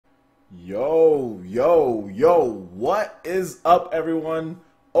Yo, what is up, everyone?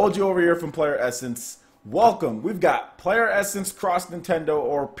 OG over here from PlayerEssence. Welcome. We've got PlayerEssence Cross Nintendo,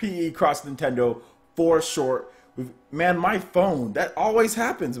 or PE Cross Nintendo for short. Man, my phone, that always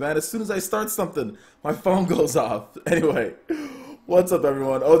happens, man. As soon as I start something, my phone goes off. Anyway, what's up,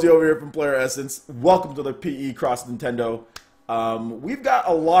 everyone? OG over here from PlayerEssence. Welcome to the PE Cross Nintendo. We've got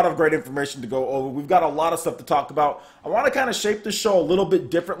a lot of great information to go over. We've got a lot of stuff to talk about. I want to kind of shape the show a little bit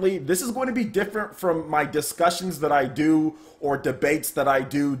differently. This is going to be different from my discussions that I do or debates that I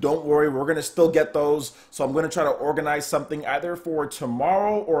do. Don't worry, we're going to still get those. So I'm going to try to organize something either for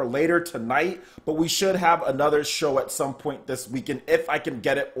tomorrow or later tonight. But we should have another show at some point this weekend if I can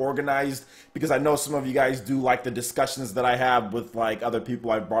get it organized, because I know some of you guys do like the discussions that I have with like other people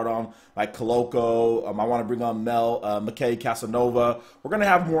I brought on, like Coloco. I want to bring on McKay Casanova. We're going to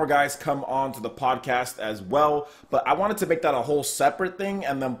have more guys come on to the podcast as well. But I wanted to make that a whole separate thing,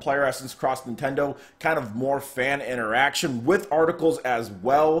 and then PlayerEssence Cross Nintendo, kind of more fan interaction with articles as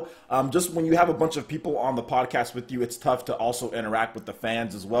well. Just when you have a bunch of people on the podcast with you, it's tough to also interact with the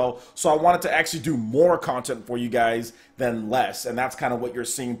fans as well. So I wanted to actually do more content for you guys than less, and that's kind of what you're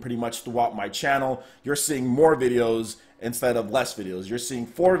seeing pretty much throughout my channel. You're seeing more videos instead of less videos. You're seeing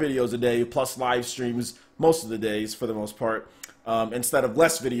 4 videos a day plus live streams most of the days for the most part, instead of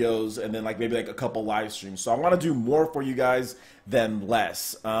less videos and then like maybe like a couple live streams. So I want to do more for you guys than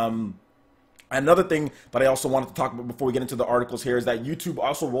less. Another thing that I also wanted to talk about before we get into the articles here is that YouTube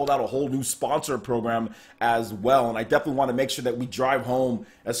also rolled out a whole new sponsor program as well. And I definitely want to make sure that we drive home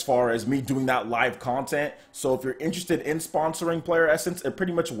as far as me doing that live content. So if you're interested in sponsoring PlayerEssence, it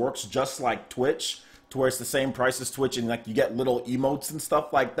pretty much works just like Twitch, to where it's the same price as Twitch, and like you get little emotes and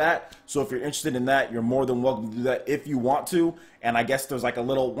stuff like that. So if you're interested in that, you're more than welcome to do that if you want to. And I guess there's like a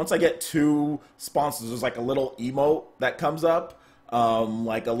little, once I get 2 sponsors, there's like a little emote that comes up.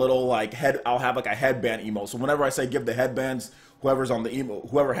 Like a little like I'll have like a headband emote. So whenever I say give the headbands, whoever's on the emote,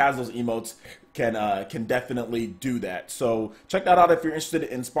 whoever has those emotes can definitely do that. So check that out if you're interested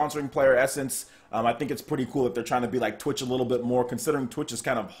in sponsoring PlayerEssence. I think it's pretty cool that they're trying to be like Twitch a little bit more, considering Twitch is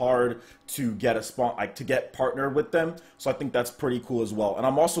kind of hard to get to get partnered with them. So I think that's pretty cool as well. And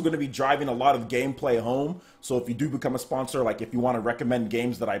I'm also going to be driving a lot of gameplay home. So if you do become a sponsor, like if you want to recommend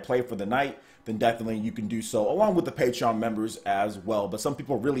games that I play for the night, then definitely you can do so, along with the Patreon members as well. But some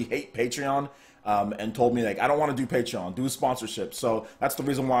people really hate Patreon and told me, like, I don't want to do Patreon, do a sponsorship. So that's the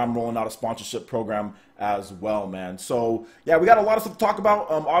reason why I'm rolling out a sponsorship program as well, man. So yeah, we got a lot of stuff to talk about.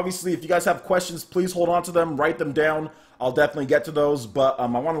 Obviously, if you guys have questions, please hold on to them, write them down. I'll definitely get to those. But I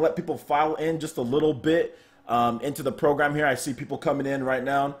want to let people file in just a little bit into the program here. I see people coming in right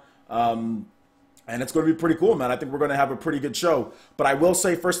now. And it's going to be pretty cool, man. I think we're going to have a pretty good show. But I will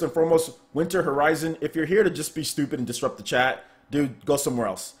say, first and foremost, Winter Horizon, if you're here to just be stupid and disrupt the chat, dude, go somewhere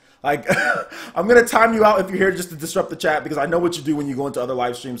else. Like, I'm going to time you out if you're here just to disrupt the chat, because I know what you do when you go into other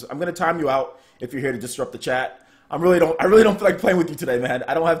live streams. I'm going to time you out if you're here to disrupt the chat. I really don't feel like playing with you today, man.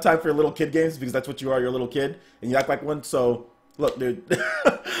 I don't have time for your little kid games, because that's what you are. You're a little kid, and you act like one. So, look, dude,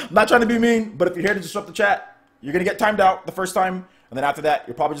 I'm not trying to be mean, but if you're here to disrupt the chat, you're going to get timed out the first time, and then after that,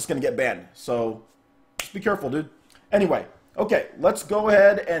 you're probably just going to get banned. So just be careful, dude. Anyway, okay, let's go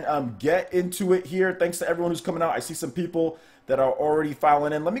ahead and get into it here. Thanks to everyone who's coming out. I see some people that are already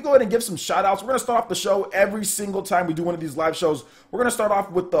filing in. Let me go ahead and give some shout outs. We're going to start off the show every single time we do one of these live shows. We're going to start off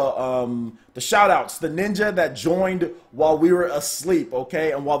with the shout outs. The ninja that joined while we were asleep,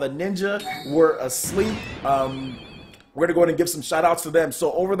 okay? And while the ninja were asleep, we're going to go ahead and give some shout outs to them.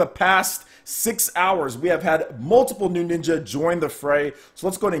 So over the past 6 hours, we have had multiple new ninja join the fray. So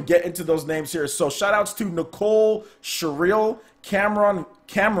let's go ahead and get into those names here. So shout outs to Nicole Sherrill, Cameron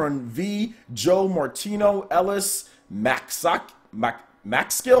V, Joe Martino, Ellis Macaskill,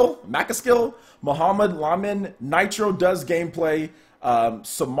 Muhammad Lamin, Nitro Does Gameplay,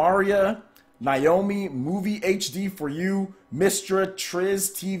 Samaria, Naomi, Movie HD for You, Mistra,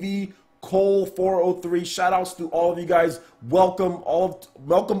 Triz TV, Cole 403. Shout outs to all of you guys. Welcome all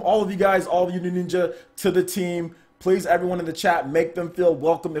of you guys, all of you new ninja, to the team. Please, everyone in the chat, make them feel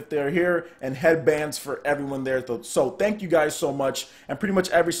welcome if they're here, and headbands for everyone there. So thank you guys so much. And pretty much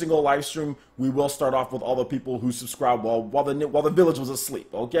every single live stream, we will start off with all the people who subscribed while the village was asleep.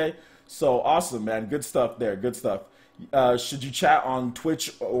 Okay, so awesome, man. Good stuff there. Good stuff. Should you chat on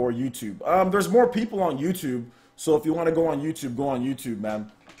Twitch or YouTube? There's more people on YouTube, so if you want to go on YouTube,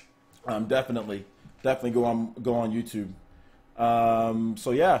 man. Definitely go on YouTube. So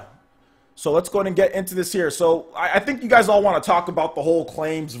yeah. So let's go ahead and get into this here. So I think you guys all want to talk about the whole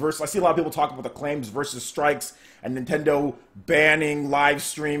claims versus, I see a lot of people talking about the claims versus strikes and Nintendo banning live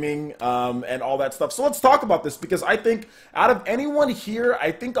streaming and all that stuff. So let's talk about this, because I think out of anyone here,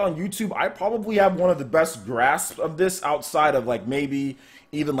 I think on YouTube, I probably have one of the best grasps of this outside of like maybe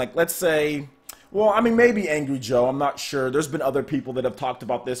even like, let's say, well, I mean, maybe Angry Joe, I'm not sure. There's been other people that have talked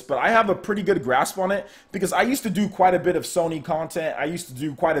about this, but I have a pretty good grasp on it because I used to do quite a bit of Sony content. I used to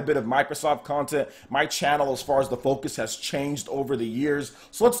do quite a bit of Microsoft content. My channel, as far as the focus, has changed over the years.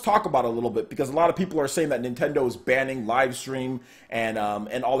 So let's talk about it a little bit, because a lot of people are saying that Nintendo is banning live stream and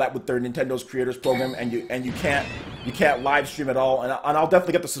all that with their Nintendo's Creators Program, and you can't live stream at all. And I'll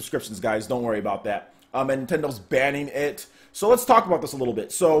definitely get the subscriptions, guys. Don't worry about that. And Nintendo's banning it. So let's talk about this a little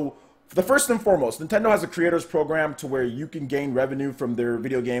bit. So the first and foremost, Nintendo has a creators program to where you can gain revenue from their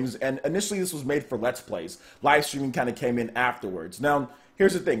video games, and initially this was made for Let's Plays. Live streaming kind of came in afterwards. Now,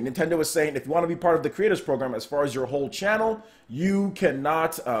 here's the thing. Nintendo is saying if you want to be part of the creators program, as far as your whole channel, you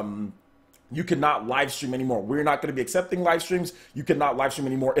cannot live stream anymore. We're not going to be accepting live streams. You cannot live stream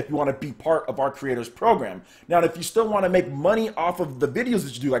anymore if you want to be part of our creators program. Now, if you still want to make money off of the videos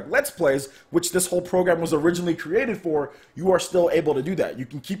that you do, like Let's Plays, which this whole program was originally created for, you are still able to do that. You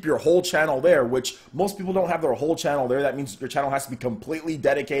can keep your whole channel there, which most people don't have their whole channel there. That means your channel has to be completely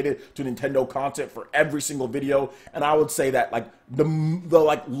dedicated to Nintendo content for every single video. And I would say that like the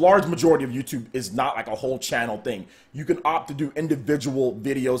large majority of YouTube is not like a whole channel thing. You can opt to do individual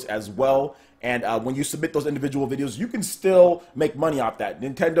videos as well. And when you submit those individual videos, you can still make money off that.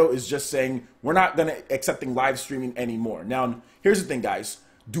 Nintendo is just saying, we're not going to accepting live streaming anymore. Now, here's the thing, guys.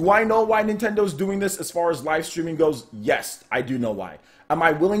 Do I know why Nintendo's doing this as far as live streaming goes? Yes, I do know why. Am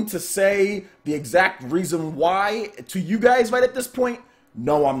I willing to say the exact reason why to you guys right at this point?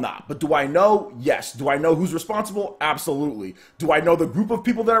 No, I'm not. But do I know? Yes. Do I know who's responsible? Absolutely. Do I know the group of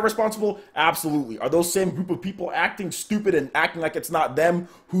people that are responsible? Absolutely. Are those same group of people acting stupid and acting like it's not them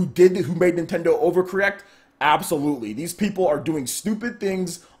who made Nintendo overcorrect? Absolutely. These people are doing stupid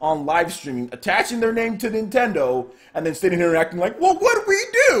things on live streaming, attaching their name to Nintendo, and then sitting here and acting like, well, what did we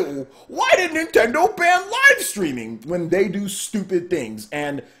do? Why did Nintendo ban live streaming when they do stupid things?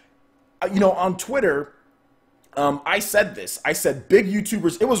 And, you know, on Twitter, I said this. I said big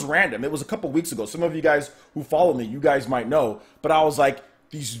YouTubers, it was random. It was a couple weeks ago. Some of you guys who follow me, you guys might know. But I was like,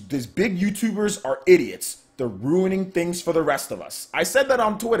 these big YouTubers are idiots. They're ruining things for the rest of us. I said that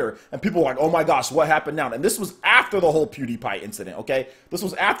on Twitter, and people were like, oh my gosh, what happened now? And this was after the whole PewDiePie incident, okay? This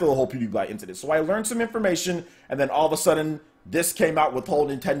was after the whole PewDiePie incident. So I learned some information, and then all of a sudden, this came out with whole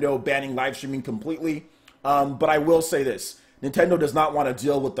Nintendo banning live streaming completely. But I will say this. Nintendo does not want to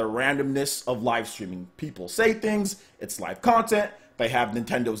deal with the randomness of live streaming. People say things, it's live content, they have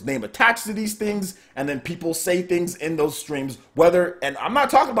Nintendo's name attached to these things, and then people say things in those streams, and I'm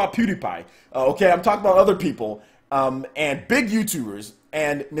not talking about PewDiePie, okay, I'm talking about other people, and big YouTubers,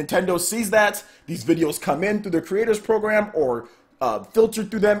 and Nintendo sees that, these videos come in through the creators program, or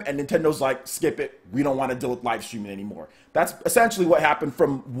filtered through them, and Nintendo's like, skip it, we don't want to deal with live streaming anymore. That's essentially what happened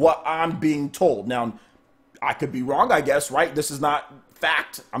from what I'm being told. Now, I could be wrong, I guess, right? This is not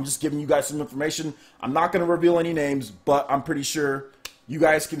fact. I'm just giving you guys some information. I'm not going to reveal any names, but I'm pretty sure you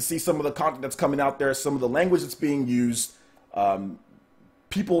guys can see some of the content that's coming out there, some of the language that's being used,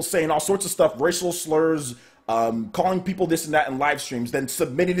 people saying all sorts of stuff, racial slurs, calling people this and that in live streams, then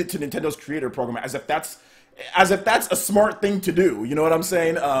submitting it to Nintendo's creator program as if that's a smart thing to do. You know what I'm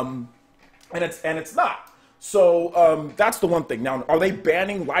saying? And it's not. So that's the one thing. Now, are they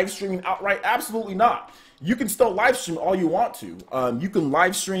banning live streaming outright? Absolutely not. You can still live stream all you want to. You can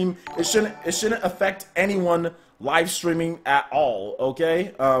live stream. It shouldn't affect anyone live streaming at all.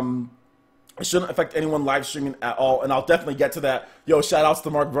 Okay. It shouldn't affect anyone live streaming at all, and I'll definitely get to that. Yo, shout outs to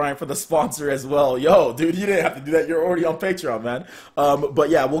Mark Bryan for the sponsor as well. Yo, dude, you didn't have to do that. You're already on Patreon, man. But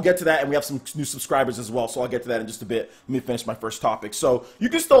yeah, we'll get to that, and we have some new subscribers as well, so I'll get to that in just a bit. Let me finish my first topic. So you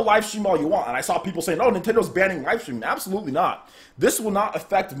can still live stream all you want, and I saw people saying, oh, Nintendo's banning live streaming. Absolutely not. This will not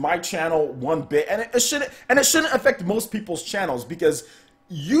affect my channel one bit, and it shouldn't affect most people's channels, because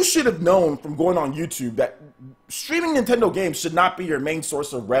you should have known from going on YouTube that streaming Nintendo games should not be your main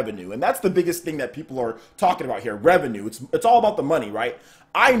source of revenue. And that's the biggest thing that people are talking about here, revenue. It's all about the money, right?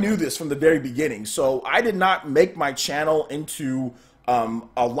 I knew this from the very beginning, so I did not make my channel into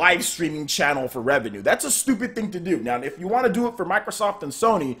a live streaming channel for revenue. That's a stupid thing to do. Now, if you want to do it for Microsoft and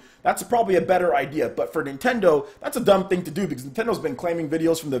Sony, that's probably a better idea. But for Nintendo, that's a dumb thing to do, because Nintendo's been claiming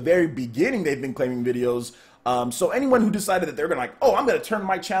videos from the very beginning. They've been claiming videos. So anyone who decided that they're going to oh, I'm going to turn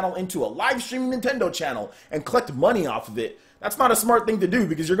my channel into a live streaming Nintendo channel and collect money off of it, That's not a smart thing to do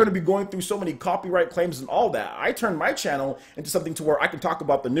because you're going to be going through so many copyright claims and all that. I turned my channel into something to where I can talk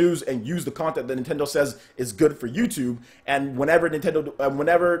about the news and use the content that Nintendo says is good for YouTube. And whenever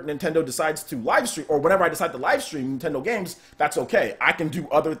Nintendo decides to live stream, or whenever I decide to live stream Nintendo games, that's okay. I can do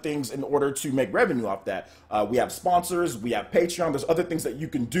other things in order to make revenue off that. We have sponsors, we have Patreon. There's other things that you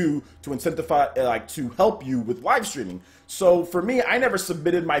can do to incentivize, like to help you with live streaming. So for me, I never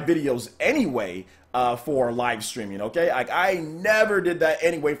submitted my videos anyway for live streaming. Okay, like I never did that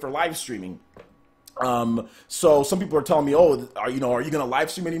anyway for live streaming. So some people are telling me, oh, are you gonna live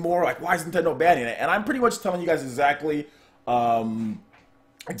stream anymore? Like, why is Nintendo banning it? And I'm pretty much telling you guys exactly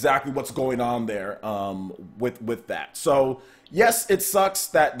what's going on there with that. So yes, it sucks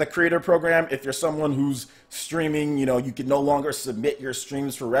that the creator program, if you're someone who's streaming, you can no longer submit your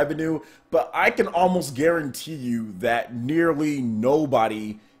streams for revenue, but I can almost guarantee you that nearly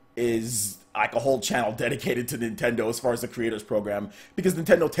nobody is like a whole channel dedicated to Nintendo as far as the creators program, because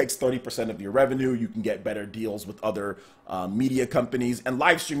Nintendo takes 30% of your revenue. You can get better deals with other media companies, and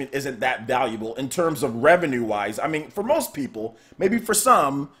live streaming isn't that valuable in terms of revenue wise. I mean, for most people, maybe for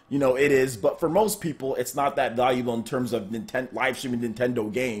some, it is, but for most people, it's not that valuable in terms of live streaming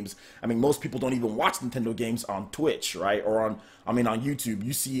Nintendo games. I mean, most people don't even watch Nintendo games on Twitch, right? Or on YouTube.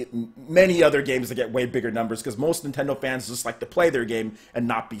 You see many other games that get way bigger numbers because most Nintendo fans just like to play their game and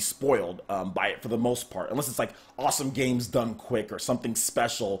not be spoiled by it for the most part, unless it's like awesome games done quick or something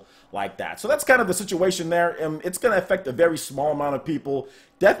special like that. So that's kind of the situation there. It's going to affect a very small amount of people.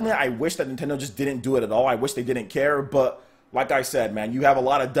 Definitely, I wish that Nintendo just didn't do it at all. I wish they didn't care, but like I said, man, you have a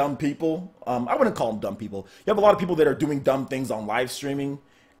lot of dumb people. I wouldn't call them dumb people. You have a lot of people that are doing dumb things on live streaming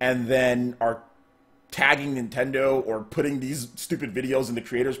and then are tagging Nintendo or putting these stupid videos in the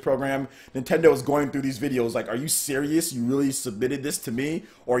creators program. Nintendo is going through these videos like, are you serious? You really submitted this to me?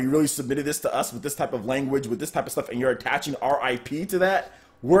 Or you really submitted this to us with this type of language, with this type of stuff, and you're attaching our IP to that?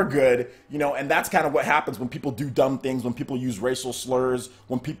 We're good, and that's kind of what happens when people do dumb things, when people use racial slurs,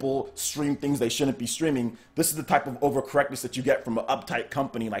 when people stream things they shouldn't be streaming. This is the type of overcorrectness that you get from an uptight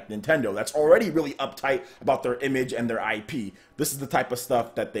company like Nintendo that's already really uptight about their image and their IP. This is the type of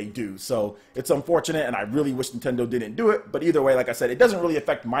stuff that they do. So it's unfortunate, and I really wish Nintendo didn't do it. But either way, like I said, it doesn't really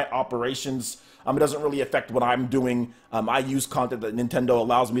affect my operations. It doesn't really affect what I'm doing. I use content that Nintendo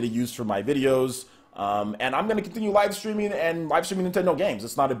allows me to use for my videos. And I'm going to continue live streaming Nintendo games.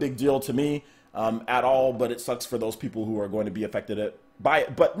 It's not a big deal to me at all, but it sucks for those people who are going to be affected by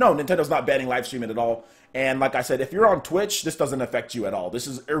it. But no, Nintendo's not banning live streaming at all. And like I said, if you're on Twitch, this doesn't affect you at all. This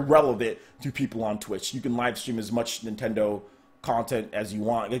is irrelevant to people on Twitch. You can live stream as much Nintendo content as you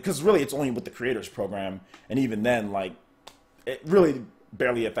want, because really it's only with the creators program. And even then, like, it really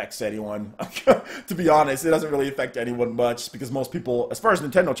barely affects anyone. To be honest, it doesn't really affect anyone much, because most people, as far as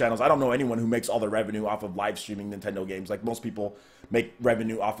Nintendo channels, I don't know anyone who makes all their revenue off of live streaming Nintendo games. Like, most people make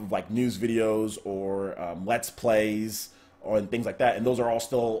revenue off of like news videos or let's plays or and things like that, and those are all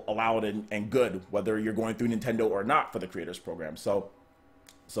still allowed and good, whether you're going through Nintendo or not for the creators program. So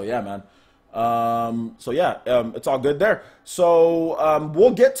yeah, man. It's all good there. So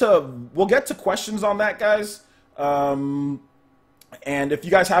we'll get to questions on that, guys. And if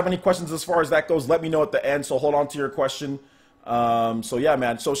you guys have any questions as far as that goes, let me know at the end. So hold on to your question. So yeah,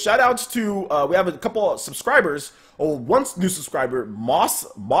 man. So shout outs to, we have a couple of subscribers. Oh, one new subscriber, Moss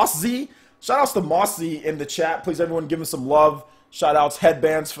Z. Shout outs to Moss Z in the chat. Please, everyone, give him some love. Shout outs,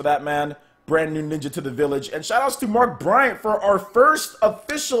 headbands for that, man. Brand new ninja to the village. And shout outs to Mark Bryant for our first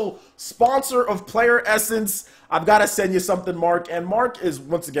official sponsor of PlayerEssence. I've got to send you something, Mark. And Mark is,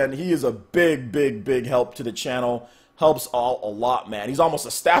 once again, he is a big help to the channel. Helps a lot, man. He's almost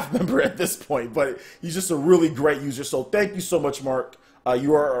a staff member at this point, but he's just a really great user. So thank you so much, Mark.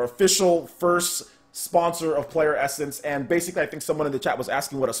 You are our official first sponsor of PlayerEssence. And basically, I think someone in the chat was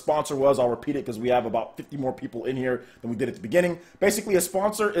asking what a sponsor was. I'll repeat it because we have about 50 more people in here than we did at the beginning. Basically, a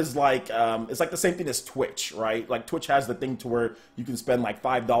sponsor is like, it's like the same thing as Twitch, right? Like Twitch has the thing to where you can spend like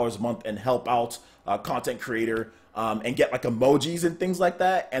 $5 a month and help out a content creator. And get like emojis and things like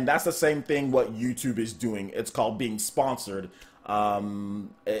that. And that's the same thing what YouTube is doing. It's called being sponsored.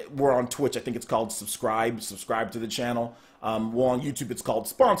 We're on Twitch. I think it's called subscribe to the channel. Well, on YouTube, it's called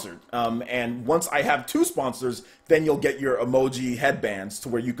sponsored. And once I have 2 sponsors, then you'll get your emoji headbands to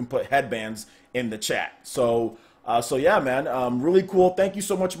where you can put headbands in the chat. So yeah, man, really cool. Thank you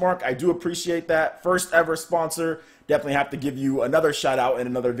so much, Mark. I do appreciate that. First ever sponsor. Definitely have to give you another shout out in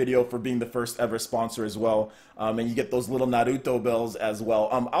another video for being the first ever sponsor as well. And you get those little Naruto bells as well.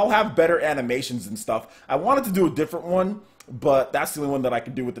 I'll have better animations and stuff. I wanted to do a different one, but that's the only one that I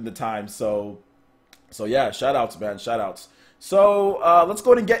can do within the time. So yeah, shout outs, man, shout outs. So let's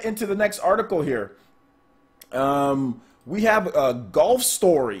go ahead and get into the next article here. we have a Golf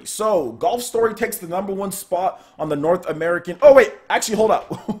Story. So Golf Story takes the #1 spot on the North American. Oh wait, actually hold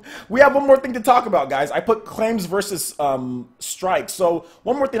up. We have one more thing to talk about, guys. I put claims versus strikes. So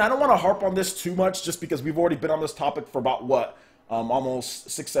one more thing. I don't want to harp on this too much just because we've already been on this topic for about what? Almost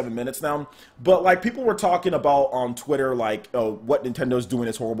 6-7 minutes now. But like people were talking about on Twitter, like, oh, what Nintendo's doing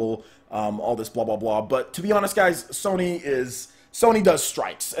is horrible, all this blah blah blah. But to be honest, guys, Sony does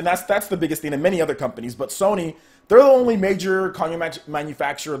strikes, and that's the biggest thing, and many other companies. But Sony, they're the only major console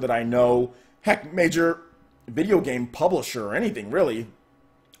manufacturer that I know, heck, major video game publisher or anything really,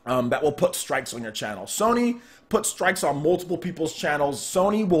 that will put strikes on your channel. Sony puts strikes on multiple people's channels.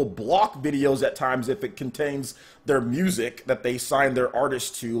 Sony will block videos at times if it contains their music that they sign their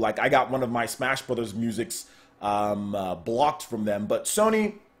artists to. Like I got one of my Smash Brothers musics blocked from them. But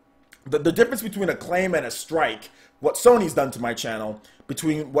Sony, the difference between a claim and a strike, what Sony's done to my channel,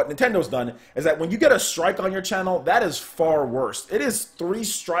 between what Nintendo's done, is that when you get a strike on your channel, that is far worse. It is 3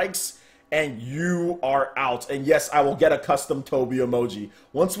 strikes and you are out. And yes, I will get a custom Toby emoji.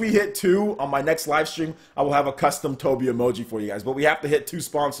 Once we hit 2 on my next live stream, I will have a custom Toby emoji for you guys. But we have to hit 2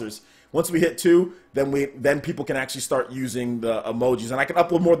 sponsors. Once we hit 2, then people can actually start using the emojis. And I can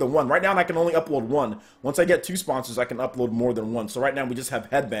upload more than 1. Right now, I can only upload 1. Once I get 2 sponsors, I can upload more than 1. So right now, we just have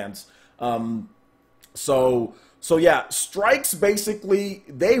headbands. So yeah, strikes basically,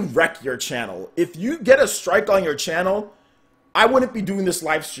 they wreck your channel. If you get a strike on your channel, I wouldn't be doing this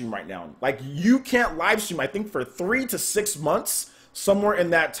live stream right now. Like, you can't live stream, I think, for 3 to 6 months. Somewhere in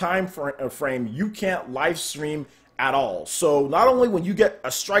that time frame, you can't live stream at all. So not only when you get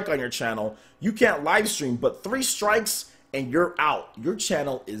a strike on your channel, you can't live stream, but 3 strikes and you're out. Your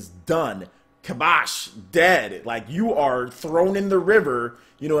channel is done. Kibosh, dead. Like, you are thrown in the river,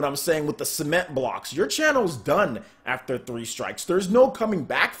 you know what I'm saying, with the cement blocks. Your channel's done after 3 strikes. There's no coming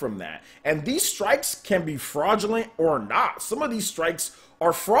back from that. And these strikes can be fraudulent or not. Some of these strikes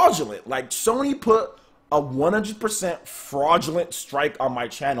are fraudulent. Like, Sony put a 100% fraudulent strike on my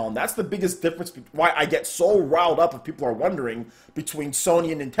channel, and that's the biggest difference why I get so riled up if people are wondering between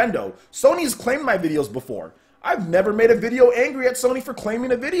Sony and Nintendo. Sony's claimed my videos before. I've never made a video angry at Sony for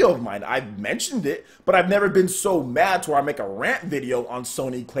claiming a video of mine. I've mentioned it, but I've never been so mad to where I make a rant video on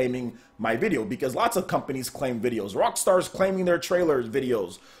Sony claiming my video, because lots of companies claim videos. Rockstar's claiming their trailers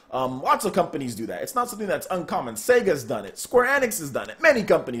videos. Lots of companies do that. It's not something that's uncommon. Sega's done it. Square Enix has done it. Many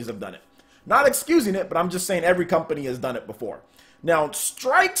companies have done it. Not excusing it, but I'm just saying every company has done it before. Now,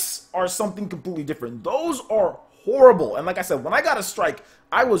 strikes are something completely different. Those are horrible. And like I said, when I got a strike,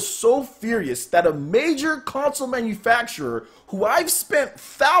 I was so furious that a major console manufacturer who I've spent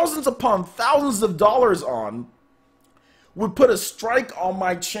thousands upon thousands of dollars on would put a strike on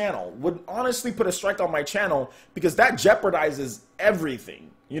my channel, would honestly put a strike on my channel, because that jeopardizes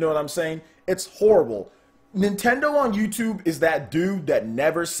everything. You know what I'm saying? It's horrible. Nintendo on YouTube is that dude that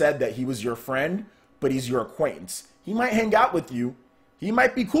never said that he was your friend, but he's your acquaintance. He might hang out with you, he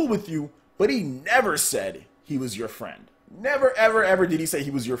might be cool with you, but he never said he was your friend. Never, ever, ever did he say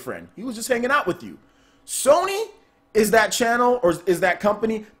he was your friend. He was just hanging out with you. Sony is that channel, or is that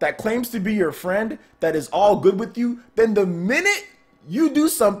company that claims to be your friend, that is all good with you. Then the minute you do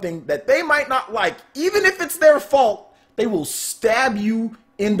something that they might not like, even if it's their fault, they will stab you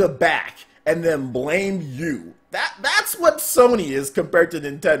in the back and then blame you. That's what Sony is compared to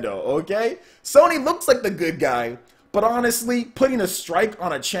Nintendo, okay? Sony looks like the good guy, but honestly, putting a strike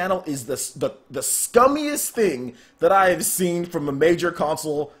on a channel is the scummiest thing that I have seen from a major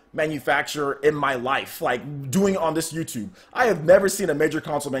console manufacturer in my life, like doing on this YouTube. I have never seen a major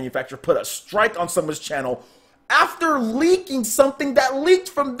console manufacturer put a strike on someone's channel after leaking something that leaked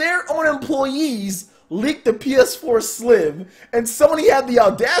from their own employees, leaked the PS4 Slim, and Sony had the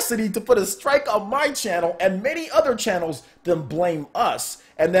audacity to put a strike on my channel and many other channels, then blame us.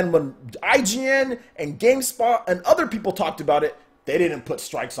 And then when IGN and GameSpot and other people talked about it, they didn't put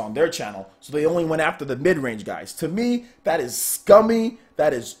strikes on their channel, so they only went after the mid-range guys. To me, that is scummy,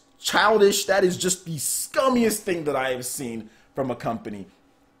 that is childish, that is just the scummiest thing that I have seen from a company.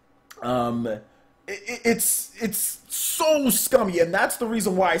 It's so scummy, and that's the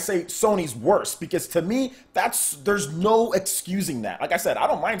reason why I say Sony's worse, because to me, there's no excusing that. Like I said, I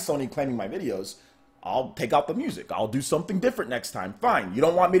don't mind Sony claiming my videos. I'll take out the music. I'll do something different next time. Fine. You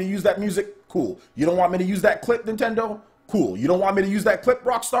don't want me to use that music? Cool. You don't want me to use that clip, Nintendo? Cool. You don't want me to use that clip,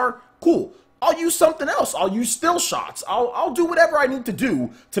 Rockstar? Cool. I'll use something else. I'll use still shots. I'll do whatever I need to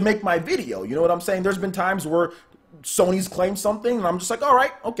do to make my video. You know what I'm saying? There's been times where Sony's claimed something, and I'm just like, all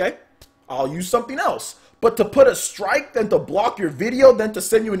right, okay. I'll use something else. But to put a strike, then to block your video, then to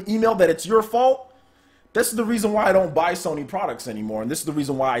send you an email that it's your fault, This is the reason why I don't buy Sony products anymore, and this is the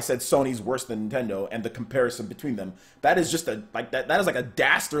reason why I said Sony's worse than Nintendo and the comparison between them. That is just that is like a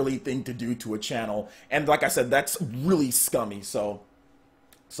dastardly thing to do to a channel, and like I said, that's really scummy. So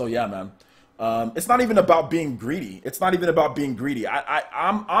yeah, man. It's not even about being greedy. It's not even about being greedy.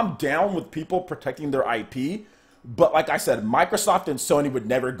 I'm down with people protecting their IP, but like I said, Microsoft and Sony would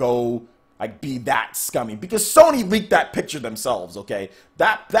never go like be that scummy because Sony leaked that picture themselves. Okay,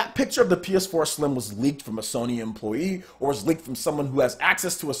 that picture of the PS4 Slim was leaked from a Sony employee or was leaked from someone who has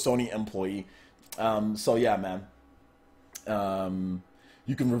access to a Sony employee. So yeah, man.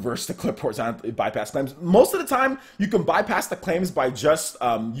 You can reverse the clip horizontally, bypass claims. Most of the time, you can bypass the claims by just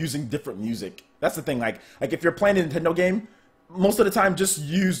using different music. That's the thing. Like if you're playing a Nintendo game, most of the time, just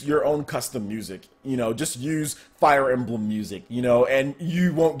use your own custom music. You know, just use Fire Emblem music. You know, and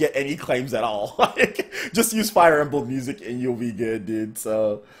you won't get any claims at all. Like, just use Fire Emblem music and you'll be good, dude.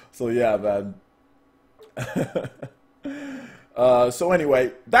 So yeah, man. So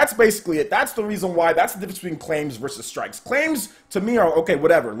anyway, that's basically it. That's the reason why. That's the difference between claims versus strikes. Claims to me are okay,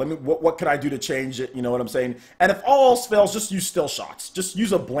 whatever. What can I do to change it? You know what I'm saying? And if all else fails, just use still shots. Just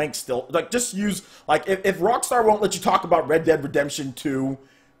use a blank still. Like just use like if Rockstar won't let you talk about Red Dead Redemption 2.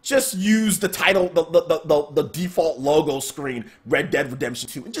 Just use the title, the default logo screen, Red Dead Redemption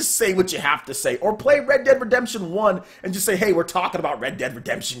 2, and just say what you have to say. Or play Red Dead Redemption 1 and just say, hey, we're talking about Red Dead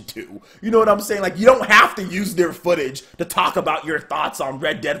Redemption 2. You know what I'm saying? Like, you don't have to use their footage to talk about your thoughts on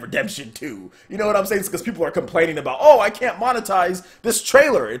Red Dead Redemption 2. You know what I'm saying? It's because people are complaining about, oh, I can't monetize this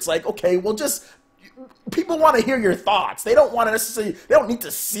trailer. It's like, okay, well, just... People want to hear your thoughts. They don't want to necessarily, they don't need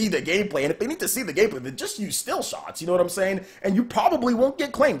to see the gameplay. And if they need to see the gameplay, then just use still shots. You know what I'm saying? And you probably won't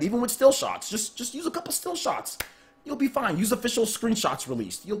get claimed, even with still shots. Just use a couple still shots. You'll be fine. Use official screenshots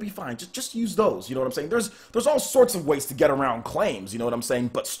released. You'll be fine. Just use those. You know what I'm saying? There's all sorts of ways to get around claims. You know what I'm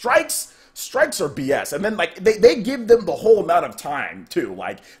saying? But strikes are BS. And then like they give them the whole amount of time too.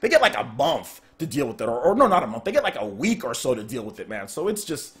 Like they get like a month to deal with it, or no, not a month. They get like a week or so to deal with it, man. So it's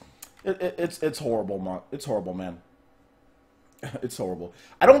just. It's horrible, man. It's horrible, man. It's horrible.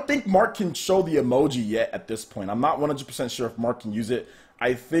 I don't think Mark can show the emoji yet at this point. I'm not 100% sure if Mark can use it.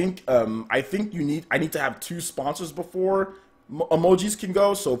 I think I need to have 2 sponsors before emojis can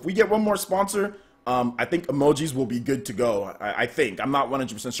go. So if we get one more sponsor, I think emojis will be good to go. I think. I'm not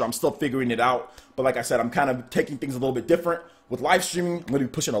 100% sure. I'm still figuring it out. But like I said, I'm kind of taking things a little bit different. With live streaming, I'm going to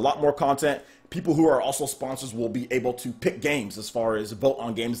be pushing a lot more content. People who are also sponsors will be able to pick games as far as vote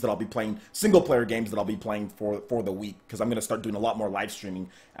on games that I'll be playing, single-player games that I'll be playing for the week, because I'm going to start doing a lot more live streaming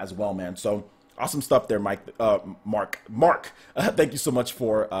as well, man. So awesome stuff there, Mark. Thank you so much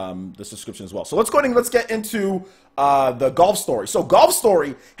for the subscription as well. So let's go ahead and let's get into the Golf Story. So Golf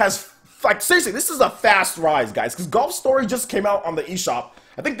Story has, like, seriously, this is a fast rise, guys, because Golf Story just came out on the eShop.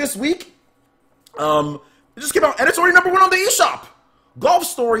 I think this week. It just came out, and it's already #1 on the eShop. Golf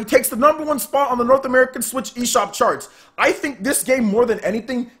Story takes the #1 spot on the North American Switch eShop charts. I think this game, more than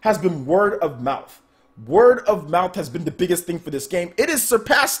anything, has been word of mouth. Word of mouth has been the biggest thing for this game. It has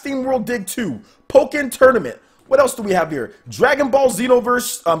surpassed SteamWorld Dig 2, Pokken Tournament. What else do we have here? Dragon Ball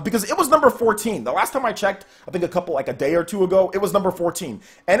Xenoverse, because it was #14. The last time I checked, I think a day or two ago, it was #14.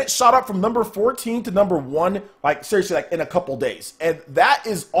 And it shot up from #14 to #1, like seriously, like in a couple days. And that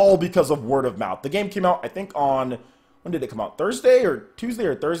is all because of word of mouth. The game came out, I think on, when did it come out? Thursday or Tuesday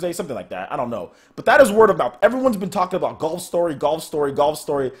or Thursday? Something like that. I don't know. But that is word of mouth. Everyone's been talking about Golf Story, Golf Story, Golf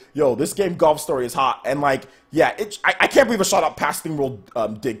Story. Yo, this game Golf Story is hot. And like, yeah, I can't believe it shot up past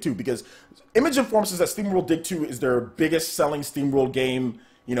SteamWorld Dig 2, because Image Inform says that SteamWorld Dig 2 is their biggest selling SteamWorld game,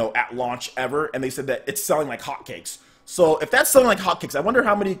 you know, at launch ever. And they said that it's selling like hotcakes. So if that's selling like hotcakes, I wonder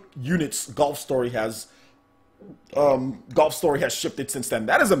how many units Golf Story has shifted since then.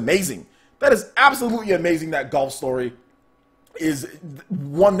 That is amazing. That is absolutely amazing that Golf Story is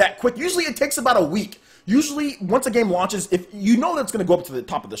won that quick. Usually it takes about a week. Usually, once a game launches, if you know that it's going to go up to the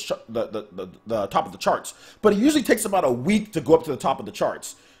top of the top of the charts, but it usually takes about a week to go up to the top of the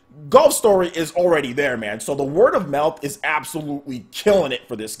charts. Golf Story is already there, man. So the word of mouth is absolutely killing it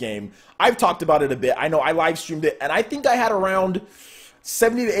for this game. I've talked about it a bit. I know I live streamed it, and I think I had around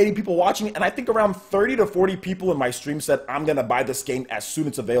 70 to 80 people watching it, and I think around 30 to 40 people in my stream said, I'm going to buy this game as soon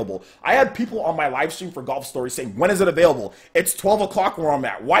as it's available. I had people on my live stream for Golf Story saying, when is it available? It's 12 o'clock where I'm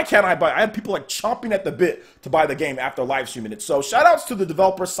at. Why can't I buy it? I had people like chomping at the bit to buy the game after live streaming it. So shout outs to the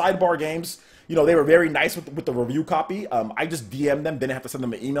developer, Sidebar Games. You know, they were very nice with the review copy. I just DM'd them, didn't have to send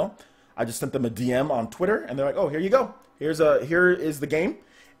them an email. I just sent them a DM on Twitter, and they're like, oh, here you go. Here is the game.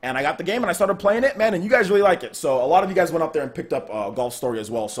 And I got the game, and I started playing it, man, and you guys really like it. So a lot of you guys went up there and picked up Golf Story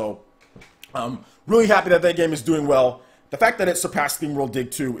as well. So really happy that game is doing well. The fact that it surpassed SteamWorld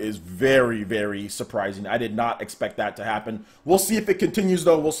Dig 2 is very, very surprising. I did not expect that to happen. We'll see if it continues,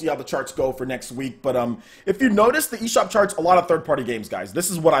 though. We'll see how the charts go for next week. But if you notice, the eShop charts, a lot of third-party games, guys. This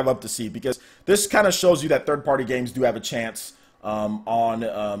is what I love to see, because this kind of shows you that third-party games do have a chance on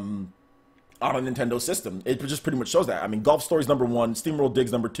a Nintendo system. It just pretty much shows that. I mean, Golf Story's #1, SteamWorld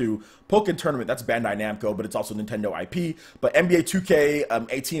Dig's #2, Pokken Tournament, that's Bandai Namco, but it's also Nintendo IP. But NBA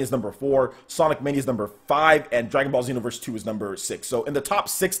 2K18 is #4, Sonic Mania is #5, and Dragon Ball Xenoverse 2 is #6. So in the top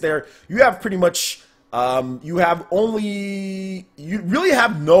 6 there, you have pretty much, you really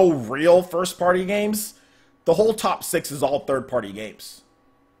have no real first-party games. The whole top 6 is all third-party games.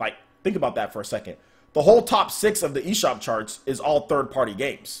 Like, think about that for a second. The whole top 6 of the eShop charts is all third-party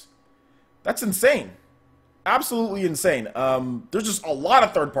games. That's insane. Absolutely insane. There's just a lot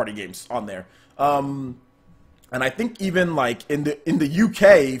of third-party games on there. And I think even like in the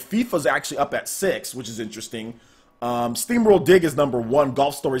UK, FIFA's actually up at 6, which is interesting. SteamWorld Dig is #1,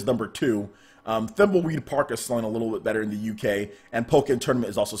 Golf Story is #2. Thimbleweed Park is selling a little bit better in the UK, and Pokken Tournament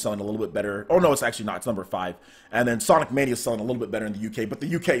is also selling a little bit better. Oh no, it's actually not. It's #5. And then Sonic Mania is selling a little bit better in the UK, but the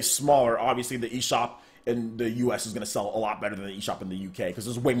UK is smaller. Obviously, the eShop in the US is going to sell a lot better than the eShop in the UK because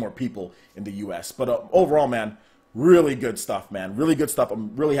there's way more people in the US. But overall, man, really good stuff, man. Really good stuff.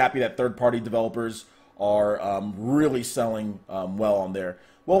 I'm really happy that third-party developers are really selling well on there.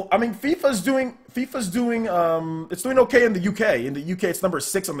 Well, I mean, FIFA's doing it's doing okay in the UK. In the UK, it's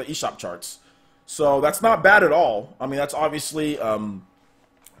 #6 on the eShop charts. So that's not bad at all. I mean, that's obviously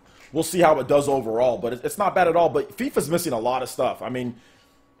we'll see how it does overall, but it's not bad at all. But FIFA's missing a lot of stuff. I mean,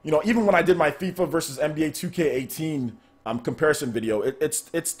 you know, even when I did my FIFA versus NBA 2K18 comparison video,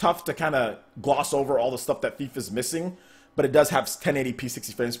 it's tough to kind of gloss over all the stuff that FIFA's missing, but it does have 1080p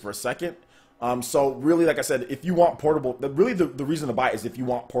 60 frames per second. So really, like I said, if you want portable, the reason to buy it is if you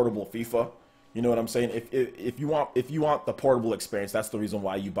want portable FIFA. You know what I'm saying? If you want the portable experience, that's the reason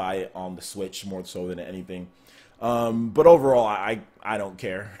why you buy it on the Switch more so than anything. But overall, I don't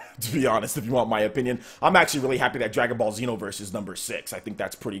care, to be honest, if you want my opinion. I'm actually really happy that Dragon Ball Xenoverse is #6. I think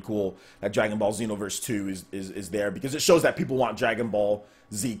that's pretty cool that Dragon Ball Xenoverse 2 is there, because it shows that people want Dragon Ball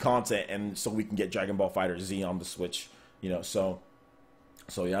Z content, and so we can get Dragon Ball Fighter Z on the Switch, you know, so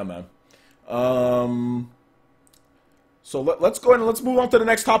yeah, man. So let's go ahead and let's move on to the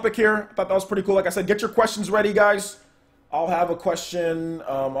next topic here. I thought that was pretty cool. Like I said, get your questions ready, guys. I'll have a question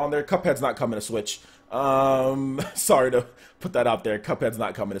on there. Cuphead's not coming to Switch. Sorry to put that out there. Cuphead's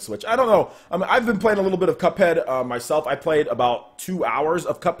not coming to Switch. I don't know. I mean, I've been playing a little bit of Cuphead myself. I played about 2 hours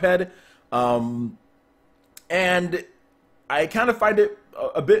of Cuphead, and I kind of find it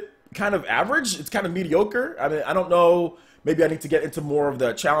a bit kind of average. It's kind of mediocre. I mean, I don't know. Maybe I need to get into more of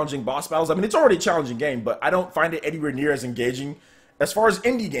the challenging boss battles. I mean, it's already a challenging game, but I don't find it anywhere near as engaging as far as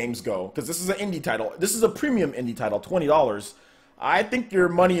indie games go, because this is an indie title. This is a premium indie title, $20. I think your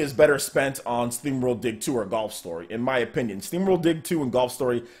money is better spent on SteamWorld Dig 2 or Golf Story, in my opinion. SteamWorld Dig 2 and Golf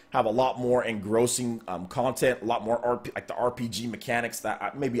Story have a lot more engrossing content, a lot more like the RPG mechanics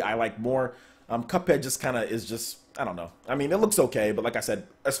that maybe I like more. Cuphead just kind of is just, I don't know. I mean, it looks okay, but like I said,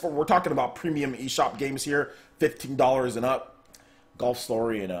 we're talking about premium eShop games here, $15 and up. Golf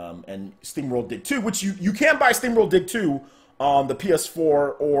Story and SteamWorld Dig 2, which you can buy SteamWorld Dig 2 on the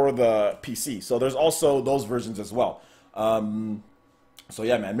PS4 or the PC. So there's also those versions as well. So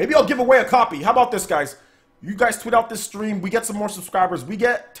yeah, man, maybe I'll give away a copy. How about this, guys? You guys tweet out this stream. We get some more subscribers. We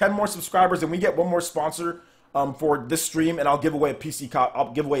get 10 more subscribers, and we get one more sponsor for this stream, and I'll give away a PC copy.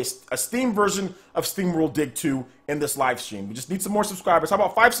 I'll give away a Steam version of SteamWorld Dig 2 in this live stream. We just need some more subscribers. How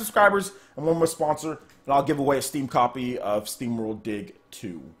about 5 subscribers and one more sponsor, and I'll give away a Steam copy of SteamWorld Dig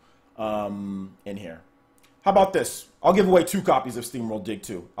 2 in here. How about this? I'll give away 2 copies of SteamWorld Dig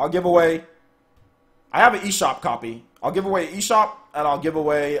 2. I'll give away... I have an eShop copy. I'll give away an eShop, and I'll give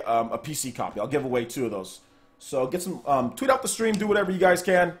away a PC copy. I'll give away 2 of those. So get some... tweet out the stream. Do whatever you guys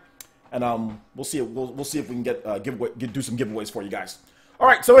can. And we'll see. We'll see if we can get do some giveaways for you guys. All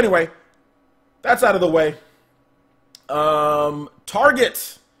right. So anyway, that's out of the way.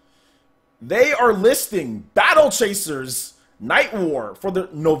 Target, they are listing Battle Chasers Night War for the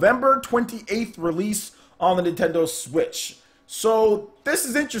November 28th release on the Nintendo Switch. So this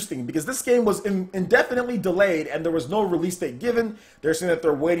is interesting because this game was indefinitely delayed and there was no release date given. They're saying that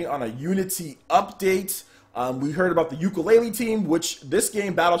they're waiting on a Unity update. We heard about the Yooka-Laylee team, which this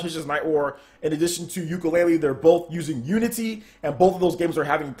game, Battle Chasers Night War, in addition to Yooka-Laylee, they're both using Unity, and both of those games are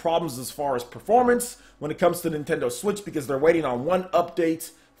having problems as far as performance when it comes to Nintendo Switch because they're waiting on one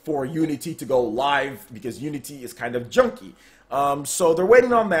update for Unity to go live because Unity is kind of junky. So they're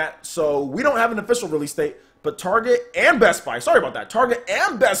waiting on that. So we don't have an official release date, but Target and Best Buy, sorry about that, Target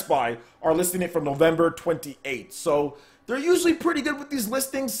and Best Buy are listing it for November 28th. So they're usually pretty good with these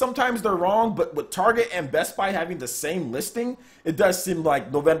listings. Sometimes they're wrong, but with Target and Best Buy having the same listing, it does seem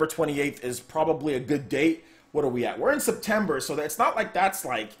like November 28th is probably a good date. What are we at? We're in September, so it's not like that's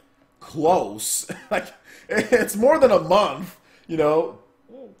like close. Like it's more than a month, you know.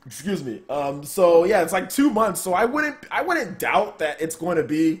 Excuse me. So yeah, it's like 2 months. So I wouldn't doubt that it's going to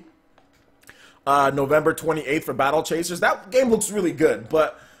be November 28th for Battle Chasers. That game looks really good,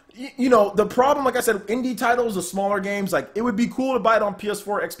 but you know, the problem, like I said, indie titles, the smaller games, like it would be cool to buy it on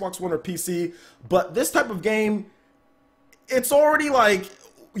PS4, Xbox One, or PC, but this type of game, it's already like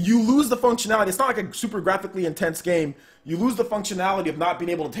you lose the functionality. It's not like a super graphically intense game. You lose the functionality of not being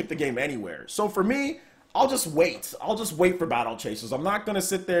able to take the game anywhere. So for me, I'll just wait. I'll just wait for Battle Chasers. I'm not going to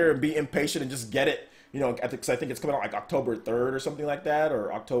sit there and be impatient and just get it, you know, because I think it's coming out like October 3rd or something like that,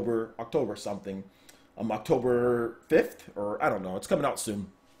 or October something. October 5th, or I don't know. It's coming out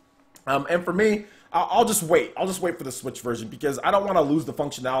soon. And for me, I'll just wait. I'll just wait for the Switch version because I don't want to lose the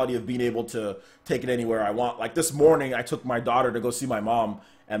functionality of being able to take it anywhere I want. Like this morning, I took my daughter to go see my mom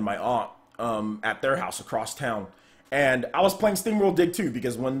and my aunt at their house across town. And I was playing SteamWorld Dig 2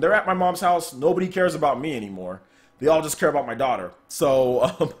 because when they're at my mom's house, nobody cares about me anymore. They all just care about my daughter.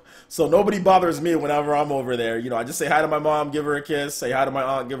 So, so nobody bothers me whenever I'm over there. You know, I just say hi to my mom, give her a kiss, say hi to my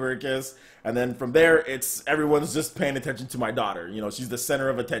aunt, give her a kiss. And then from there, it's everyone's just paying attention to my daughter. You know, she's the center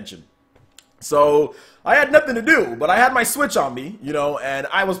of attention. So I had nothing to do, but I had my Switch on me, you know, and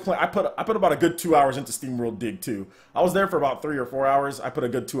I was playing. I put about a good 2 hours into SteamWorld Dig 2. I was there for about 3 or 4 hours. I put a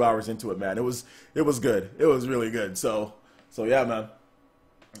good 2 hours into it, man. It was good. It was really good. So yeah,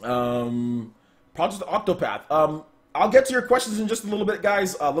 man. Project Octopath. I'll get to your questions in just a little bit,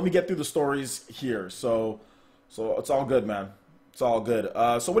 guys. Let me get through the stories here. So it's all good, man. It's all good.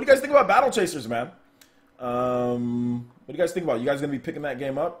 So what do you guys think about Battle Chasers, man? What do you guys think about it? You guys gonna be picking that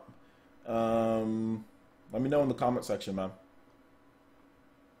game up? Let me know in the comment section, man.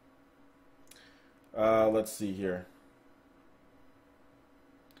 Let's see here.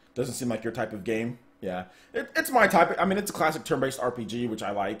 Doesn't seem like your type of game. Yeah, it's my type. I mean, it's a classic turn-based RPG, which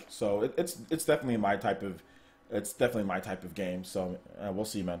I like. So it's definitely my type of. It's definitely my type of game. So we'll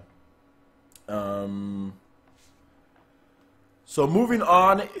see, man. So moving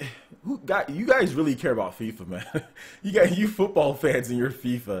on, you guys really care about FIFA, man. You football fans and your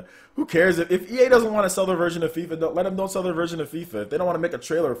FIFA. Who cares if EA doesn't want to sell their version of FIFA? Don't let them sell their version of FIFA. If they don't want to make a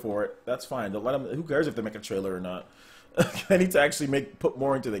trailer for it, that's fine. Don't let them. Who cares if they make a trailer or not? They need to actually put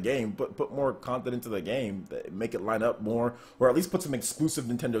more into the game, put more content into the game, make it line up more, or at least put some exclusive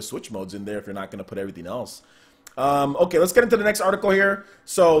Nintendo Switch modes in there if you're not going to put everything else. Okay, let's get into the next article here.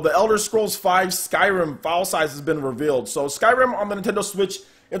 So, the Elder Scrolls V Skyrim file size has been revealed. So, Skyrim on the Nintendo Switch,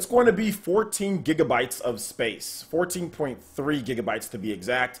 it's going to be 14 gigabytes of space. 14.3 gigabytes to be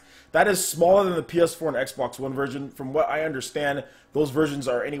exact. That is smaller than the PS4 and Xbox One version. From what I understand, those versions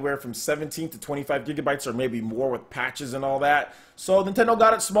are anywhere from 17 to 25 gigabytes or maybe more with patches and all that. So, Nintendo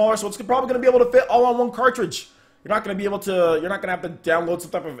got it smaller, so it's probably going to be able to fit all on one cartridge. You're not going to be able to, you're not going to have to download some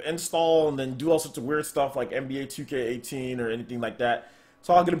type of install and then do all sorts of weird stuff like NBA 2K18 or anything like that. It's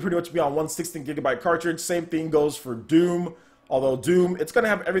all going to pretty much be on one 16 gigabyte cartridge. Same thing goes for Doom. Although Doom, it's going to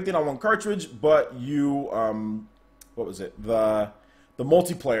have everything on one cartridge, but you, what was it? The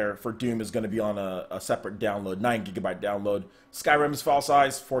multiplayer for Doom is going to be on a separate download, 9 gigabyte download. Skyrim's file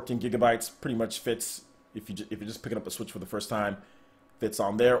size, 14 gigabytes, pretty much fits if you're just picking up a Switch for the first time. Fits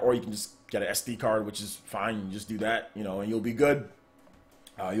on there, or you can just get an SD card, which is fine. You just do that, you know, and you'll be good.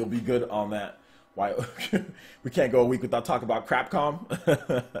 You'll be good on that. Why we can't go a week without talking about Capcom?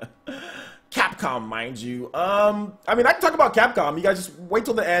 Capcom, mind you. I mean, I can talk about Capcom. You guys just wait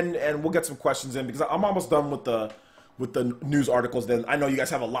till the end, and we'll get some questions in because I'm almost done with the news articles. Then I know you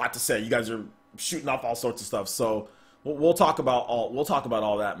guys have a lot to say. You guys are shooting off all sorts of stuff, so we'll talk about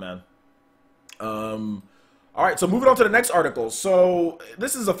all that, man. All right, so moving on to the next article. So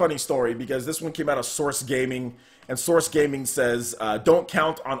this is a funny story because this one came out of Source Gaming, and Source Gaming says, don't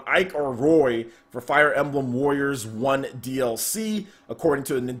count on Ike or Roy for Fire Emblem Warriors 1 DLC. According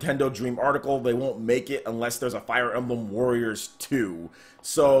to a Nintendo Dream article, they won't make it unless there's a Fire Emblem Warriors 2.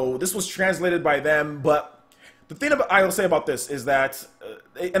 So this was translated by them, but the thing I will say about this is that,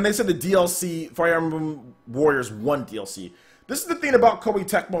 and they said the DLC, Fire Emblem Warriors 1 DLC. This is the thing about Koei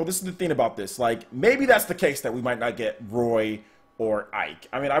Tecmo. This is the thing about this. Like, maybe that's the case that we might not get Roy or Ike.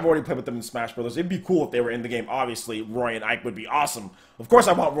 I mean, I've already played with them in Smash Brothers. It'd be cool if they were in the game. Obviously, Roy and Ike would be awesome. Of course,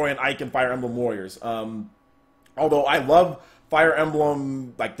 I want Roy and Ike in Fire Emblem Warriors. Although I love Fire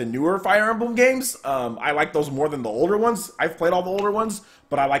Emblem, like the newer Fire Emblem games. I like those more than the older ones. I've played all the older ones,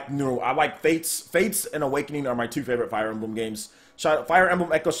 but I like newer. I like Fates and Awakening are my two favorite Fire Emblem games. Fire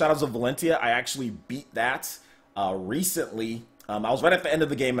Emblem Echo Shadows of Valentia, I actually beat that. recently. I was right at the end of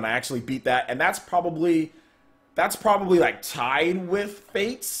the game and I actually beat that, and that's probably like tied with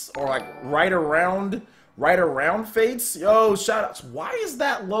Fates, or like right around Fates. Yo, shoutouts. Why is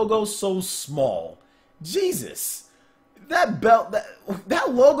that logo so small? Jesus. That belt,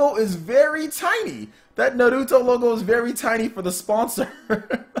 that logo is very tiny. That Naruto logo is very tiny for the sponsor.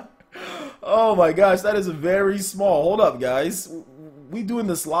 Oh my gosh, that is very small. Hold up, guys. We doing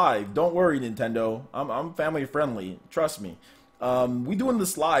this live. Don't worry, Nintendo. I'm family friendly. Trust me. We doing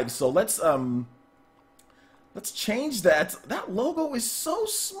this live, so let's change that. That logo is so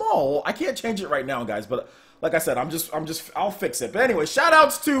small. I can't change it right now, guys, but like I said, I'll fix it. But anyway, shout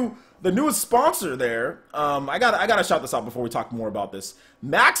outs to the newest sponsor there. I gotta shout this out before we talk more about this.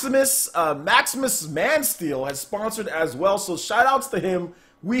 Maximus Mansteel has sponsored as well, so shout outs to him.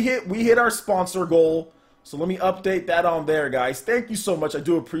 We hit our sponsor goal. So let me update that on there, guys. Thank you so much. I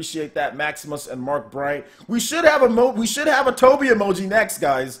do appreciate that, Maximus and Mark Bryant. We should have a Toby emoji next,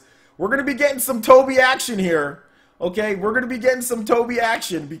 guys. We're gonna be getting some Toby action here. Okay, we're gonna be getting some Toby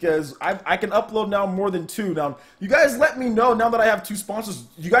action because I can upload now more than 2. Now, you guys let me know now that I have 2 sponsors.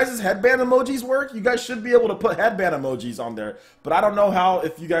 You guys' headband emojis work? You guys should be able to put headband emojis on there. But I don't know how,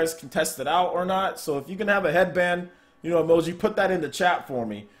 if you guys can test it out or not. So if you can have a headband, emoji, put that in the chat for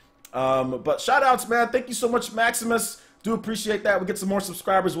me. But shout outs, man. Thank you so much, Maximus. Do appreciate that. We'll get some more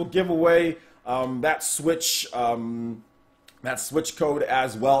subscribers. We'll give away that Switch code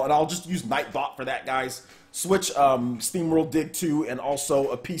as well. And I'll just use Nightbot for that, guys. Switch, SteamWorld Dig 2, and also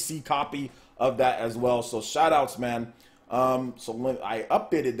a PC copy of that as well. So shout outs, man. So I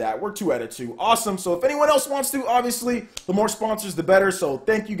updated that. We're 2 out of 2. Awesome. So if anyone else wants to, obviously, the more sponsors, the better. So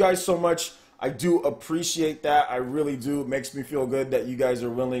thank you guys so much. I do appreciate that. I really do. It makes me feel good that you guys are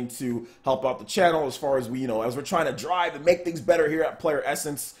willing to help out the channel as far as as we're trying to drive and make things better here at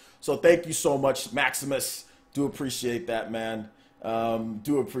PlayerEssence. So thank you so much, Maximus. Do appreciate that, man.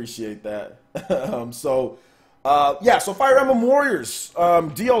 Do appreciate that. Yeah, so Fire Emblem Warriors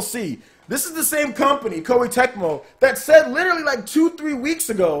DLC. This is the same company, Koei Tecmo, that said literally like 2-3 weeks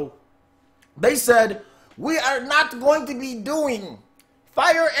ago, they said, we are not going to be doing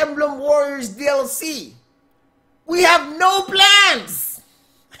Fire Emblem Warriors DLC. We have no plans.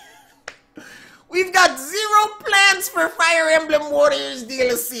 We've got 0 plans for Fire Emblem Warriors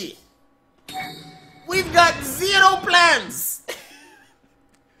DLC. We've got 0 plans.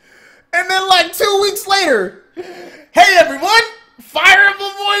 And then like 2 weeks later, hey everyone, Fire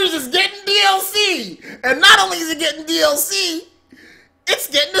Emblem Warriors is getting DLC. And not only is it getting DLC, it's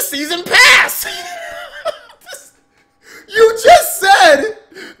getting a season pass. You just said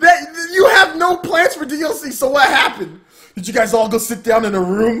that you have no plans for DLC, so what happened? Did you guys all go sit down in a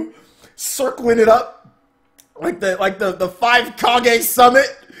room, circling it up, like the 5 Kage summit?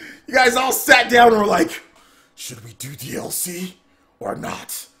 You guys all sat down and were like, should we do DLC or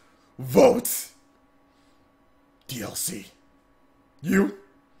not? Vote. DLC. You?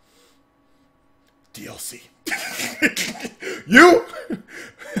 DLC. You?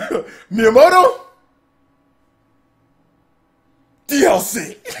 Miyamoto?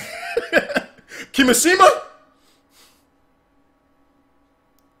 DLC. Kimishima?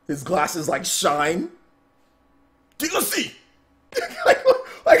 His glasses like shine. DLC.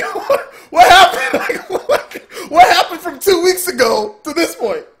 What happened? What happened from 2 weeks ago to this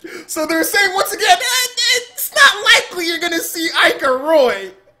point? So they're saying once again, it's not likely you're gonna see Ike or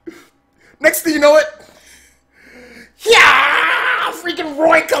Roy. Next thing you know it, yeah, freaking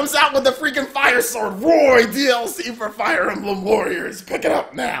Roy comes out with the freaking fire sword. Roy DLC for Fire Emblem Warriors. Pick it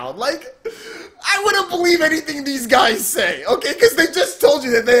up now. Like, I wouldn't believe anything these guys say, okay? Because they just told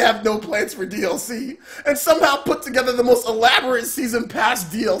you that they have no plans for DLC and somehow put together the most elaborate season pass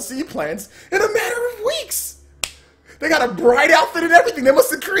DLC plans in a matter of weeks. They got a bride outfit and everything. They must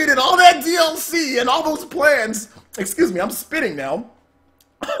have created all that DLC and all those plans. Excuse me, I'm spitting now.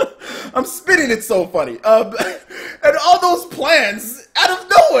 I'm spitting, it's so funny. And all those plans out of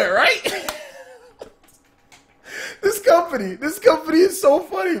nowhere, right? This company is so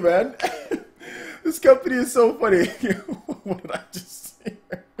funny, man. This company is so funny. What did I just say?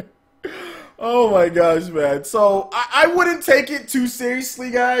 Oh my gosh, man. So I wouldn't take it too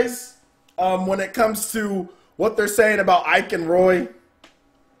seriously, guys, when it comes to what they're saying about Ike and Roy.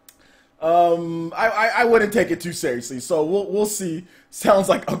 I wouldn't take it too seriously. So we'll see. Sounds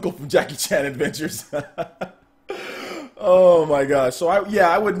like Uncle from Jackie Chan Adventures. Oh my gosh. So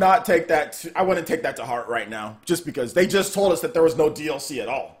I would not take that. I wouldn't take that to heart right now, just because they just told us that there was no DLC at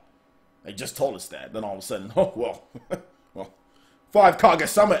all. They just told us that. Then all of a sudden, oh well, 5 Kage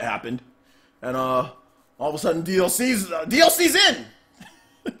Summit happened, and all of a sudden DLC's in.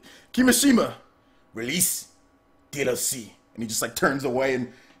 Kimishima release DLC. And he just like turns away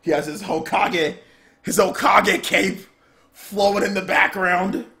and he has his Hokage cape flowing in the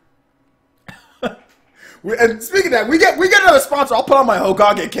background. And speaking of that, we get another sponsor. I'll put on my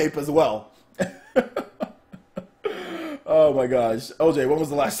Hokage cape as well. Oh my gosh. OJ, when was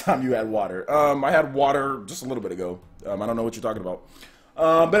the last time you had water? I had water just a little bit ago. I don't know what you're talking about.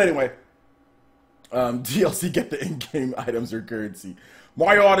 But anyway, DLC, get the in-game items or currency.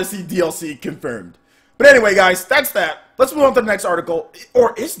 Mario Odyssey DLC confirmed. But anyway, guys, that's that. Let's move on to the next article.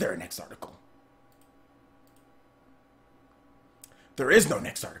 Or is there a next article? There is no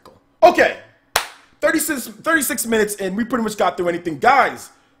next article. Okay. 36 minutes in. We pretty much got through anything. Guys,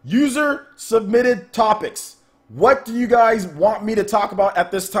 user submitted topics. What do you guys want me to talk about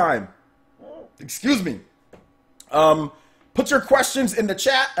at this time? Excuse me. Put your questions in the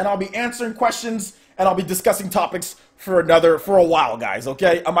chat, and I'll be answering questions, and I'll be discussing topics for a while, guys,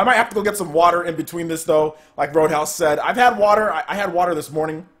 okay? I might have to go get some water in between this, though, like Roadhouse said. I've had water. I had water this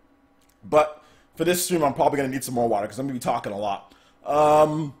morning, but for this stream, I'm probably going to need some more water because I'm going to be talking a lot.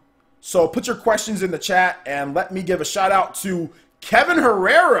 So put your questions in the chat, and let me give a shout-out to Kevin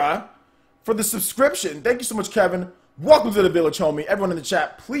Herrera for the subscription. Thank you so much, Kevin. Welcome to the village, homie. Everyone in the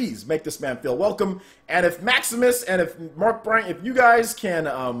chat, please make this man feel welcome. And if Maximus and if Mark Bryant, if you guys can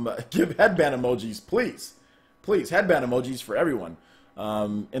give headband emojis, please. Please, headband emojis for everyone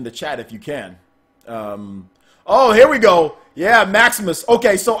in the chat if you can. Oh, here we go. Yeah, Maximus.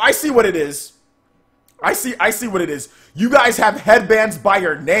 Okay, so I see what it is. I see what it is. You guys have headbands by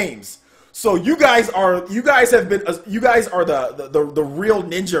your names. So you guys are the real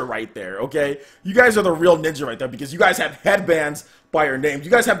ninja right there, okay? You guys are the real ninja right there because you guys have headbands by your names.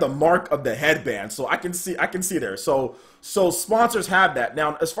 You guys have the mark of the headband. So I can see there. So sponsors have that.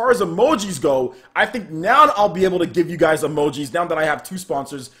 Now, as far as emojis go, I think now I'll be able to give you guys emojis. Now that I have 2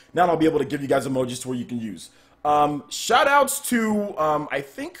 sponsors, now I'll be able to give you guys emojis to where you can use. Shout outs to I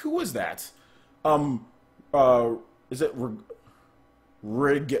think, who was that? Is it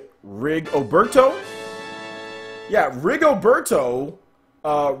Rigoberto? Yeah, Rigoberto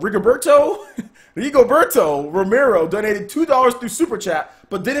Romero donated $2 through Super Chat,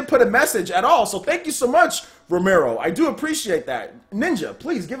 but didn't put a message at all. So thank you so much, Romero. I do appreciate that. Ninja,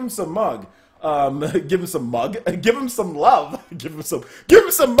 please give him some mug. Give him some mug. Give him some love. Give him some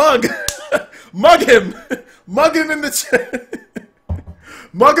mug. Mug him. Mug him in the chat.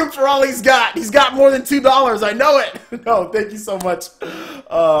 Mug him for all he's got. He's got more than $2. I know it. No, thank you so much,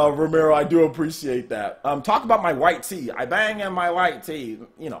 Romero. I do appreciate that. Talk about my white tee. I bang in my white tee.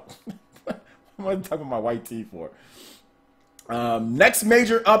 You know, what am I talking about my white tee for? Next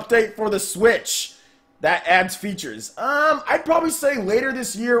major update for the Switch that adds features. I'd probably say later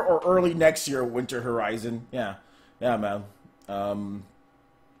this year or early next year, Winter Horizon. Yeah, man. I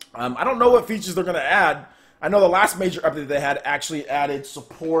don't know what features they're gonna add. I know the last major update they had actually added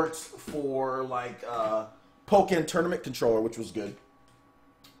support for like Pokken Tournament Controller, which was good.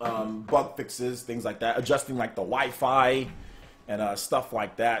 Bug fixes, things like that, adjusting like the Wi-Fi and stuff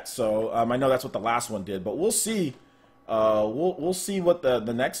like that. So I know that's what the last one did, but we'll see. We'll see what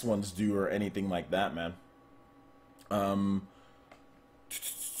the next ones do or anything like that, man.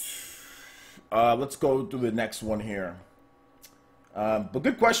 Let's go to the next one here. But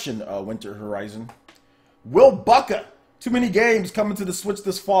good question, Winter Horizon. Will Bucka, too many games coming to the Switch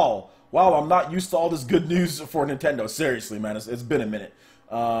this fall. Wow, I'm not used to all this good news for Nintendo. Seriously, man, it's been a minute.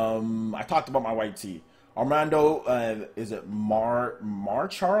 I talked about my white tee. Armando, is it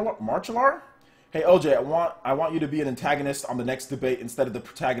Marchalar? Hey, OJ, I want you to be an antagonist on the next debate instead of the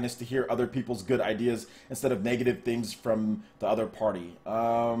protagonist to hear other people's good ideas instead of negative things from the other party.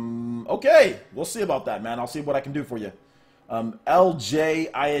 Okay, we'll see about that, man. I'll see what I can do for you.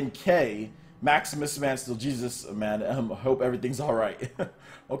 LJINK. Maximus, man, still Jesus, man. Hope everything's all right.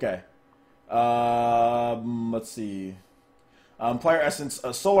 Okay. Let's see. PlayerEssence.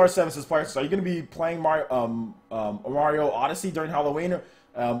 Solar7 says, PlayerEssence, are you going to be playing Mario Odyssey during Halloween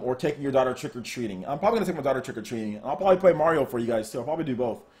or taking your daughter trick-or-treating? I'm probably going to take my daughter trick-or-treating. I'll probably play Mario for you guys, too. I'll probably do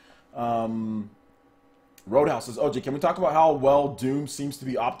both. Roadhouse says, OJ, can we talk about how well Doom seems to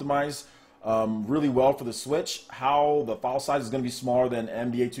be optimized really well for the Switch, how the file size is going to be smaller than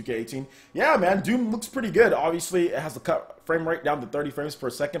NBA 2K18. Yeah, man, Doom looks pretty good. Obviously, it has the cut frame rate down to 30 frames per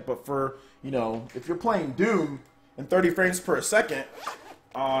second, but for, you know, if you're playing Doom in 30 frames per second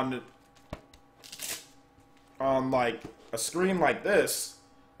on like a screen like this,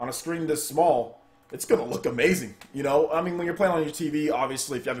 on a screen this small, it's going to look amazing, you know? I mean, when you're playing on your TV,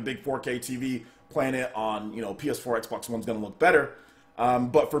 obviously, if you have a big 4K TV, playing it on, you know, PS4, Xbox One's going to look better.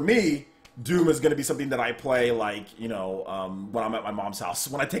 But for me, Doom is going to be something that I play, like, when I'm at my mom's house.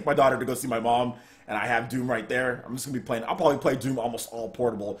 When I take my daughter to go see my mom and I have Doom right there, I'm just going to be playing. I'll probably play Doom almost all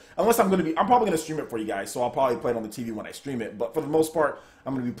portable. Unless I'm probably going to stream it for you guys, so I'll probably play it on the TV when I stream it. But for the most part,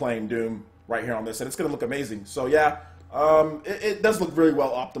 I'm going to be playing Doom right here on this, and it's going to look amazing. So yeah, it does look very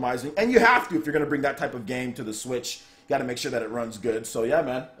well optimized. And you have to, if you're going to bring that type of game to the Switch, you got to make sure that it runs good. So yeah,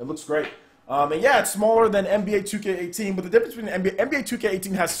 man, it looks great. And yeah, it's smaller than NBA 2K18, but the difference between NBA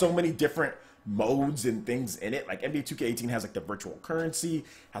 2K18 has so many different modes and things in it. Like NBA 2K18 has like the virtual currency,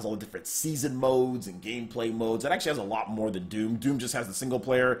 has all the different season modes and gameplay modes. It actually has a lot more than Doom. Doom just has the single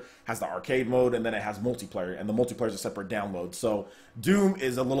player, has the arcade mode, and then it has multiplayer, and the multiplayer is a separate download. So Doom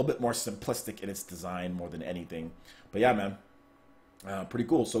is a little bit more simplistic in its design more than anything. But yeah, man, pretty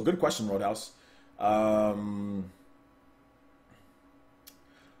cool. So good question, Roadhouse.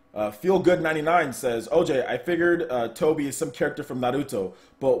 Feel Good 99 says, OJ, I figured Toby is some character from Naruto,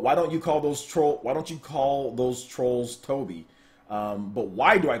 but why don't you call those trolls Toby? But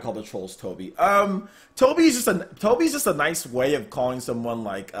why do I call the trolls Toby? Toby's just a nice way of calling someone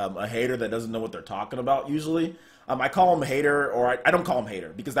like a hater that doesn't know what they're talking about. Usually, I call him a hater, or I don't call him hater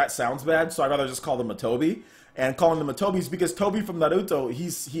because that sounds bad. So I'd rather just call them a Toby. And calling them a Toby is because Toby from Naruto,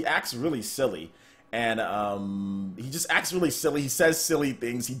 he acts really silly. And he just acts really silly. He says silly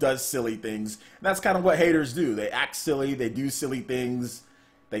things. He does silly things. And that's kind of what haters do. They act silly. They do silly things.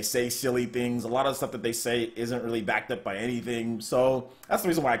 They say silly things. A lot of the stuff that they say isn't really backed up by anything. So that's the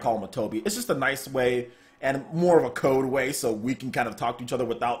reason why I call him a Toby. It's just a nice way and more of a code way so we can kind of talk to each other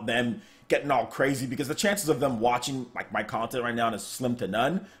without them getting all crazy, because the chances of them watching like my content right now is slim to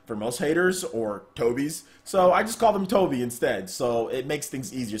none for most haters or Tobies. So I just call them Toby instead. So it makes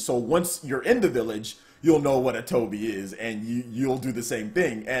things easier. So once you're in the village, you'll know what a Toby is, and you'll do the same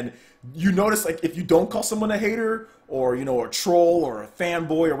thing. And you notice, like, if you don't call someone a hater or, a troll or a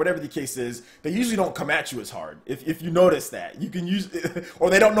fanboy or whatever the case is, they usually don't come at you as hard. If you notice that, you can use, or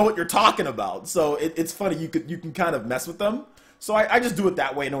they don't know what you're talking about. So it's funny. You can kind of mess with them. So I just do it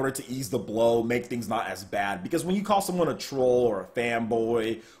that way in order to ease the blow, make things not as bad. Because when you call someone a troll or a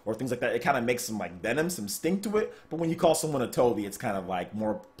fanboy or things like that, it kind of makes some like venom, some sting to it. But when you call someone a Toby, it's kind of like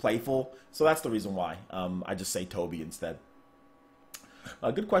more playful. So that's the reason why I just say Toby instead.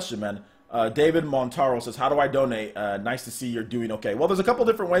 Good question, man. David Montaro says, how do I donate? Nice to see you're doing okay. Well, there's a couple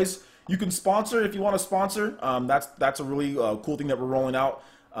different ways. You can sponsor if you want to sponsor. That's a really cool thing that we're rolling out.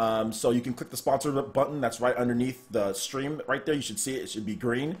 So you can click the sponsor button that's right underneath the stream right there. You should see it. It should be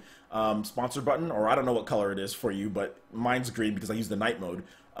green. Sponsor button, or I don't know what color it is for you, but mine's green because I use the night mode.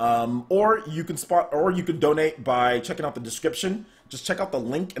 Or you can donate by checking out the description. Just check out the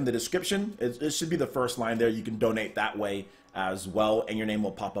link in the description. It should be the first line there. You can donate that way as well, and your name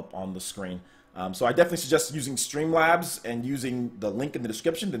will pop up on the screen. So I definitely suggest using Streamlabs and using the link in the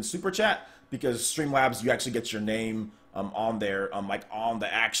description than Super Chat, because Streamlabs, you actually get your name on there, like on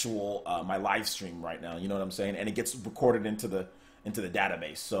the actual my live stream right now. You know what I'm saying? And it gets recorded into the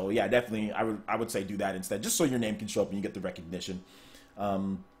database. So yeah, definitely I would say do that instead, just so your name can show up and you get the recognition.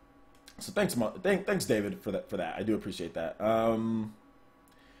 So thanks David for that. I do appreciate that.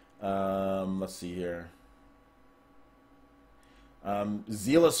 Let's see here.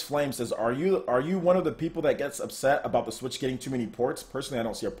 Zealous Flame says, are you one of the people that gets upset about the Switch getting too many ports? Personally, I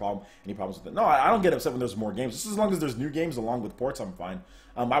don't see any problems with it. No, I don't get upset when there's more games. Just as long as there's new games along with ports, I'm fine.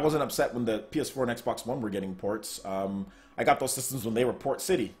 I wasn't upset when the PS4 and Xbox One were getting ports. I got those systems when they were port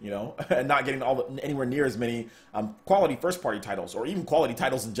city, and not getting anywhere near as many quality first-party titles, or even quality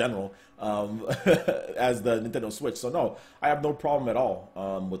titles in general, as the Nintendo Switch. So no, I have no problem at all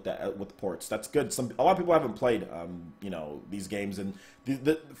with that, with the ports. That's good. A lot of people haven't played, these games, and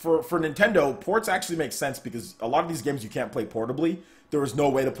for Nintendo, ports actually make sense because a lot of these games you can't play portably. There was no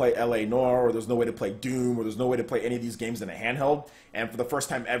way to play LA Noire, or there's no way to play Doom, or there's no way to play any of these games in a handheld. And for the first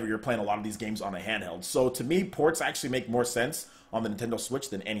time ever, you're playing a lot of these games on a handheld. So to me, ports actually make more sense on the Nintendo Switch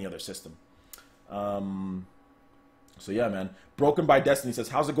than any other system. So yeah, man. Broken by Destiny says,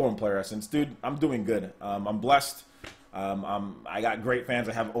 how's it going, PlayerEssence? Dude, I'm doing good. I'm blessed. I got great fans.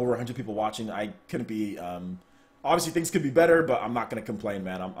 I have over 100 people watching. I couldn't be... obviously, things could be better, but I'm not going to complain,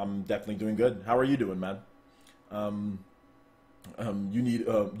 man. I'm definitely doing good. How are you doing, man? You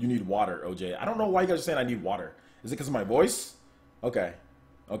need water, OJ. I don't know why you guys are saying I need water. Is it because of my voice? Okay.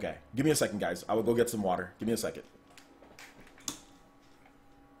 Give me a second, guys. I will go get some water. Give me a second.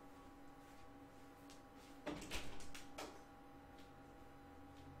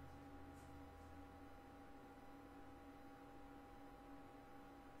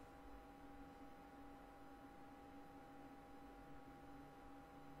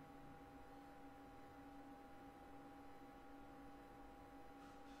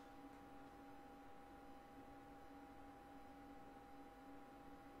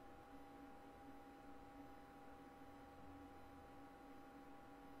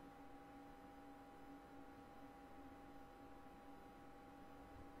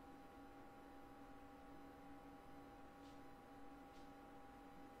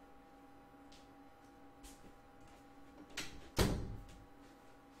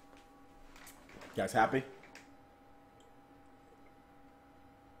 You guys happy?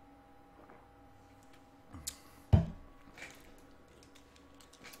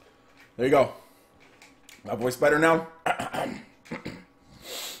 There you go. My voice better now? There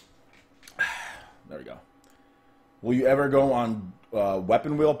we go. Will you ever go on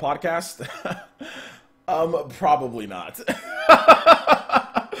Weapon Wheel podcast? Probably not.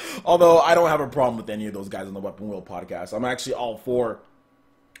 Although I don't have a problem with any of those guys on the Weapon Wheel podcast. I'm actually all for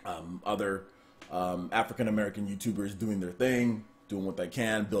other African-American YouTubers doing their thing, doing what they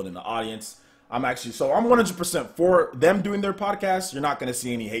can, building the audience. I'm 100% for them doing their podcast. You're not going to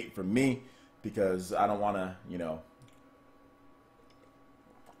see any hate from me because I don't want to, you know,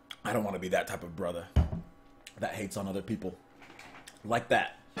 I don't want to be that type of brother that hates on other people like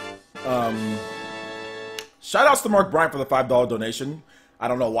that. Shout outs to Mark Bryant for the $5 donation. I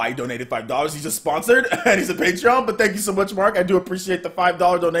don't know why he donated $5. He's just sponsored and he's a Patreon, but thank you so much, Mark. I do appreciate the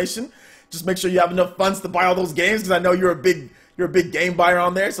 $5 donation. Just make sure you have enough funds to buy all those games because I know you're a big game buyer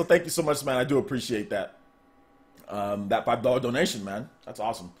on there. So thank you so much, man. I do appreciate that. That $5 donation, man. That's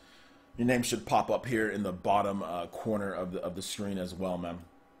awesome. Your name should pop up here in the bottom corner of the screen as well, man.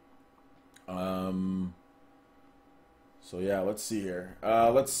 So yeah, let's see here.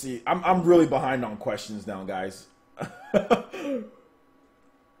 Let's see. I'm really behind on questions now, guys.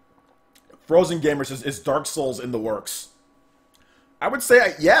 Frozen Gamer says, is Dark Souls in the works? I would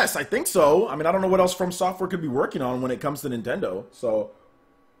say yes, I think so. I mean, I don't know what else From Software could be working on when it comes to Nintendo. So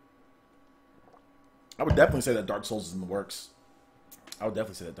I would definitely say that Dark Souls is in the works.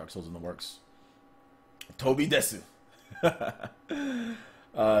 Toby Desu. Dual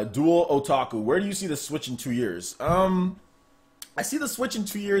Otaku. Where do you see the Switch in 2 years? I see the Switch in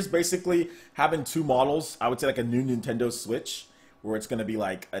 2 years basically having two models. I would say like a new Nintendo Switch, where it's going to be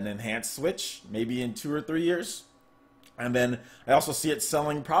like an enhanced Switch, maybe in 2 or 3 years. And then I also see it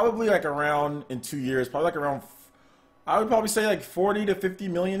selling probably like around in 2 years, probably like around, I would probably say like 40 to 50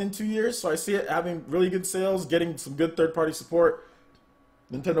 million in 2 years. So I see it having really good sales, getting some good third-party support,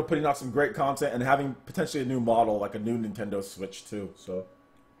 Nintendo putting out some great content, and having potentially a new model, like a new Nintendo Switch too. So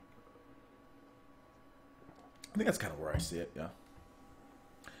I think that's kind of where I see it, yeah.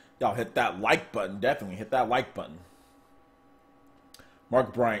 Y'all hit that like button, definitely hit that like button.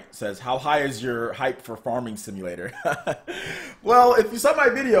 Mark Bryant says, how high is your hype for Farming Simulator? Well, if you saw my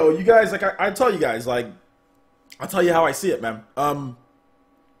video, you guys, like I tell you guys, like, I'll tell you how I see it, man.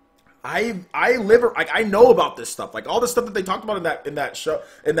 I know about this stuff, like all the stuff that they talked about in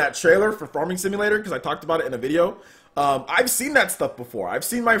that trailer for Farming Simulator, because I talked about it in a video. I've seen that stuff before. I've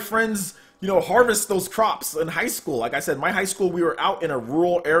seen my friends, you know, harvest those crops in high school. Like I said, my high school, we were out in a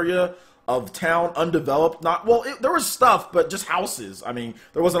rural area of town, undeveloped. There was stuff, but just houses. I mean,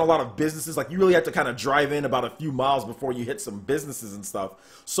 there wasn't a lot of businesses. Like, you really had to kind of drive in about a few miles before you hit some businesses and stuff.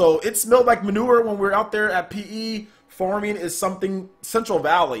 So it smelled like manure when we were out there at PE. Farming is something, Central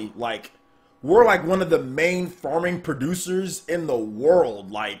Valley, like, we're like one of the main farming producers in the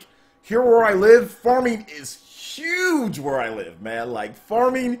world. Like, here where I live, farming is huge where I live, man. Like,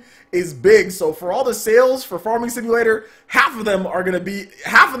 farming is big. So for all the sales for Farming Simulator, half of them are gonna be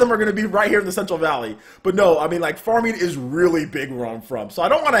right here in the Central Valley. But no, I mean, like, farming is really big where I'm from. So I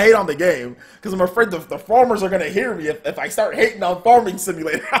don't want to hate on the game, because I'm afraid the farmers are gonna hear me if I start hating on Farming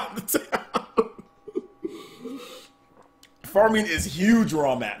Simulator out of the town. Farming is huge where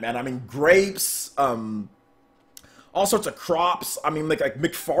I'm at, man. I mean, grapes, all sorts of crops. I mean, like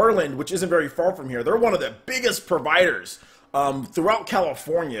McFarland, which isn't very far from here, they're one of the biggest providers throughout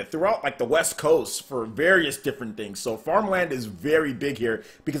California, throughout like the West Coast, for various different things. So farmland is very big here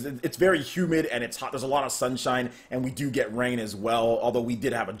because it's very humid and it's hot. There's a lot of sunshine, and we do get rain as well, although we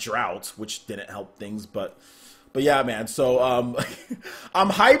did have a drought, which didn't help things. But yeah, man. So I'm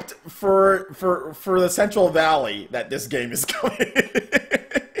hyped for the Central Valley that this game is coming.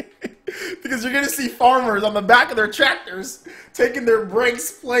 Because you're going to see farmers on the back of their tractors taking their breaks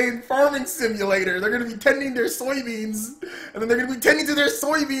playing Farming Simulator. They're going to be tending their soybeans, and then they're going to be tending to their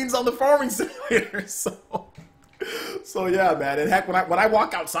soybeans on the Farming Simulator. So yeah, man. And heck, when I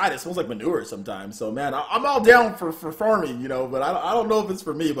walk outside, it smells like manure sometimes. So, man, I'm all down for farming, you know, but I don't know if it's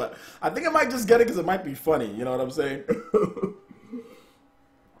for me. But I think I might just get it because it might be funny. You know what I'm saying?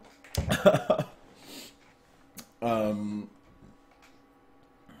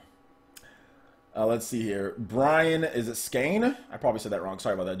 Let's see here. Brian, is it Skane? I probably said that wrong.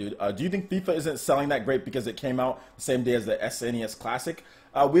 Sorry about that, dude. Do you think FIFA isn't selling that great because it came out the same day as the SNES Classic?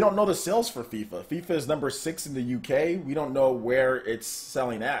 We don't know the sales for FIFA. FIFA is number 6 in the UK. We don't know where it's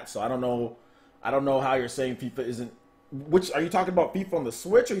selling at. So I don't know how you're saying FIFA isn't. Which, are you talking about FIFA on the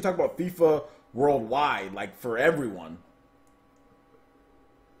Switch, or are you talking about FIFA worldwide, like for everyone?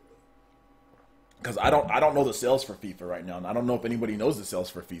 Because I don't know the sales for FIFA right now, and I don't know if anybody knows the sales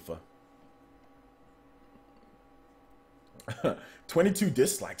for FIFA. 22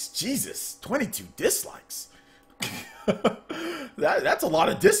 dislikes. Jesus, 22 dislikes. That's a lot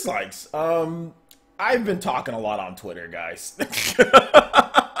of dislikes. I've been talking a lot on Twitter, guys.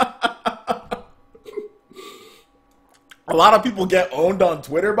 A lot of people get owned on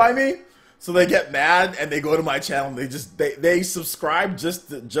Twitter by me, so they get mad and they go to my channel and they subscribe just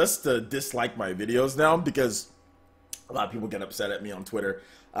to dislike my videos now, because a lot of people get upset at me on Twitter.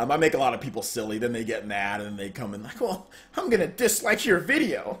 I make a lot of people silly, then they get mad and they come in like, well, I'm gonna dislike your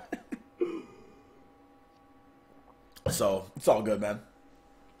video. So it's all good, man.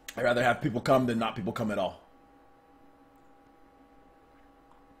 I'd rather have people come than not people come at all.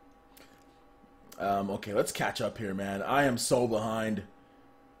 Okay, let's catch up here, man. I am so behind.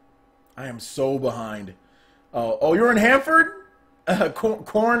 I am so behind. Oh, you're in Hanford?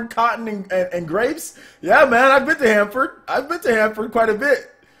 Corn, cotton, and grapes? Yeah, man, I've been to Hanford. I've been to Hanford quite a bit.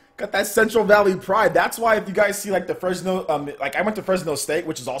 Got that Central Valley pride. That's why if you guys see like the Fresno, like I went to Fresno State,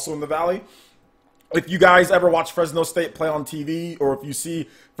 which is also in the Valley. If you guys ever watch Fresno State play on TV, or if you see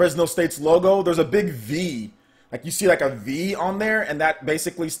Fresno State's logo, there's a big V. Like you see like a V on there, and that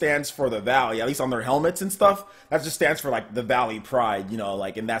basically stands for the Valley, at least on their helmets and stuff. That just stands for like the Valley pride, you know,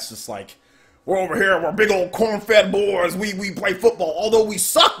 like, and that's just like, we're over here, we're big old corn-fed boys, we play football. Although we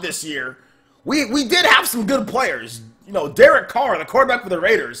suck this year, we did have some good players. You know, Derek Carr, the quarterback for the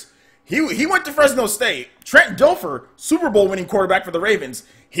Raiders, he went to Fresno State. Trent Dilfer, Super Bowl winning quarterback for the Ravens,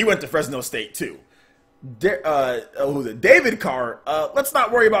 he went to Fresno State too. David Carr, let's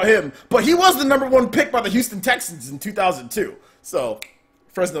not worry about him, but he was the #1 pick by the Houston Texans in 2002. So,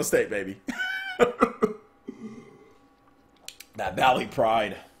 Fresno State, baby. That Valley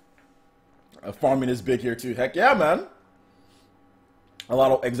pride. Farming is big here too. Heck yeah, man. A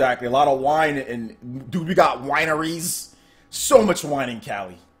lot of wine, and dude, we got wineries. So much wine in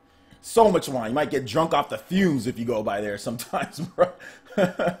Cali. So much wine. You might get drunk off the fumes if you go by there sometimes, bro.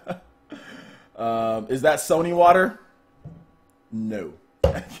 Is that Sony water? No.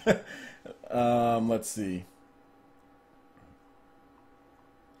 Let's see.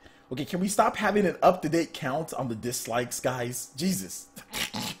 Okay, can we stop having an up-to-date count on the dislikes, guys? Jesus.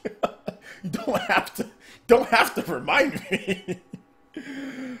 You don't have to remind me.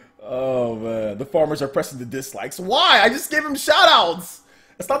 Oh man, the farmers are pressing the dislikes. Why? I just gave him shout-outs.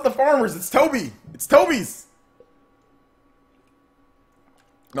 It's not the farmers, it's Toby. It's Toby's.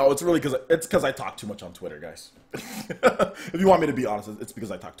 No, it's really because I talk too much on Twitter, guys. If you want me to be honest, it's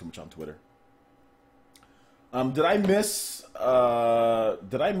because I talk too much on Twitter. Did I miss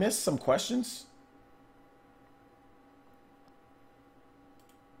some questions?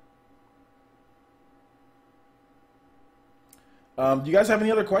 Do you guys have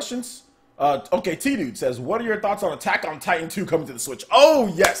any other questions? Okay, T-Dude says, what are your thoughts on Attack on Titan 2 coming to the Switch?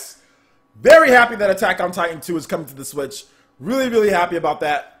 Oh, yes. Very happy that Attack on Titan 2 is coming to the Switch. Really, really happy about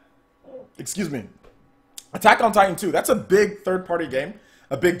that. Excuse me. Attack on Titan 2, that's a big third-party game.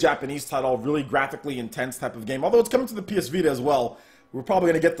 A big Japanese title, really graphically intense type of game. Although it's coming to the PS Vita as well. We're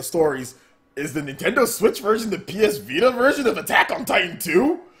probably going to get the stories. Is the Nintendo Switch version the PS Vita version of Attack on Titan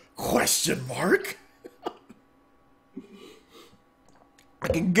 2? Question mark? I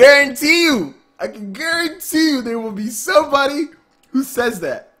can guarantee you there will be somebody who says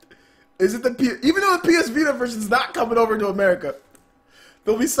that. Is it even though the PS Vita version is not coming over to America,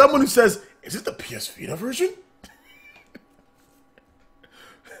 there'll be someone who says, is it the PS Vita version?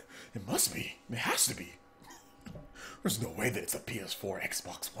 It must be. It has to be. There's no way that it's a PS4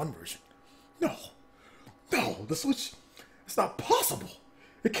 Xbox One version. No, the Switch, it's not possible.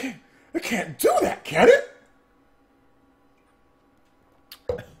 It can't do that, can it?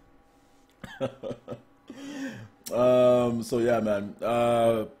 So yeah, man.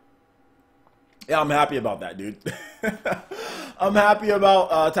 Yeah, I'm happy about that, dude. I'm happy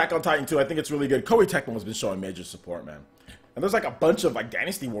about Attack on Titan 2. I think it's really good. Koei Tecmo has been showing major support, man. And there's like a bunch of like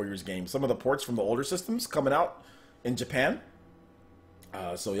Dynasty Warriors games. Some of the ports from the older systems coming out in Japan.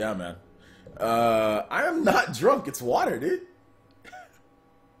 So yeah, man. I am not drunk. It's water, dude.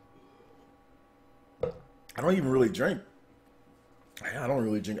 I don't even really drink. I don't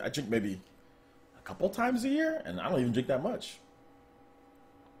really drink. I drink maybe a couple times a year, and I don't even drink that much.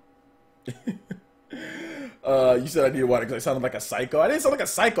 You said I needed water because I sounded like a psycho. I didn't sound like a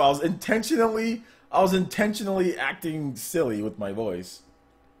psycho. I was intentionally acting silly with my voice.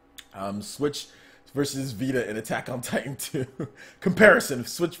 Switch versus Vita in Attack on Titan 2. Comparison of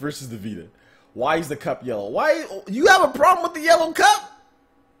Switch versus the Vita. Why is the cup yellow? Why you have a problem with the yellow cup?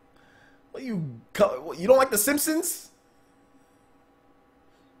 What, you don't like The Simpsons?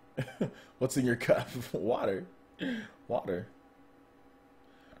 What's in your cup? Water. Water.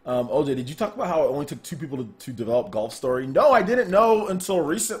 OJ, did you talk about how it only took 2 people to develop Golf Story? No, I didn't know until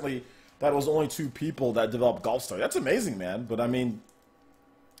recently that it was only 2 people that developed Golf Story. That's amazing, man. But I mean,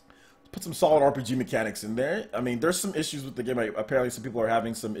 put some solid RPG mechanics in there. I mean, there's some issues with the game. Apparently, some people are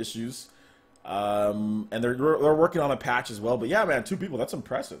having some issues, and they're working on a patch as well. But yeah, man, 2 people. That's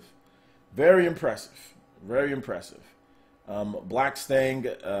impressive. Very impressive. Very impressive. Black Stang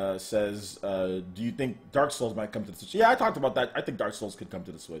says, do you think Dark Souls might come to the Switch? Yeah, I talked about that. I think Dark Souls could come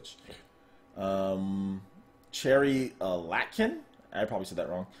to the Switch. Cherry Latkin? I probably said that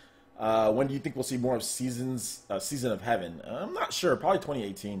wrong. When do you think we'll see more of Season of Heaven? I'm not sure. Probably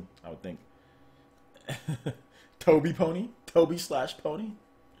 2018, I would think. Toby Pony? Toby/Pony?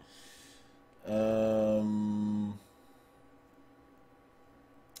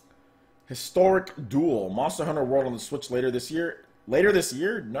 Historic Duel. Monster Hunter World on the Switch later this year? Later this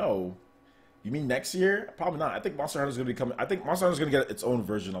year? No. You mean next year? Probably not. I think Monster Hunter is going to be coming. I think Monster Hunter is going to get its own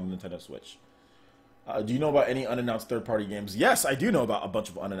version on the Nintendo Switch. Do you know about any unannounced third-party games? Yes, I do know about a bunch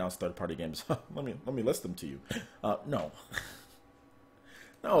of unannounced third-party games. let me list them to you. No.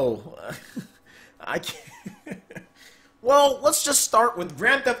 No. I can't. Well, let's just start with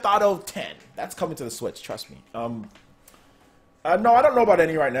Grand Theft Auto 10. That's coming to the Switch, trust me. No, I don't know about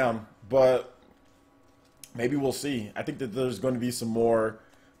any right now, but maybe we'll see. I think that there's going to be some more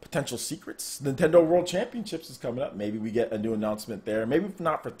potential secrets. Nintendo World Championships is coming up. Maybe we get a new announcement there. Maybe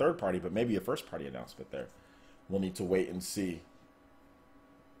not for third party, but maybe a first party announcement there. We'll need to wait and see.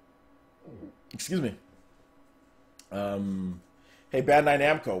 Excuse me. Hey, Bandai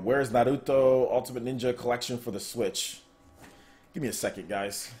Namco, where's Naruto Ultimate Ninja Collection for the Switch? Give me a second,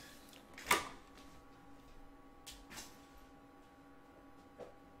 guys.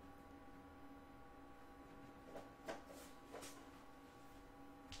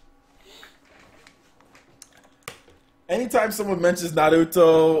 Anytime someone mentions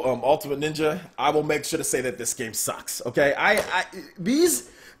Naruto Ultimate Ninja, I will make sure to say that this game sucks. Okay, these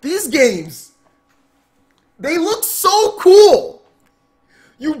games, they look so cool.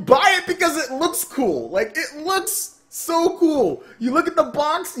 You buy it because it looks cool. Like, it looks so cool. You look at the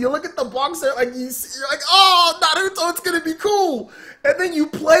box, there, like you're like, oh, Naruto, it's gonna be cool. And then you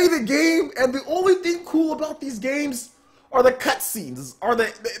play the game, and the only thing cool about these games are the cutscenes.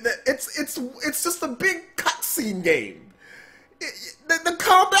 It's just a big cutscene game. The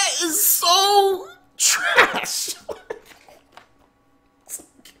combat is so trash.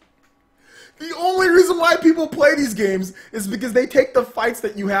 The only reason why people play these games is because they take the fights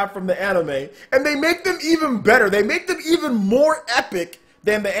that you have from the anime and they make them even better. They make them even more epic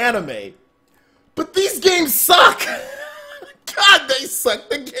than the anime. But these games suck. God, they suck.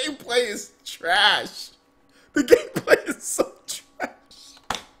 The gameplay is trash. The gameplay is so trash.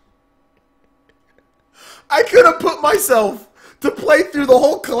 I could have put myself to play through the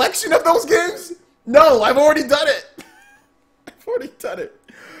whole collection of those games. No, I've already done it. I've already done it.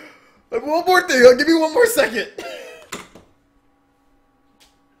 One more thing. I'll give you one more second.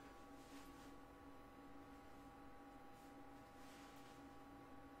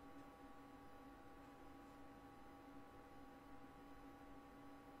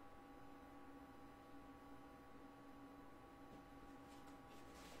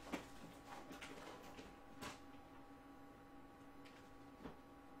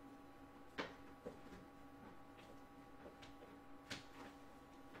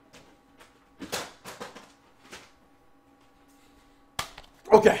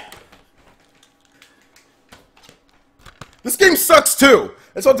 Okay. This game sucks too.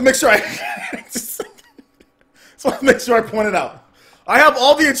 I just want to make sure I point it out. I have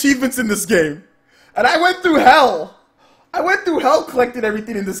all the achievements in this game. And I went through hell. I went through hell collecting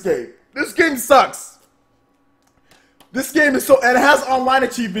everything in this game. This game sucks. This game is and it has online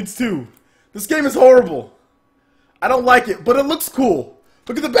achievements too. This game is horrible. I don't like it, but it looks cool.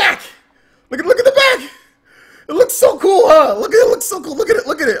 Look at the back. Look at the back. It looks so cool, huh? Look at it, it looks so cool. Look at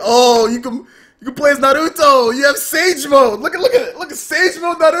it. Oh, you can play as Naruto. You have Sage Mode. Look at it. Look at Sage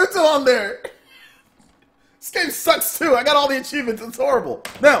Mode Naruto on there. This game sucks too. I got all the achievements. It's horrible.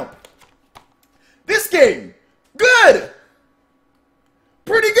 Now, this game, good.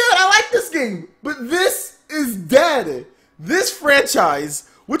 Pretty good. I like this game. But this is dead. This franchise,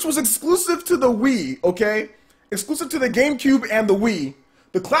 which was exclusive to the Wii, okay? Exclusive to the GameCube and the Wii.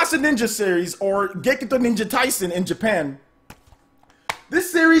 The Clash of Ninja series, or Gekito Ninja Tyson in Japan. This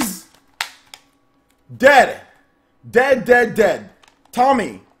series, dead. Dead.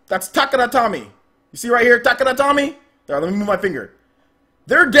 Tommy. That's Takara Tommy. You see right here, Takara Tommy? There, let me move my finger.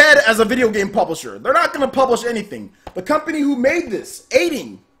 They're dead as a video game publisher. They're not going to publish anything. The company who made this,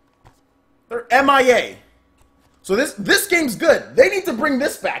 Aiding, They're MIA. So this game's good. They need to bring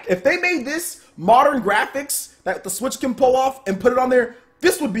this back. If they made this modern graphics that the Switch can pull off and put it on there,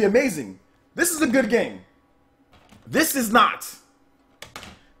 this would be amazing. This is a good game. This is not.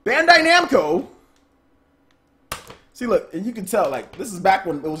 Bandai Namco. See, look, and you can tell, like, this is back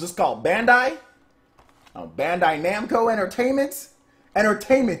when it was just called Bandai. Bandai Namco Entertainment.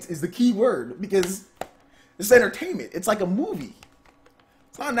 Entertainment is the key word because it's entertainment. It's like a movie.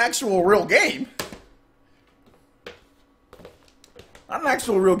 It's not an actual real game. Not an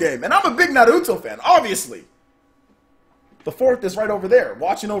actual real game. And I'm a big Naruto fan, obviously. The fourth is right over there,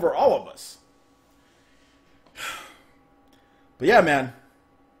 watching over all of us. But yeah, man.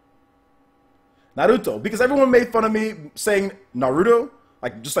 Naruto. Because everyone made fun of me saying Naruto.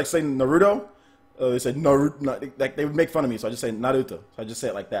 Like, just like saying Naruto. They said Naruto. Like, they would make fun of me, so I just say Naruto. So I just say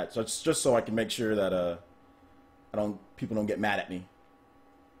it like that. So it's just so I can make sure that people don't get mad at me.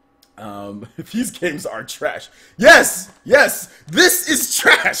 These games are trash. Yes, this is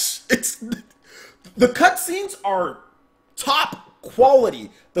trash. It's the cutscenes are top quality.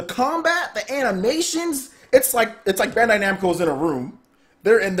 The combat, the animations, it's like Bandai Namco's in a room.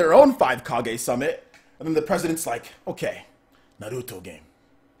 They're in their own 5 Kage summit, and then the president's like, "Okay, Naruto game.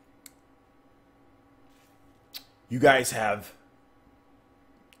 You guys have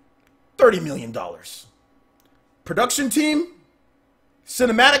 $30 million. Production team,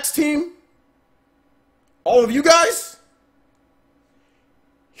 cinematics team, all of you guys,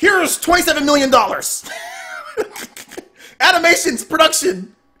 here's $27 million. Animations,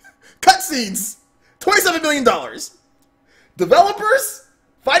 production, cutscenes, $27 million. Developers,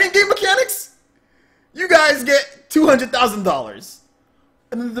 fighting game mechanics, you guys get $200,000.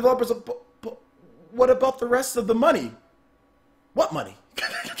 And then the developers are, but what about the rest of the money? What money?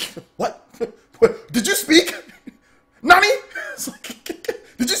 What? Did you speak? Nani?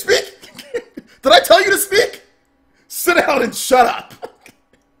 Did you speak? Did I tell you to speak? Sit down and shut up.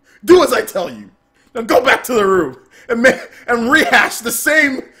 Do as I tell you. Now go back to the room and rehash the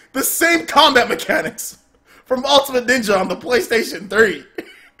same combat mechanics from Ultimate Ninja on the PlayStation 3.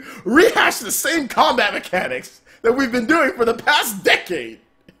 Rehash the same combat mechanics that we've been doing for the past decade.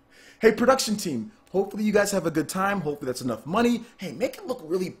 Hey, production team, hopefully you guys have a good time. Hopefully that's enough money. Hey, make it look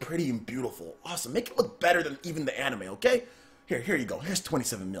really pretty and beautiful. Awesome. Make it look better than even the anime, okay? Here you go. Here's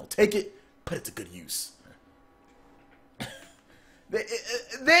 27 mil. Take it, put it to good use.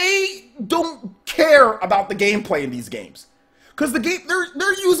 They don't care about the gameplay in these games. Because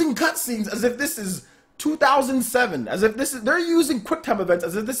they're using cutscenes as if this is 2007, as if they're using QuickTime events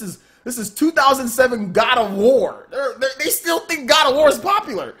as if this is 2007 God of War. They still think God of War is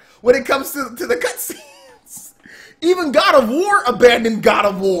popular when it comes to the cutscenes. Even God of War abandoned God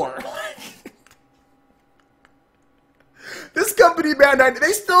of War. This company, Bandai,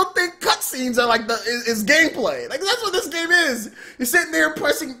 they still think cutscenes are like is gameplay. Like, that's what this game is. You're sitting there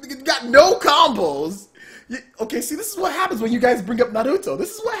pressing, you got no combos. Okay, see, this is what happens when you guys bring up Naruto.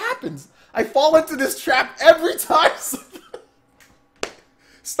 This is what happens. I fall into this trap every time.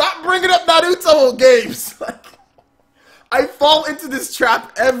 Stop bringing up Naruto games. I fall into this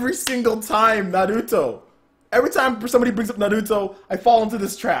trap every single time, Naruto. Every time somebody brings up Naruto, I fall into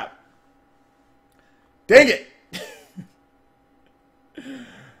this trap. Dang it.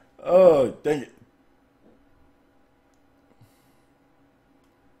 Oh, dang it.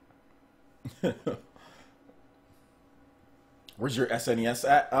 Where's your SNES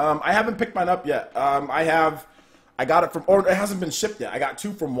at? I haven't picked mine up yet. I got it from, or it hasn't been shipped yet. I got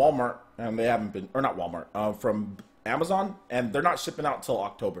 2 from Walmart, and they haven't been, or not Walmart, from Amazon, and they're not shipping out till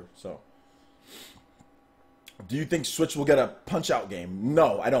October, so. Do you think Switch will get a Punch-Out game?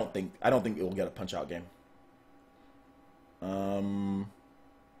 No, I don't think it will get a Punch-Out game.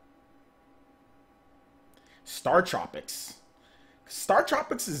 Star Tropics. Star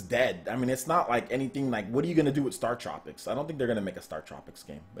Tropics is dead. I mean, it's not like anything like, what are you going to do with Star Tropics? I don't think they're going to make a Star Tropics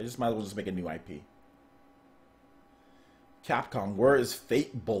game. They just might as well just make a new IP. Capcom, where is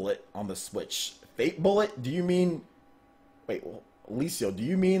Fate Bullet on the Switch? Fate Bullet? Do you mean... Wait, well, Alicio, do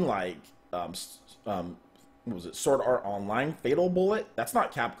you mean like... what was it? Sword Art Online? Fatal Bullet? That's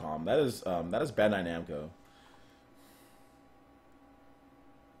not Capcom. That is Bandai Namco.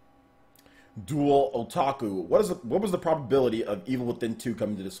 Dual Otaku. What was the probability of Evil Within 2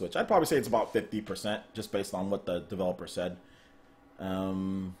 coming to the Switch? I'd probably say it's about 50%, just based on what the developer said.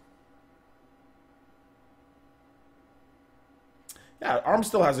 Yeah, ARM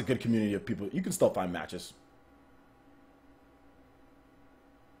still has a good community of people. You can still find matches.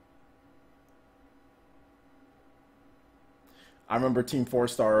 I remember Team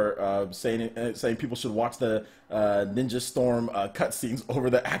 4-Star saying people should watch the Ninja Storm cutscenes over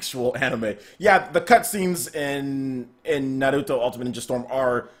the actual anime. Yeah, the cutscenes in Naruto Ultimate Ninja Storm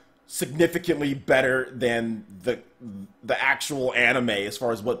are significantly better than the actual anime as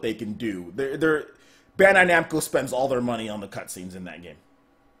far as what they can do. Bandai Namco spends all their money on the cutscenes in that game.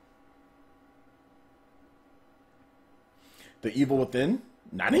 The Evil Within?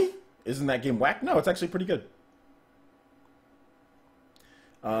 Nani? Isn't that game whack? No, it's actually pretty good.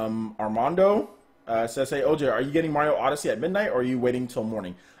 Armando says, hey, OJ, are you getting Mario Odyssey at midnight or are you waiting till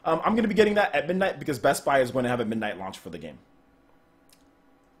morning? I'm going to be getting that at midnight because Best Buy is going to have a midnight launch for the game.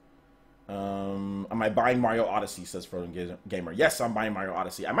 Am I buying Mario Odyssey, says Frozen Gamer. Yes, I'm buying Mario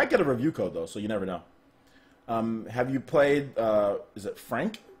Odyssey. I might get a review code, though, so you never know. Have you played, is it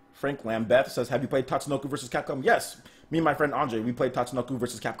Frank? Frank Lambeth says, have you played Tatsunoko vs. Capcom? Yes. Me and my friend Andre, we played Tatsunoko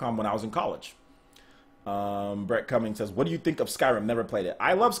vs. Capcom when I was in college. Brett Cummings says, what do you think of Skyrim? Never played it.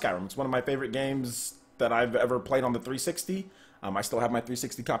 I love Skyrim. It's one of my favorite games that I've ever played on the 360. I still have my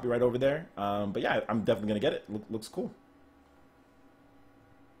 360 copy right over there. But yeah, I'm definitely going to get it. Looks cool.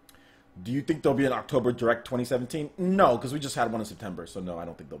 Do you think there'll be an October Direct 2017? No, because we just had one in September. So no, I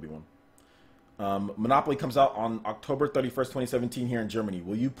don't think there'll be one. Monopoly comes out on October 31st, 2017 here in Germany.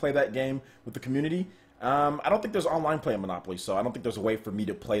 Will you play that game with the community? I don't think there's online play in Monopoly, so I don't think there's a way for me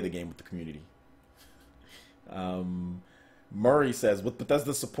to play the game with the community. Murray says, with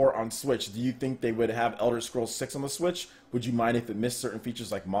Bethesda support on Switch, do you think they would have Elder Scrolls 6 on the Switch? Would you mind if it missed certain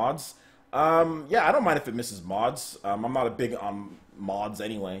features like mods? Yeah, I don't mind if it misses mods. I'm not a big on mods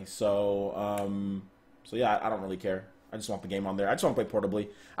anyway, so yeah, I don't really care. I just want the game on there. I just want to play portably.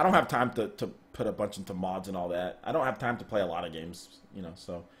 I don't have time to put a bunch into mods and all that. I don't have time to play a lot of games, you know.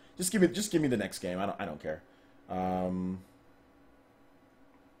 So just give me the next game. I don't care.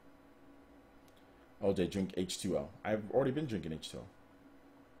 OJ, drink H2O. I've already been drinking H2O.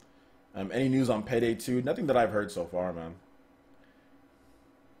 Any news on Payday 2? Nothing that I've heard so far, man.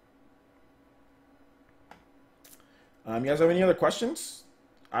 You guys have any other questions?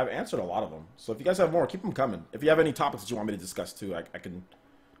 I've answered a lot of them. So if you guys have more, keep them coming. If you have any topics that you want me to discuss too, I can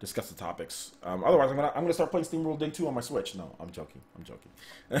discuss the topics. Otherwise, I'm gonna start playing Steam World Day 2 on my Switch. No, I'm joking. I'm joking.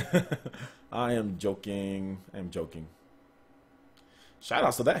 I am joking. Shout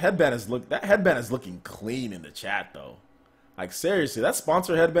out. So that headband is looking clean in the chat though. Like seriously, that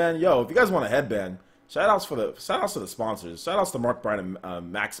sponsor headband, yo. If you guys want a headband, shout outs to the sponsors. Shout outs to Mark Bryan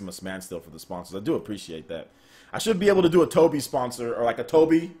and Maximus Manstill for the sponsors. I do appreciate that. I should be able to do a Toby sponsor or like a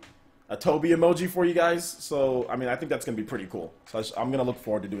Toby emoji for you guys. So I mean, I think that's gonna be pretty cool. So I'm gonna look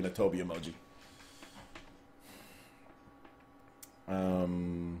forward to doing a Toby emoji.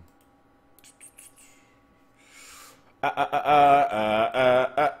 That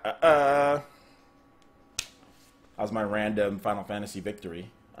was my random Final Fantasy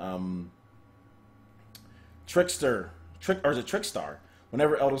victory. Trickstar.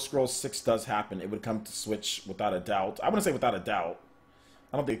 Whenever Elder Scrolls 6 does happen, it would come to Switch without a doubt. I wouldn't say without a doubt.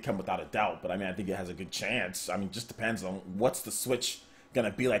 I don't think it'd come without a doubt, but I mean, I think it has a good chance. I mean, it just depends on what's the Switch going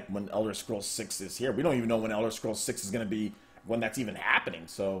to be like when Elder Scrolls 6 is here. We don't even know when Elder Scrolls 6 is going to be, when that's even happening.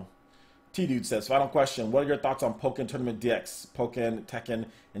 So, T-Dude says, final question. What are your thoughts on Pokken Tournament DX, Pokken, Tekken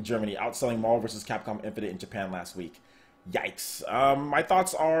in Germany, outselling Marvel vs. Capcom Infinite in Japan last week? Yikes. My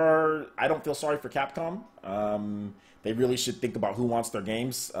thoughts are, I don't feel sorry for Capcom. They really should think about who wants their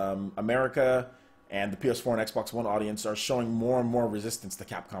games. America and the PS4 and Xbox One audience are showing more and more resistance to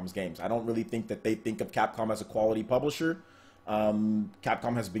Capcom's games. I don't really think that they think of Capcom as a quality publisher.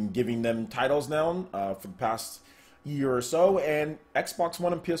 Capcom has been giving them titles now for the past year or so, and Xbox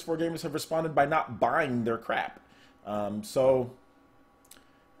One and PS4 gamers have responded by not buying their crap. Capcom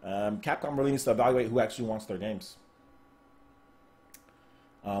really needs to evaluate who actually wants their games.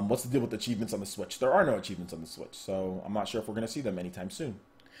 What's the deal with achievements on the Switch? There are no achievements on the Switch, so I'm not sure if we're going to see them anytime soon.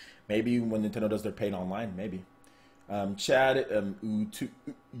 Maybe when Nintendo does their paid online, maybe. Chad,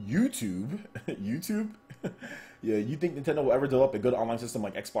 YouTube? Yeah, you think Nintendo will ever develop a good online system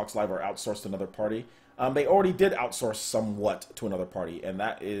like Xbox Live or outsource to another party? They already did outsource somewhat to another party, and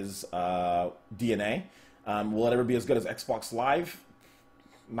that is DNA. Will it ever be as good as Xbox Live?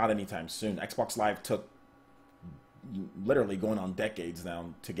 Not anytime soon. Xbox Live took literally going on decades now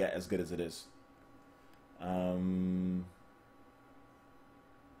to get as good as it is.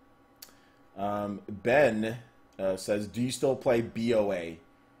 Ben says, do you still play BOA?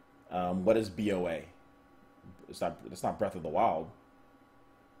 What is BOA? It's not Breath of the Wild.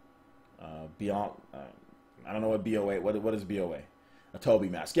 Beyond, I don't know what BOA. What is BOA? A Toby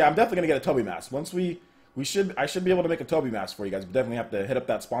mask. Yeah, I'm definitely gonna get a Toby mask. Once I should be able to make a Toby mask for you guys. But definitely have to hit up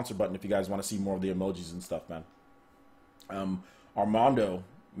that sponsor button if you guys want to see more of the emojis and stuff, man. Armando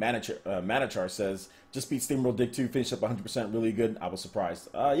Manichar says, just beat Steamroll Dig 2, finished up 100%, really good. I was surprised.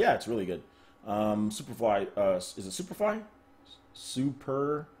 Yeah, it's really good. Superfly, is it Superfly?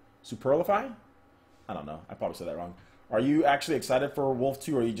 Superlify? I don't know. I probably said that wrong. Are you actually excited for Wolf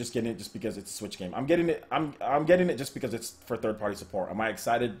 2, or are you just getting it just because it's a Switch game? I'm getting it. I'm getting it just because it's for third-party support. Am I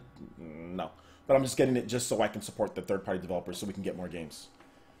excited? No, but I'm just getting it just so I can support the third-party developers so we can get more games.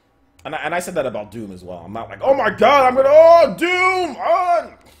 And I said that about Doom as well. I'm not like, oh my god, Doom!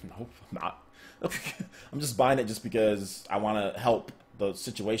 Oh! No, I'm not. I'm just buying it just because I want to help the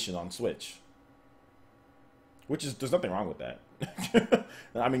situation on Switch. Which is, there's nothing wrong with that.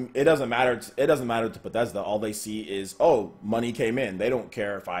 I mean, it doesn't matter. It doesn't matter to Bethesda. All they see is, oh, money came in. They don't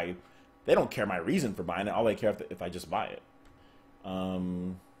care if they don't care my reason for buying it. All they care if I just buy it.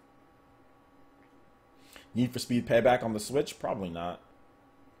 Need for Speed payback on the Switch? Probably not.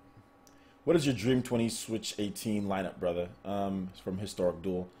 What is your Dream 20 Switch 18 lineup, brother? From Historic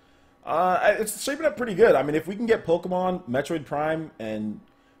Duel. It's shaping up pretty good. I mean, if we can get Pokemon, Metroid Prime, and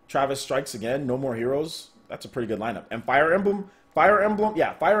Travis Strikes Again, No More Heroes, that's a pretty good lineup. And Fire Emblem,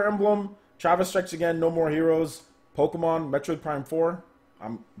 Travis Strikes Again, No More Heroes, Pokemon, Metroid Prime 4.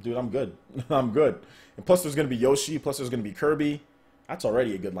 I'm good. I'm good. And plus there's going to be Yoshi, plus there's going to be Kirby. That's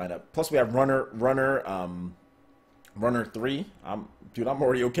already a good lineup. Plus we have Runner 3. I'm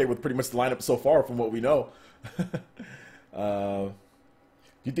already okay with pretty much the lineup so far from what we know. Do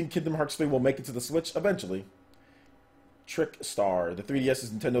you think Kingdom Hearts 3 will make it to the Switch? Eventually. Trick Star. The 3DS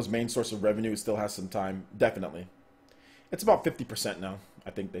is Nintendo's main source of revenue. It still has some time. Definitely. It's about 50% now, I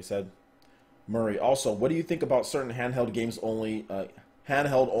think they said. Murray. Also, what do you think about certain handheld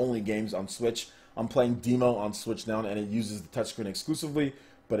only games on Switch? I'm playing Demo on Switch now, and it uses the touchscreen exclusively,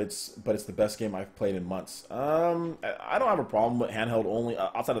 but it's the best game I've played in months. I don't have a problem with handheld only,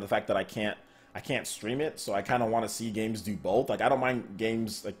 outside of the fact that I can't stream it, so I kind of want to see games do both. Like, I don't mind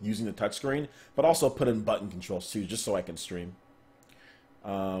games like using the touchscreen, but also put in button controls too, just so I can stream.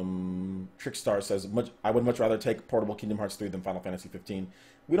 Trickstar says, I would much rather take portable Kingdom Hearts 3 than Final Fantasy 15.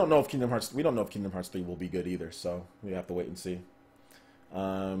 We don't know if Kingdom Hearts 3 will be good either, so we have to wait and see.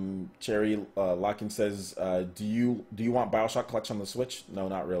 Cherry Lockin says, do you want BioShock Collection on the Switch? No,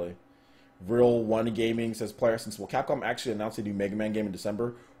 not really. Real One Gaming says, PlayerEssence, will Capcom actually announce a new Mega Man game in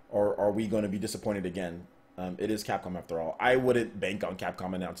December? Or are we going to be disappointed again? It is Capcom after all. I wouldn't bank on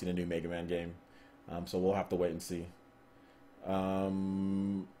Capcom announcing a new Mega Man game. So we'll have to wait and see.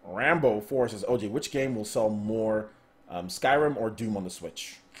 Rambo4 says, OJ, which game will sell more, Skyrim or Doom on the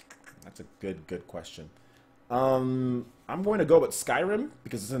Switch? That's a good question. I'm going to go with Skyrim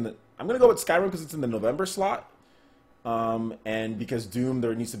because it's in the November slot. And because Doom,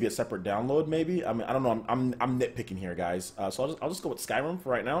 there needs to be a separate download, maybe. I mean, I don't know. I'm nitpicking here, guys. So I'll just go with Skyrim for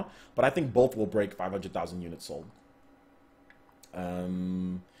right now. But I think both will break 500,000 units sold.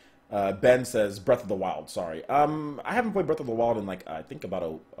 Ben says Breath of the Wild. Sorry. I haven't played Breath of the Wild in like I think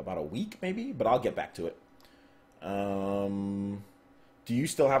about a week maybe, but I'll get back to it. Do you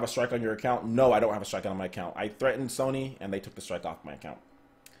still have a strike on your account? No, I don't have a strike on my account. I threatened Sony, and they took the strike off my account.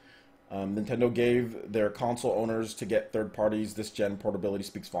 Nintendo gave their console owners to get third parties. This gen portability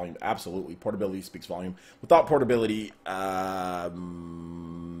speaks volume. Absolutely, portability speaks volume. Without portability, yeah,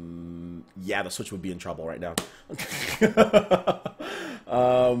 the Switch would be in trouble right now.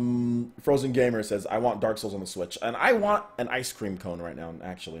 Frozen Gamer says, I want Dark Souls on the Switch. And I want an ice cream cone right now,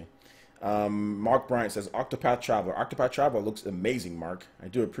 actually. Mark Bryant says, Octopath Traveler. Octopath Traveler looks amazing, Mark. I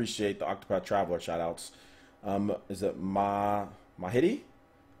do appreciate the Octopath Traveler shoutouts. Is it Mahidi?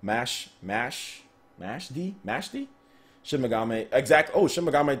 Mashdi? Shin Megami. Exact. Oh, Shin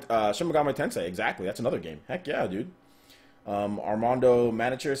Megami Tensei. Exactly. That's another game. Heck yeah, dude. Armando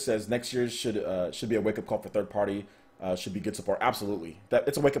Manager says next year should be a wake up call for third party. Should be good support. Absolutely.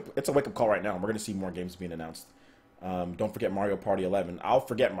 It's a wake up call right now. We're gonna see more games being announced. Don't forget Mario Party 11. I'll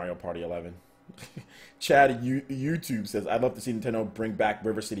forget Mario Party 11. Chad YouTube says, I'd love to see Nintendo bring back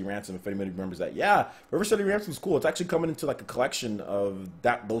River City Ransom, if anybody remembers that. Yeah, River City Ransom is cool. It's actually coming into like a collection of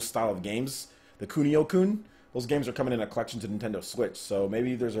those style of games. The Kunio-kun. Those games are coming in a collection to Nintendo Switch. So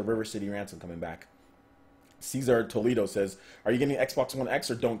maybe there's a River City Ransom coming back. Caesar Toledo says, are you getting Xbox One X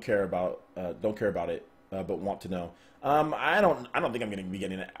or don't care about it, but want to know? I don't think I'm going to be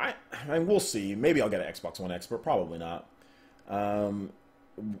getting it. I mean, we'll see. Maybe I'll get an Xbox One X, but probably not.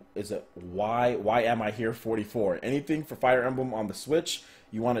 Is it why am I here 44? Anything for Fire Emblem on the Switch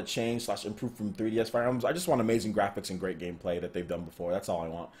you want to change / improve from 3DS Fire Emblems? I just want amazing graphics and great gameplay that they've done before. That's all I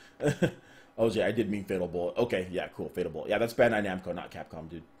want. OJ, I did mean Fatal Bullet. Okay, yeah, cool, Fatal Bullet. Yeah, that's Bandai Namco, not Capcom,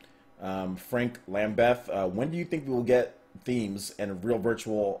 dude. Frank Lambeth, when do you think we will get themes and a real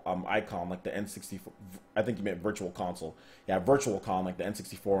virtual icon like the N64. I think you meant virtual console. Yeah, virtual con like the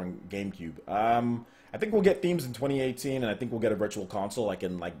N64 and GameCube. I think we'll get themes in 2018, and I think we'll get a virtual console like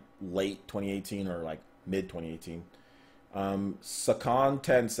in like late 2018 or like mid 2018. Sakan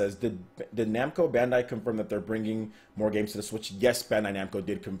 10 says, did Namco Bandai confirm that they're bringing more games to the Switch? Yes, Bandai Namco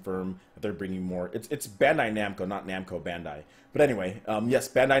did confirm that they're bringing more. It's Bandai Namco, not Namco Bandai. But anyway, yes,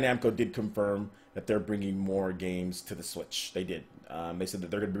 Bandai Namco did confirm that they're bringing more games to the Switch. They did. They said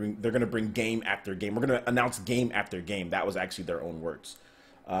that they're gonna bring game after game. We're gonna announce game after game. That was actually their own words.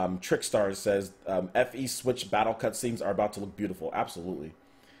 Trickstar says, FE Switch battle cutscenes are about to look beautiful. Absolutely.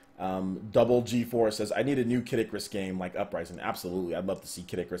 Double G4 says, I need a new Kid Icarus game like Uprising. Absolutely. I'd love to see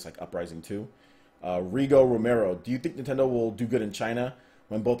Kid Icarus like Uprising too. Rigo Romero, do you think Nintendo will do good in China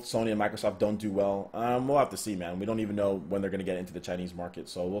when both Sony and Microsoft don't do well? We'll have to see, man. We don't even know when they're going to get into the Chinese market,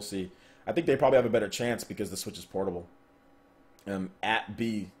 so we'll see. I think they probably have a better chance because the Switch is portable. At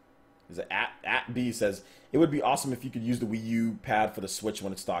B says, it would be awesome if you could use the Wii U pad for the Switch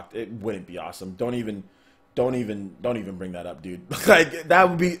when it's docked. It wouldn't be awesome. Don't even bring that up, dude. Like, that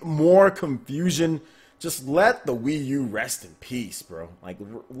would be more confusion. Just let the Wii U rest in peace, bro. Like,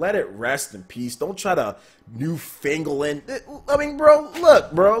 let it rest in peace. Don't try to newfangle in. I mean, bro.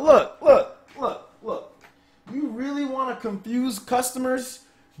 Look. You really want to confuse customers?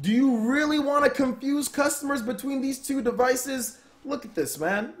 Do you really want to confuse customers between these two devices? Look at this,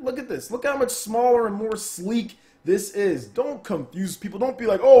 man. Look at this. Look how much smaller and more sleek this is. Don't confuse people. Don't be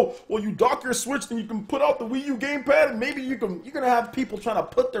like, oh, well, you dock your Switch, then you can put out the Wii U gamepad, and maybe you're gonna have people trying to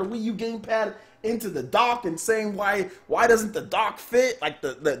put their Wii U gamepad into the dock and saying why doesn't the dock fit like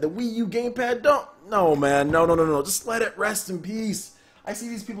the Wii U gamepad? No, man, no. Just let it rest in peace. I see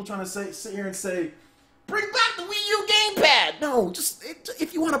these people trying to sit here and say, bring back the Wii U gamepad. No,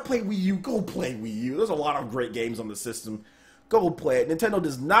 if you want to play Wii U, go play Wii U. There's a lot of great games on the system. Go play it. Nintendo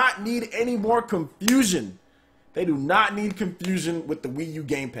does not need any more confusion. They do not need confusion with the Wii U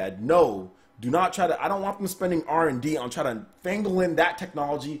gamepad. No, do not try to. I don't want them spending R&D on trying to fangle in that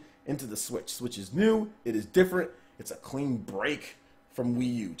technology into the Switch. Switch is new. It is different. It's a clean break from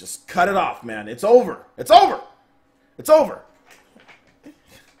Wii U. Just cut it off, man. It's over. It's over. It's over.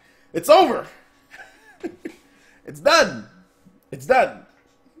 It's over. It's done. It's done.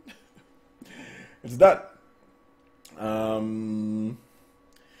 It's done.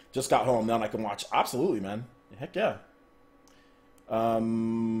 Just got home. Now I can watch. Absolutely, man. Heck yeah.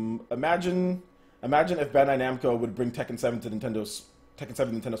 Imagine if Bandai Namco would bring Tekken 7 to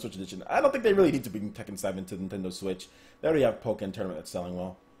Nintendo Switch Edition. I don't think they really need to bring Tekken 7 to Nintendo Switch. They already have Pokken Tournament that's selling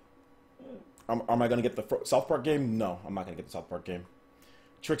well. Am I going to get the South Park game? No, I'm not going to get the South Park game.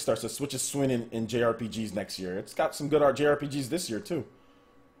 Trickstar says Switch is swinging in JRPGs next year. It's got some good JRPGs this year, too.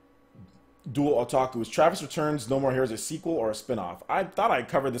 Dual Otaku. Is Travis Returns No More Heroes a sequel or a spin-off? I thought I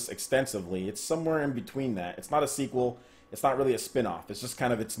covered this extensively. It's somewhere in between that. It's not a sequel. It's not really a spin-off. It's just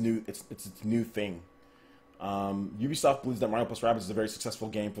kind of its new thing. Ubisoft believes that Mario plus Rabbids is a very successful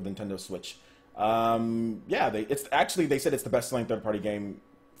game for the Nintendo Switch. Yeah, they said it's the best-selling third-party game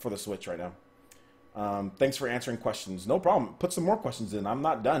for the Switch right now. Thanks for answering questions. No problem. Put some more questions in. I'm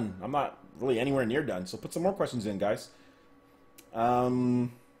not done. I'm not really anywhere near done. So put some more questions in, guys.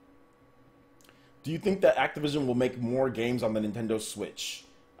 Do you think that Activision will make more games on the Nintendo Switch?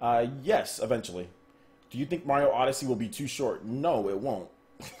 Yes, eventually. Do you think Mario Odyssey will be too short? No, it won't.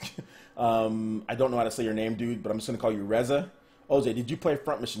 I don't know how to say your name, dude, but I'm just going to call you Reza. OJ, did you play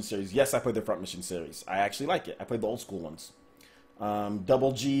Front Mission series? Yes, I played the Front Mission series. I actually like it. I played the old school ones.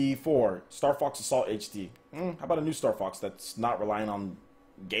 Double G4, Star Fox Assault HD. How about a new Star Fox that's not relying on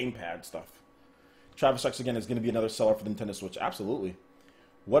gamepad stuff? Travis Strikes Again is going to be another seller for the Nintendo Switch. Absolutely.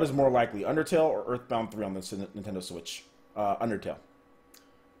 What is more likely, Undertale or Earthbound 3 on the Nintendo Switch? Undertale.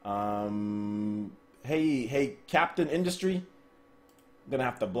 Hey, Captain Industry. I'm going to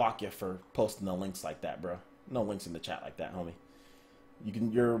have to block you for posting the links like that, bro. No links in the chat like that, homie.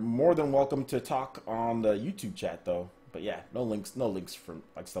 You're more than welcome to talk on the YouTube chat, though. But yeah, no links for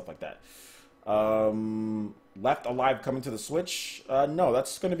like stuff like that. Left Alive coming to the Switch? No,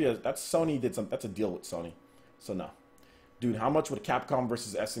 that's going to be that's Sony did some. That's a deal with Sony. So no. Dude, how much would Capcom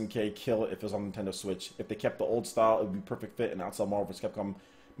versus SNK kill if it was on Nintendo Switch? If they kept the old style, it would be perfect fit and outsell Marvel vs.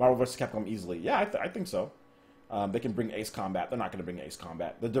 Capcom easily. Yeah, I think so. They can bring Ace Combat. They're not going to bring Ace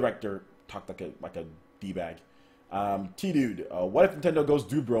Combat. The director talked like a D-bag. T-Dude, what if Nintendo goes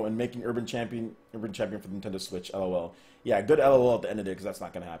Dubro and making Urban Champion for the Nintendo Switch? LOL. Yeah, good LOL at the end of it because that's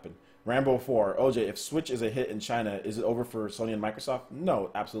not going to happen. Rambo 4, OJ, if Switch is a hit in China, is it over for Sony and Microsoft?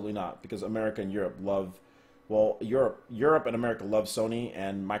 No, absolutely not, because America and Europe love... Well, Europe and America love Sony,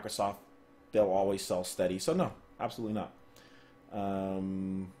 and Microsoft, they'll always sell steady. So no, absolutely not.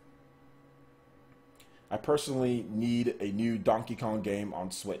 I personally need a new Donkey Kong game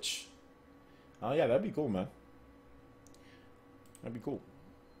on Switch. Oh yeah, that'd be cool, man. That'd be cool.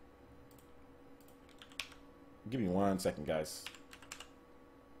 Give me 1 second, guys.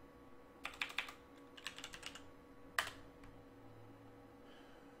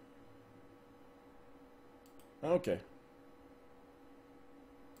 Okay.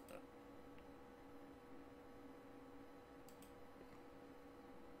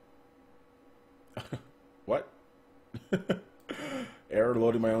 What? Error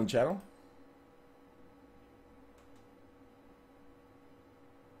loading my own channel?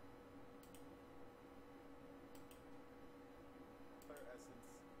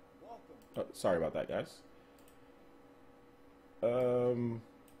 Oh, sorry about that, guys.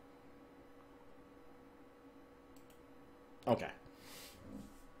 Okay.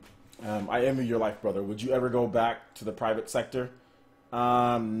 I envy your life, brother. Would you ever go back to the private sector?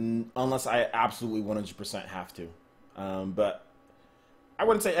 Unless I absolutely 100% have to. But I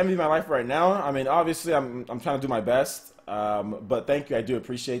wouldn't say envy my life right now. I mean, obviously, I'm trying to do my best. But thank you. I do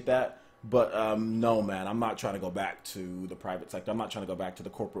appreciate that. But no, man, I'm not trying to go back to the private sector. I'm not trying to go back to the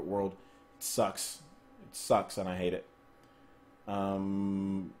corporate world. It sucks. It sucks, and I hate it.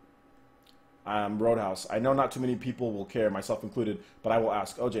 Roadhouse. I know not too many people will care, myself included, but I will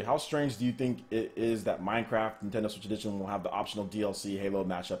ask, OJ, how strange do you think it is that Minecraft Nintendo Switch Edition will have the optional DLC Halo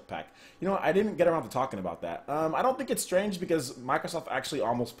mashup pack? You know, I didn't get around to talking about that. I don't think it's strange because Microsoft actually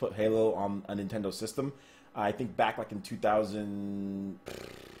almost put Halo on a Nintendo system. I think back like in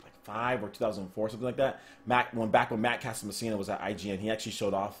 2005 or 2004, something like that. Back when Matt Casamassina was at IGN, he actually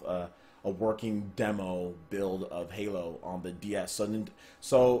showed off a working demo build of Halo on the DS.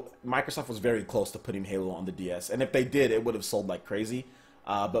 So Microsoft was very close to putting Halo on the DS. And if they did, it would have sold like crazy.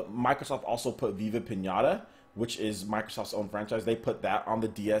 But Microsoft also put Viva Pinata, which is Microsoft's own franchise. They put that on the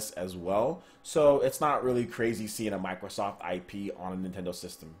DS as well. So it's not really crazy seeing a Microsoft IP on a Nintendo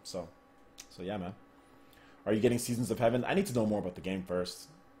system. So yeah, man. Are you getting Seasons of Heaven? I need to know more about the game first.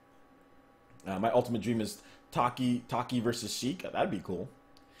 My ultimate dream is Taki versus Sheik. That'd be cool.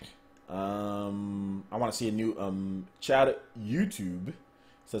 I want to see a new Chad YouTube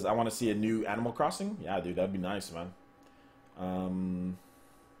says I want to see a new Animal Crossing. Yeah, dude, that'd be nice, man.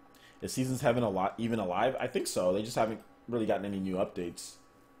 Is Seasons Heaven even alive? I think so. They just haven't really gotten any new updates.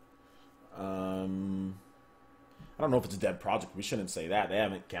 I don't know if it's a dead project. We shouldn't say that. They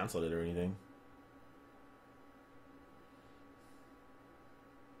haven't canceled it or anything.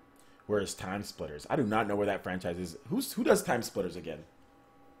 Where is Time Splitters? I do not know where that franchise is. Who does Time Splitters again?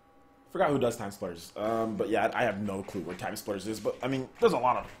 Forgot who does Time Splitters. But yeah, I have no clue where Time Splitters is. But I mean, there's a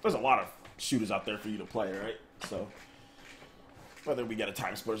lot of shooters out there for you to play, right? So whether we get a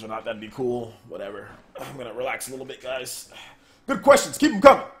Time Splitters or not, that'd be cool. Whatever. I'm gonna relax a little bit, guys. Good questions. Keep them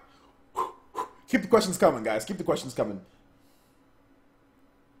coming. Keep the questions coming, guys. Keep the questions coming.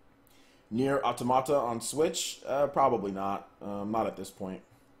 Nier Automata on Switch? Probably not. Not at this point.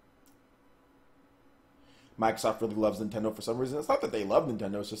 Microsoft really loves Nintendo for some reason. It's not that they love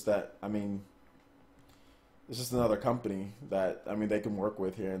Nintendo. It's just that, I mean, it's just another company that, I mean, they can work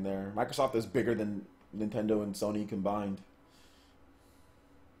with here and there. Microsoft is bigger than Nintendo and Sony combined.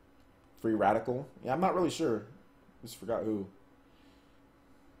 Free Radical? Yeah, I'm not really sure. Just forgot who.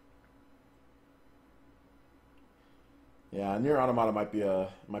 Yeah, Nier Automata might be a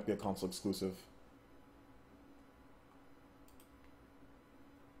console exclusive.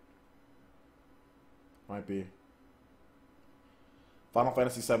 Might be. Final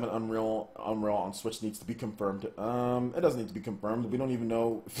Fantasy VII Unreal on Switch needs to be confirmed. It doesn't need to be confirmed. We don't even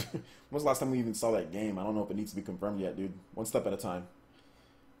know. When was the last time we even saw that game? I don't know if it needs to be confirmed yet, dude. One step at a time.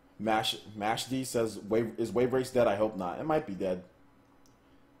 Mash D says, is Wave Race dead? I hope not. It might be dead.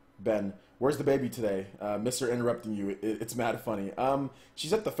 Ben, where's the baby today? Miss her interrupting you. It's mad funny.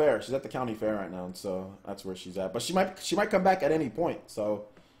 She's at the fair. She's at the county fair right now, so that's where she's at. But she might come back at any point. So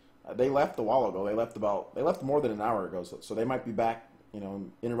they left a while ago. They left more than an hour ago. So they might be back. You know,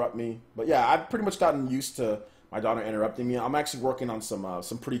 interrupt me. But yeah, I've pretty much gotten used to my daughter interrupting me. I'm actually working on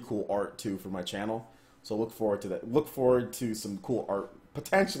some pretty cool art too for my channel. So look forward to that. Look forward to some cool art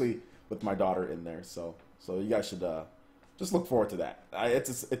potentially with my daughter in there. So you guys should just look forward to that.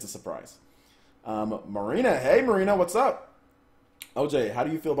 It's a surprise. Marina, hey Marina, what's up? OJ, how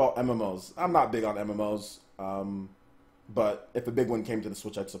do you feel about MMOs? I'm not big on MMOs, but if a big one came to the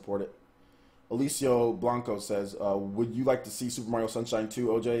Switch, I'd support it. Alicio Blanco says, would you like to see Super Mario Sunshine 2,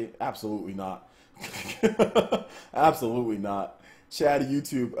 OJ? Absolutely not. Absolutely not. Chad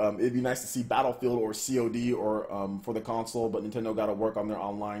YouTube, it'd be nice to see Battlefield or COD or for the console, but Nintendo got to work on their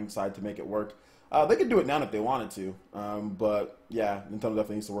online side to make it work. They could do it now if they wanted to, but yeah, Nintendo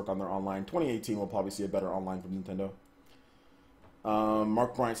definitely needs to work on their online. 2018 we'll probably see a better online from Nintendo.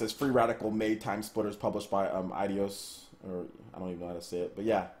 Mark Bryant says Free Radical made Time Splitters published by Eidos, or I don't even know how to say it, but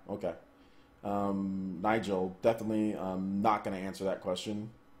yeah, okay. Nigel, definitely not going to answer that question.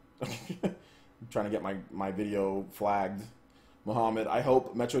 I'm trying to get my video flagged. Mohammed, I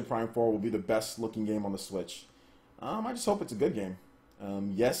hope Metroid Prime 4 will be the best looking game on the Switch. I just hope it's a good game.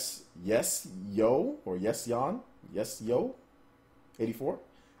 Yes, yo, or yes, yon, yes, yo, 84.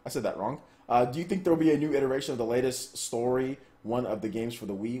 I said that wrong. Do you think there will be a new iteration of the latest story, one of the games for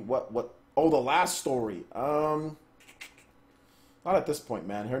the Wii? What? Oh, the last story. Not at this point,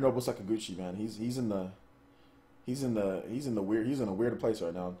 man. Hironobu Sakaguchi, man. He's in a weird place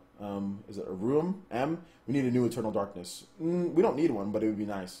right now. Is it a room? We need a new Eternal Darkness. We don't need one, but it would be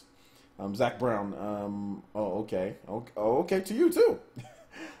nice. Zach Brown. Okay, to you too.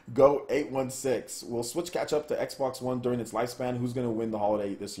 Go 816. Will Switch catch up to Xbox One during its lifespan? Who's going to win the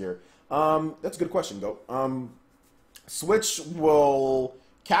holiday this year? That's a good question, Go. Switch will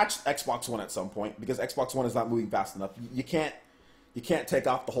catch Xbox One at some point because Xbox One is not moving fast enough. You can't take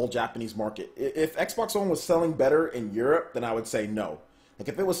off the whole Japanese market. If Xbox One was selling better in Europe, then I would say no. Like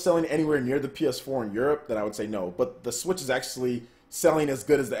if it was selling anywhere near the PS4 in Europe, then I would say no. But the Switch is actually selling as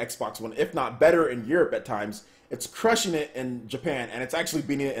good as the Xbox One, if not better in Europe at times. It's crushing it in Japan, and it's actually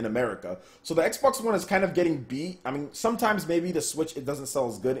beating it in America. So the Xbox One is kind of getting beat. I mean, sometimes maybe the Switch, it doesn't sell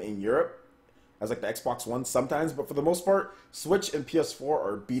as good in Europe as like the Xbox One sometimes, but for the most part, Switch and PS4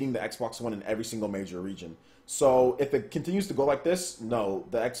 are beating the Xbox One in every single major region. So if it continues to go like this, no,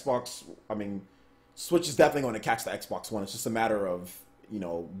 Switch is definitely going to catch the Xbox One. It's just a matter of,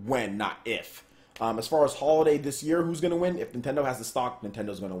 when, not if. As far as holiday this year, who's going to win? If Nintendo has the stock,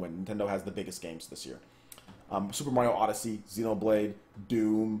 Nintendo's going to win. Nintendo has the biggest games this year. Super Mario Odyssey, Xenoblade,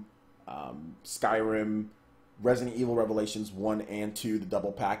 Doom, Skyrim, Resident Evil Revelations 1 and 2, the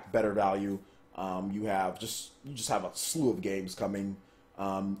double pack, better value. You just have a slew of games coming.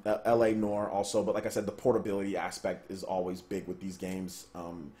 LA Noir also, but like I said, the portability aspect is always big with these games.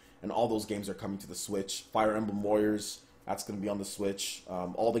 And all those games are coming to the Switch. Fire Emblem Warriors, that's going to be on the Switch.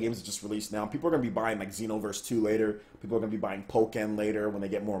 All the games that just released now. People are going to be buying like Xenoverse 2 later. People are going to be buying Pokken later when they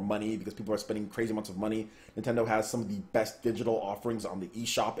get more money because people are spending crazy amounts of money. Nintendo has some of the best digital offerings on the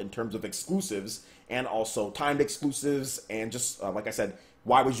eShop in terms of exclusives and also timed exclusives. And just like I said,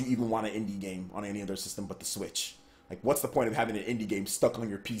 why would you even want an indie game on any other system but the Switch? Like, what's the point of having an indie game stuck on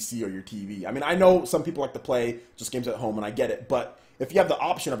your PC or your TV? I mean, I know some people like to play just games at home, and I get it. But if you have the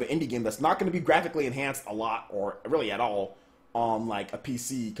option of an indie game that's not going to be graphically enhanced a lot or really at all on, like, a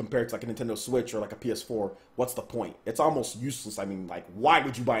PC compared to, like, a Nintendo Switch or, like, a PS4, what's the point? It's almost useless. I mean, like, why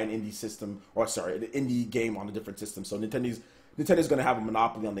would you buy an indie system or, sorry, an indie game on a different system? So Nintendo's going to have a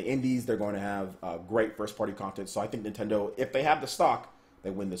monopoly on the indies. They're going to have great first-party content. So I think Nintendo, if they have the stock, they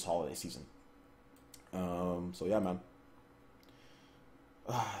win this holiday season. So yeah, man.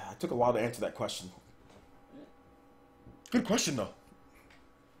 I took a while to answer that question. Good question, though.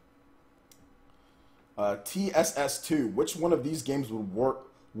 TSS2. Which one of these games would work?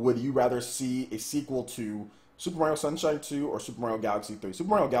 Would you rather see a sequel to Super Mario Sunshine 2 or Super Mario Galaxy 3? Super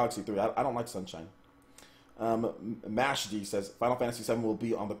Mario Galaxy 3. I don't like Sunshine. Mash D says Final Fantasy 7 will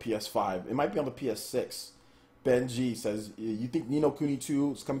be on the PS5. It might be on the PS6. Ben G says, you think Ni no Kuni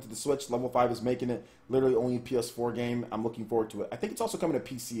 2 is coming to the Switch? Level 5 is making it literally only a PS4 game. I'm looking forward to it. I think it's also coming to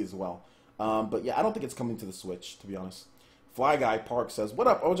PC as well. But yeah, I don't think it's coming to the Switch, to be honest. Fly Guy Park says, what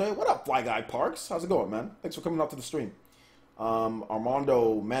up, OJ? What up, Fly Guy Parks? How's it going, man? Thanks for coming out to the stream.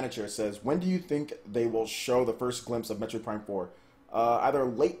 Armando Manager says, when do you think they will show the first glimpse of Metroid Prime 4? Either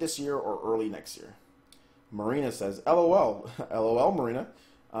late this year or early next year. Marina says, LOL. LOL, Marina.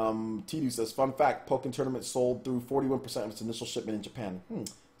 Tidu says, fun fact, Pokken Tournament sold through 41% of its initial shipment in Japan.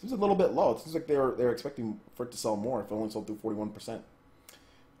 Seems a little bit low. It seems like they're expecting for it to sell more if it only sold through 41%.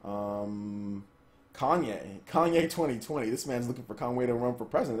 Kanye 2020. This man's looking for Conway to run for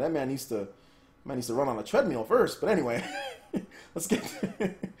president. That man needs to run on a treadmill first. But anyway, let's get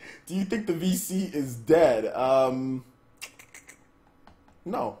do you think the VC is dead?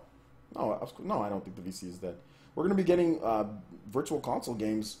 No, I don't think the VC is dead. We're going to be getting virtual console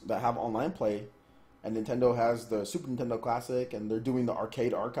games that have online play, and Nintendo has the Super Nintendo Classic, and they're doing the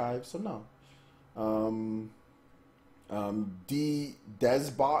arcade archive, so no.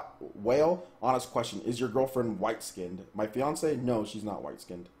 Desbot Whale, honest question, is your girlfriend white-skinned? My fiance? No, she's not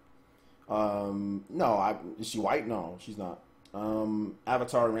white-skinned. Is she white? No, she's not.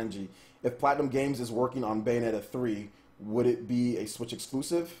 Avatar Renji, if Platinum Games is working on Bayonetta 3, Would it be a Switch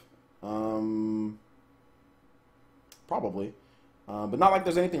exclusive? Probably. But not like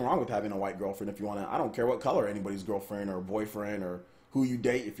there's anything wrong with having a white girlfriend if you want to. I don't care what color anybody's girlfriend or boyfriend or who you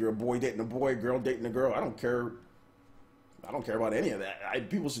date. If you're a boy dating a boy, girl dating a girl, I don't care. I don't care about any of that.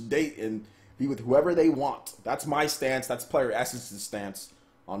 People should date and be with whoever they want. That's my stance. That's PlayerEssence's stance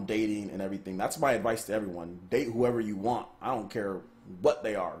on dating and everything. That's my advice to everyone. Date whoever you want. I don't care what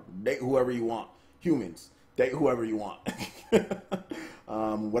they are. Date whoever you want. Humans. Date whoever you want.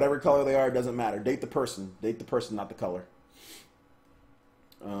 Whatever color they are, it doesn't matter. Date the person. Date the person, not the color.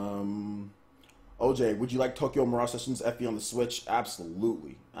 OJ, would you like Tokyo Mirage Sessions FE on the Switch?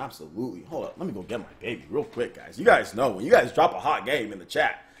 Absolutely. Absolutely. Hold up. Let me go get my baby real quick, guys. You guys know when you guys drop a hot game in the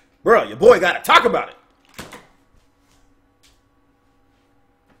chat, bro, your boy got to talk about it.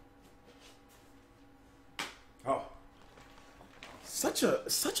 Oh. Such a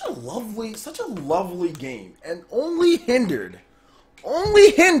lovely game, and only hindered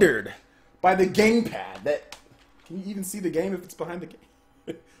by the gamepad. That, can you even see the game if it's behind the game?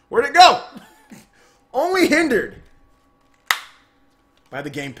 Where'd it go? Only hindered by the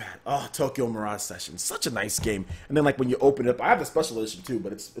gamepad. Oh, Tokyo Mirage Sessions, such a nice game. And then like when you open it up, I have the special edition too,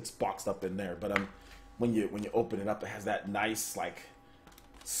 but it's boxed up in there. But when you open it up, it has that nice like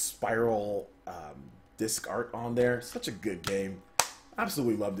spiral disc art on there. Such a good game.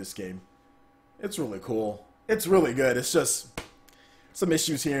 Absolutely love this game. It's really cool. It's really good. It's just some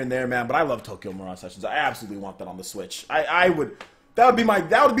issues here and there, man. But I love Tokyo Mirage Sessions. I absolutely want that on the Switch. That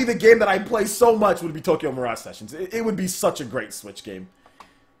would be the game that I play so much, would be Tokyo Mirage Sessions. It would be such a great Switch game.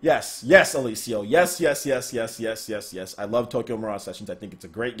 Yes, yes, Alicio. Yes. I love Tokyo Mirage Sessions. I think it's a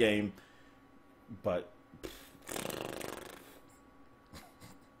great game. But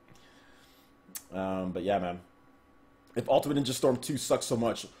yeah, man. If Ultimate Ninja Storm 2 sucks so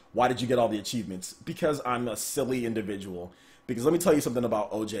much, why did you get all the achievements? Because I'm a silly individual. Because let me tell you something about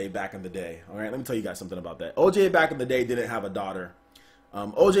OJ back in the day. All right, let me tell you guys something about that. OJ back in the day didn't have a daughter.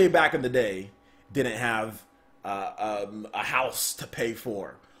 OJ back in the day didn't have a house to pay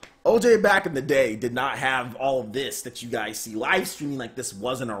for. OJ back in the day did not have all of this that you guys see. Live streaming like this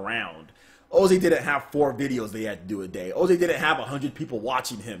wasn't around. OJ didn't have 4 videos they had to do a day. OJ didn't have 100 people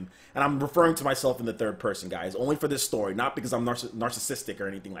watching him. And I'm referring to myself in the third person, guys. Only for this story, not because I'm narcissistic or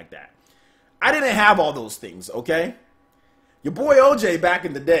anything like that. I didn't have all those things, okay? Your boy OJ back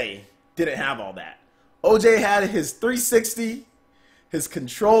in the day didn't have all that. OJ had his 360, his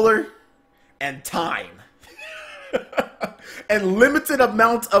controller, and time. And limited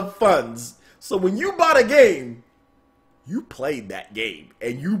amount of funds. So when you bought a game, you played that game.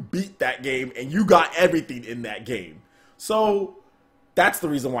 And you beat that game. And you got everything in that game. So that's the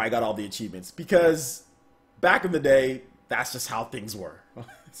reason why I got all the achievements. Because back in the day, that's just how things were.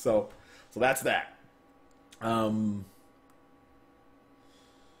 So that's that. So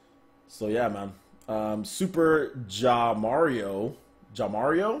yeah, man. Super Mario.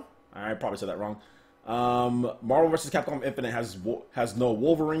 I probably said that wrong. Marvel vs. Capcom Infinite has no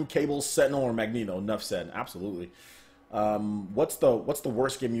Wolverine, Cable, Sentinel, or Magneto. Enough said. Absolutely. What's the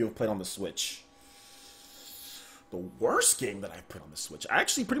worst game you have played on the Switch? The worst game that I've played on the Switch.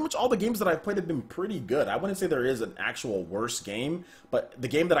 Actually, pretty much all the games that I've played have been pretty good. I wouldn't say there is an actual worst game, but the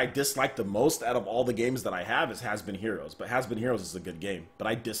game that I dislike the most out of all the games that I have is Has Been Heroes. But Has Been Heroes is a good game. But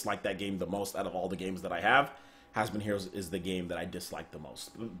I dislike that game the most out of all the games that I have. Has Been Heroes is the game that I dislike the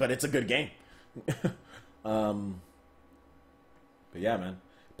most. But it's a good game. But yeah, man.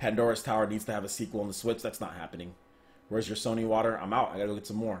 Pandora's Tower needs to have a sequel on the Switch. That's not happening. Where's your Sony water? I'm out. I gotta go get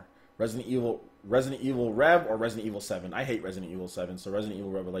some more. Resident Evil Rev or Resident Evil 7? I hate Resident Evil 7, so Resident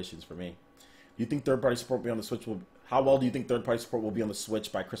Evil Revelations for me. Do you think third-party support will be on the Switch? How well do you think third-party support will be on the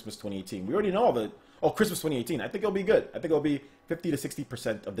Switch by Christmas 2018? We already know all the... Oh, Christmas 2018. I think it'll be good. I think it'll be 50 to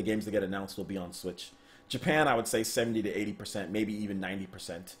 60% of the games that get announced will be on Switch. Japan, I would say 70 to 80%, maybe even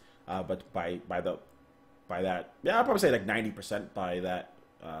 90%. But by that... Yeah, I'll probably say like 90% by that...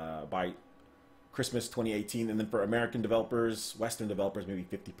 by Christmas 2018, and then for American developers, Western developers, maybe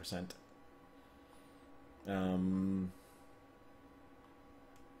 50%.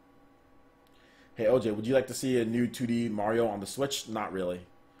 Hey OJ, would you like to see a new 2D Mario on the Switch? Not really.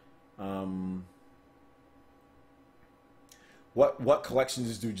 What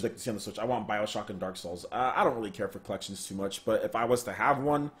collections would you like to see on the Switch? I want BioShock and Dark Souls. I don't really care for collections too much, but if I was to have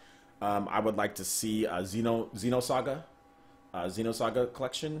one, I would like to see Xenosaga. Xenosaga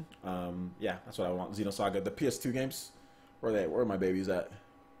collection. Yeah, that's what I want. Xenosaga. The PS2 games. Where are they? Where are my babies at?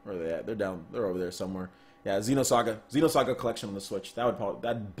 Where are they at? They're down. They're over there somewhere. Yeah, Xenosaga collection on the Switch.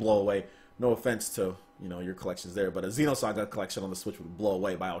 That'd blow away. No offense to your collections there, but a Xenosaga collection on the Switch would blow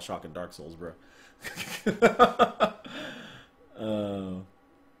away BioShock and Dark Souls, bro. Uh,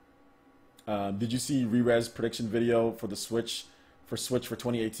 did you see Rerez prediction video for the Switch for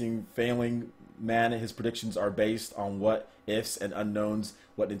 2018 failing? Man, his predictions are based on what ifs and unknowns,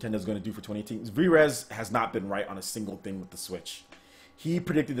 what Nintendo's going to do for 2018. Rerez has not been right on a single thing with the Switch. He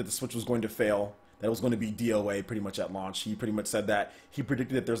predicted that the Switch was going to fail, that it was going to be DOA pretty much at launch. He pretty much said that. He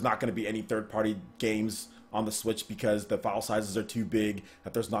predicted that there's not going to be any third-party games on the Switch because the file sizes are too big,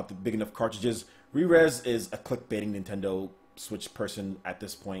 that there's not the big enough cartridges. Rerez is a clickbaiting Nintendo Switch person at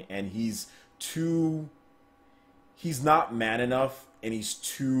this point, and he's not man enough, and he's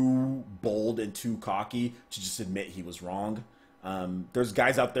too bold and too cocky to just admit he was wrong. There's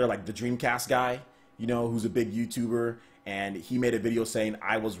guys out there like the Dreamcast guy, you know, who's a big YouTuber, and he made a video saying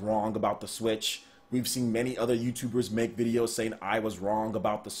I was wrong about the Switch. We've seen many other YouTubers make videos saying I was wrong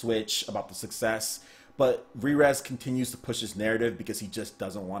about the Switch, about the success, but Rerez continues to push his narrative because he just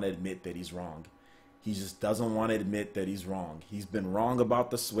doesn't want to admit that he's wrong. He just doesn't want to admit that he's wrong. He's been wrong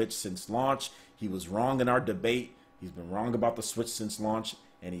about the Switch since launch. He was wrong in our debate. He's been wrong about the Switch since launch,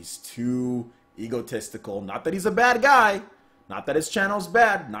 and he's too egotistical. Not that he's a bad guy. Not that his channel's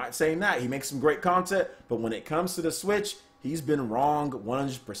bad. Not saying that. He makes some great content, but when it comes to the Switch, he's been wrong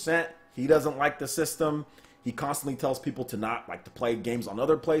 100%. He doesn't like the system. He constantly tells people to not like to play games on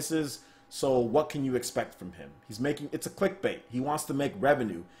other places. So what can you expect from him? It's a clickbait. He wants to make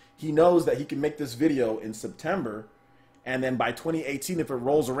revenue. He knows that he can make this video in September, and then by 2018, if it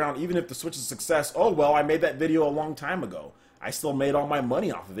rolls around, even if the Switch is a success, oh, well, I made that video a long time ago. I still made all my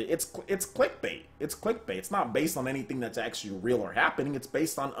money off of it. It's clickbait. It's clickbait. It's not based on anything that's actually real or happening. It's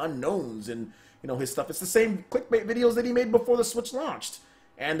based on unknowns and, you know, his stuff. It's the same clickbait videos that he made before the Switch launched,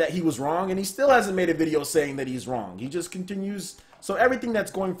 and that he was wrong, and he still hasn't made a video saying that he's wrong. He just continues. So everything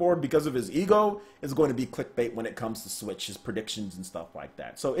that's going forward because of his ego is going to be clickbait when it comes to Switch, his predictions and stuff like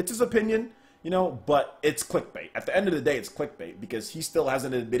that. So it's his opinion, you know, but it's clickbait. At the end of the day, it's clickbait because he still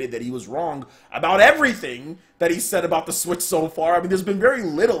hasn't admitted that he was wrong about everything that he said about the Switch so far. I mean, there's been very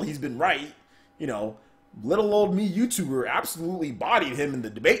little he's been right. You know, little old me YouTuber absolutely bodied him in the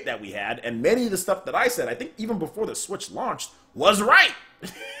debate that we had, and many of the stuff that I said, I think even before the Switch launched, was right.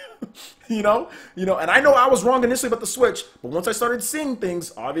 you know, and I know I was wrong initially about the Switch, but once I started seeing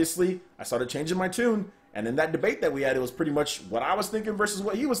things, obviously, I started changing my tune. And in that debate that we had, it was pretty much what I was thinking versus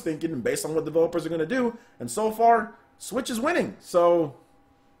what he was thinking, and based on what developers are going to do. And so far, Switch is winning. So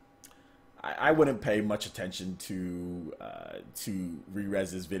I wouldn't pay much attention to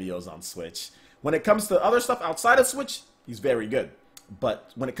Rerez's videos on Switch. When it comes to other stuff outside of Switch, he's very good.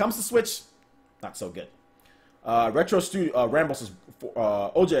 But when it comes to Switch, not so good. Retro Studio Rambo says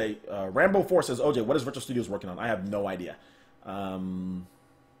OJ Rambo 4 says OJ, what is Retro Studios working on? I have no idea.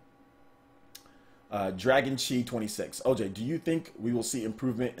 Dragon Chi 26. OJ, do you think we will see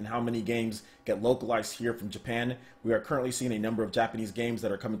improvement in how many games get localized here from Japan? We are currently seeing a number of Japanese games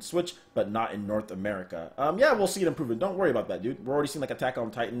that are coming to Switch, but not in North America. Yeah, we'll see an improvement. Don't worry about that, dude. We're already seeing like Attack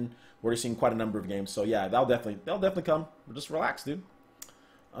on Titan. We're already seeing quite a number of games. So yeah, they'll definitely come. Just relax, dude.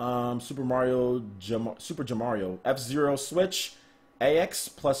 Super Mario F-Zero Switch AX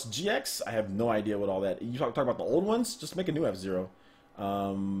plus GX. I have no idea what all that. You talk about the old ones. Just make a new F-Zero.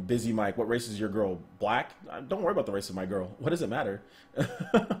 Busy Mike, what race is your girl? Black? Don't worry about the race of my girl. What does it matter? Who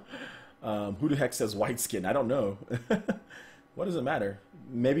the heck says white skin? I don't know. What does it matter?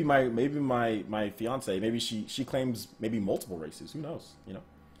 Maybe my fiance. Maybe she claims maybe multiple races. Who knows? You know.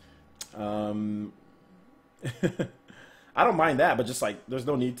 I don't mind that, but just like there's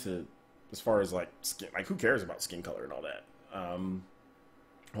no need to, as far as like skin. Like who cares about skin color and all that? I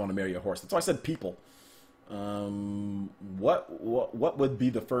want to marry a horse. That's why I said people. What would be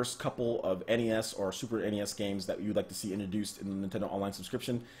the first couple of NES or Super NES games that you'd like to see introduced in the Nintendo Online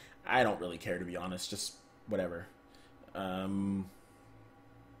subscription? I don't really care, to be honest. Just whatever. I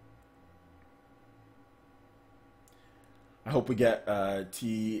hope we get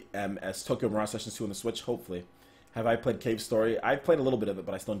TMS Tokyo Mirage Sessions 2 on the Switch. Hopefully. Have I played Cave Story? I've played a little bit of it,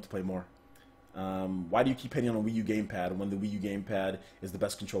 but I still need to play more. Why do you keep hitting on a Wii U gamepad when the Wii U gamepad is the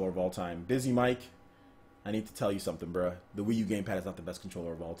best controller of all time? Busy Mike. I need to tell you something, bruh. The Wii U gamepad is not the best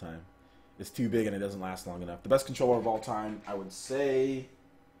controller of all time. It's too big and it doesn't last long enough. The best controller of all time, I would say,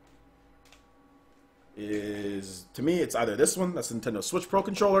 is, to me, it's either this one, that's the Nintendo Switch Pro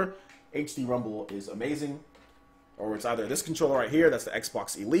controller. HD Rumble is amazing. Or it's either this controller right here, that's the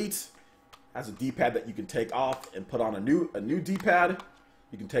Xbox Elite. Has a D-pad that you can take off and put on a new D-pad.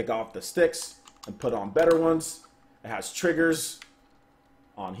 You can take off the sticks and put on better ones. It has triggers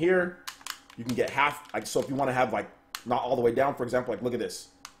on here. You can get half, like, so if you want to have like not all the way down, for example, like look at this.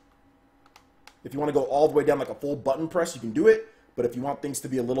 If you want to go all the way down like a full button press, you can do it. But if you want things to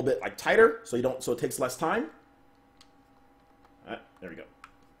be a little bit like tighter, so it takes less time, There we go.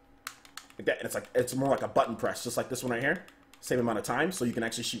 Like that. And it's more like a button press, just like this one right here. Same amount of time, so you can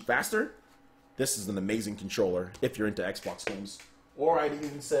actually shoot faster. This is an amazing controller if you're into Xbox games. Or I'd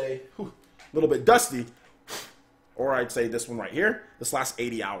even say, a little bit dusty. Or I'd say this one right here. This lasts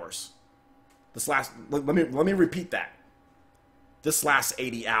 80 hours. Let me repeat that. This lasts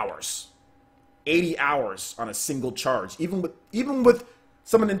 80 hours. 80 hours on a single charge. Even with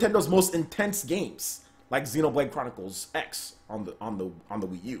some of Nintendo's most intense games, like Xenoblade Chronicles X on the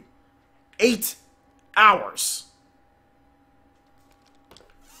Wii U. 8 hours.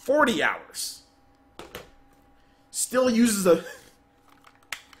 40 hours. Still uses a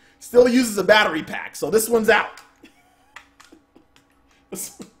battery pack. So this one's out.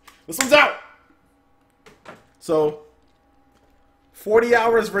 This one's out. So 40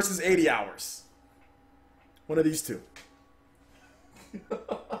 hours versus 80 hours. One of these two.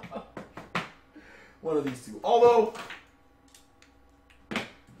 One of these two. Although this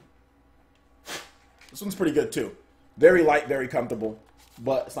one's pretty good too. Very light, very comfortable,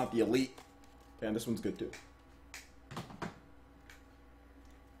 but it's not the elite. And this one's good too.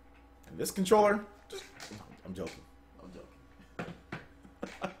 And this controller, I'm joking.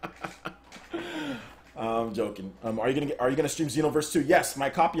 I'm joking. Are you gonna stream Xenoverse 2? Yes, my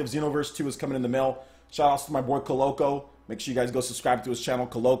copy of Xenoverse 2 is coming in the mail. Shout outs to my boy Coloco. Make sure you guys go subscribe to his channel,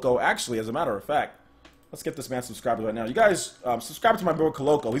 Coloco. Actually, as a matter of fact, let's get this man subscribed right now. You guys subscribe to my boy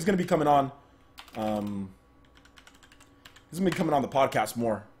Coloco. He's gonna be coming on. He's gonna be coming on the podcast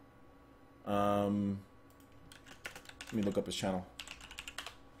more. Let me look up his channel.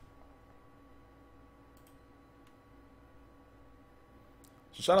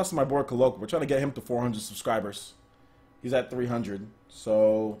 So shout out to my boy Coloco. We're trying to get him to 400 subscribers. He's at 300.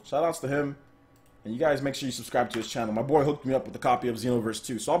 So shout outs to him. And you guys make sure you subscribe to his channel. My boy hooked me up with a copy of Xenoverse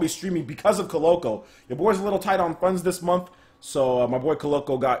 2. So I'll be streaming because of Coloco. Your boy's a little tight on funds this month. So my boy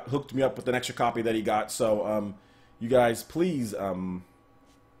Coloco hooked me up with an extra copy that he got. So you guys, please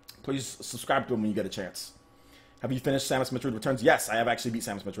subscribe to him when you get a chance. Have you finished Samus Metroid Returns? Yes, I have actually beat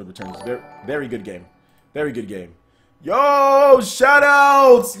Samus Metroid Returns. Very good game. Very good game. Yo, shout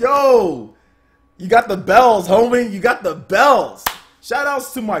outs. Yo, you got the bells, homie. You got the bells. Shout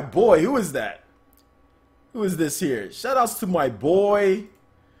outs to my boy. Who is that? Who is this here? Shout outs to my boy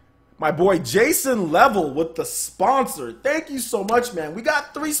Jason Level with the sponsor. Thank you so much, man. We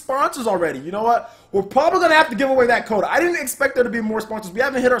got 3 sponsors already. You know what? We're probably going to have to give away that code. I didn't expect there to be more sponsors. We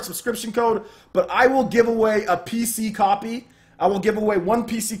haven't hit our subscription code, but I will give away a PC copy. I will give away 1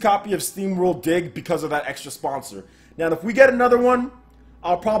 PC copy of SteamWorld Dig because of that extra sponsor. Now, if we get another one,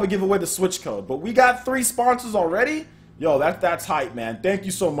 I'll probably give away the Switch code. But we got 3 sponsors already. Yo, that's hype, man. Thank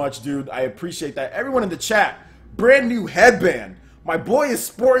you so much, dude. I appreciate that. Everyone in the chat, brand new headband. My boy is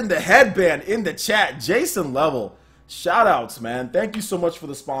sporting the headband in the chat. Jason Level. Shout outs, man. Thank you so much for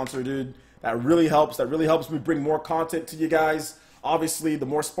the sponsor, dude. That really helps. That really helps me bring more content to you guys. Obviously, the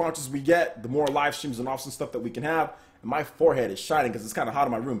more sponsors we get, the more live streams and awesome stuff that we can have. And my forehead is shining because it's kind of hot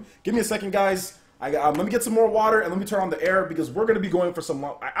in my room. Give me a second, guys. Let me get some more water and let me turn on the air because we're going to be going for some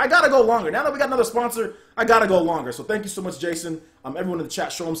long. I got to go longer. Now that we got another sponsor, I got to go longer. So thank you so much, Jason. Everyone in the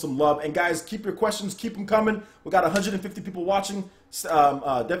chat, show them some love. And guys, keep your questions. Keep them coming. We got 150 people watching.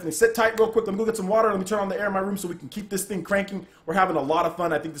 Definitely sit tight real quick. Let me go get some water. Let me turn on the air in my room so we can keep this thing cranking. We're having a lot of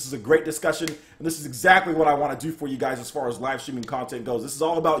fun. I think this is a great discussion. And this is exactly what I want to do for you guys as far as live streaming content goes. This is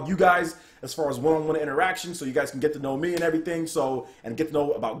all about you guys as far as one-on-one interaction so you guys can get to know me and everything. And get to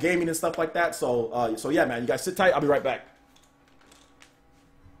know about gaming and stuff like that. So yeah, man, you guys sit tight. I'll be right back.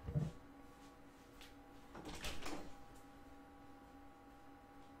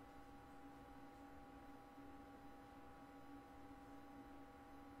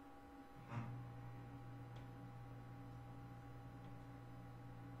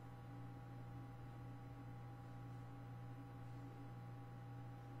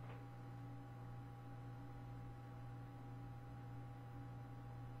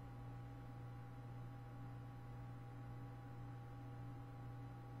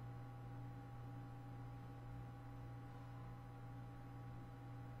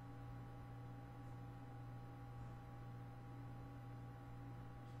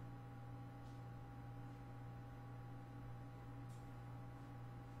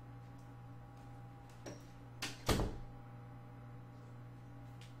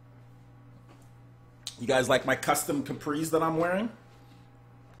 You guys like my custom capris that I'm wearing?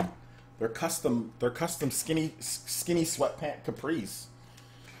 They're custom skinny sweatpant capris.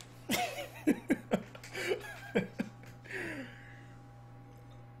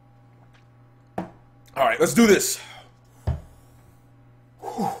 All right, let's do this.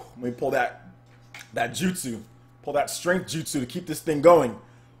 Whew, let me pull that jutsu. Pull that strength jutsu to keep this thing going.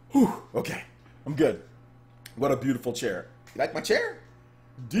 Whew, okay, I'm good. What a beautiful chair. You like my chair?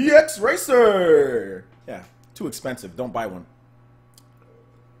 DX Racer! Yeah, too expensive. Don't buy one.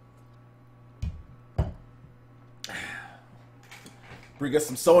 Bring us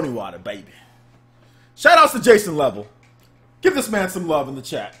some Sony water, baby. Shout outs to Jason Level. Give this man some love in the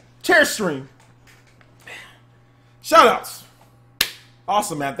chat. Chair stream. Shout outs.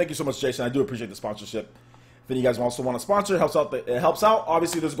 Awesome, man. Thank you so much, Jason. I do appreciate the sponsorship. If any of you guys also want to sponsor, it helps out.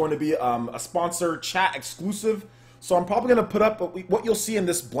 Obviously, there's going to be a sponsor chat exclusive. So I'm probably going to put up what you'll see in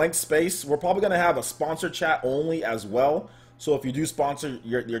this blank space. We're probably going to have a sponsor chat only as well. So if you do sponsor,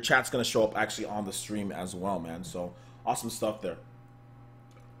 your chat's going to show up actually on the stream as well, man. So awesome stuff there.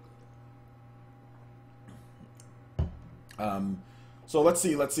 So let's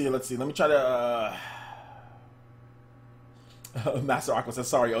see. Let me try to. Master Aqua says,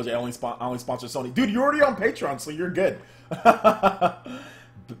 "Sorry, OJ, I only sponsor Sony." Dude, you're already on Patreon, so you're good.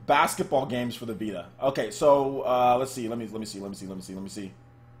 Basketball games for the Vita. Okay, so let's see. Let me see.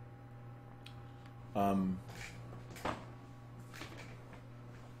 All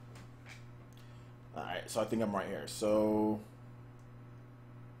right, so I think I'm right here. So.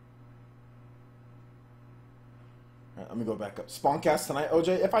 Let me go back up. Spawncast tonight,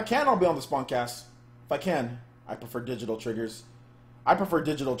 OJ. If I can, I'll be on the Spawncast. If I can. I prefer digital triggers. I prefer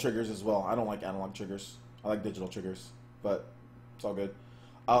digital triggers as well. I don't like analog triggers. I like digital triggers. But it's all good.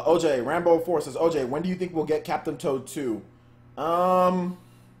 OJ, Rambo4 says, OJ, when do you think we'll get Captain Toad 2? I'd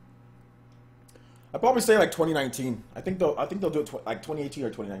probably say like 2019. I think they'll do it like 2018 or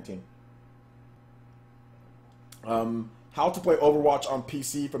 2019. How to play Overwatch on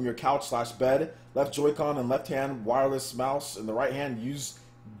PC from your couch/bed. Left Joy-Con and left hand wireless mouse. In the right hand, use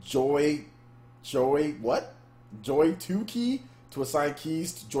Joy 2 key to assign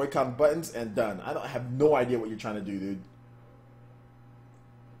keys to Joy-Con buttons, and done. I have no idea what you're trying to do, dude.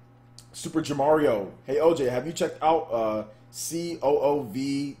 Super Jamario. Hey, OJ, have you checked out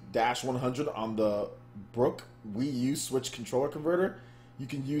COOV-100 on the Brook Wii U Switch controller converter? You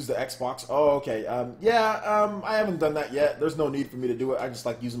can use the Xbox. Oh, okay. I haven't done that yet. There's no need for me to do it. I just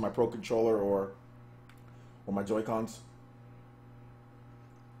like using my Pro Controller or my Joy-Cons.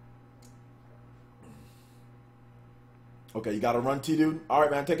 Okay, you got to run, T-Dude? All right,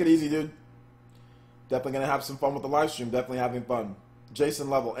 man. Take it easy, dude. Definitely going to have some fun with the live stream. Definitely having fun. Jason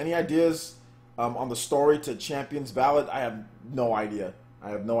Level. Any ideas on the story to Champions Ballad? I have no idea.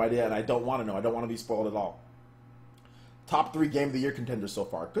 And I don't want to know. I don't want to be spoiled at all. Top 3 Game of the Year contenders so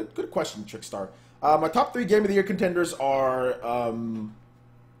far. Good question, Trickstar. My top 3 Game of the Year contenders are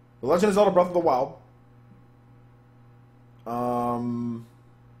The Legend of Zelda Breath of the Wild,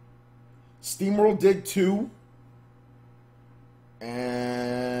 SteamWorld Dig 2,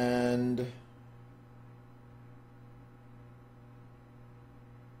 and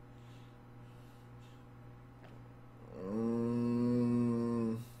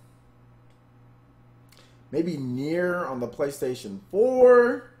maybe Nier on the PlayStation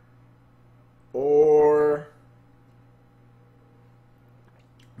 4, or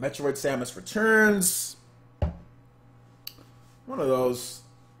Metroid Samus Returns. One of those.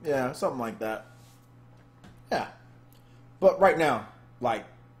 Yeah, something like that. Yeah. But right now, like,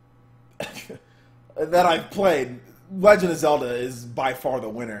 that I've played, Legend of Zelda is by far the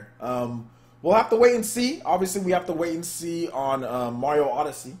winner. We'll have to wait and see. Obviously, we have to wait and see on Mario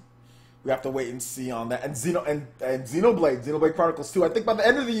Odyssey. We have to wait and see on that. And Xenoblade Chronicles 2. I think by the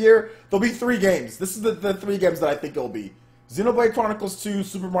end of the year, there'll be 3 games. This is the 3 games that I think it'll be. Xenoblade Chronicles 2,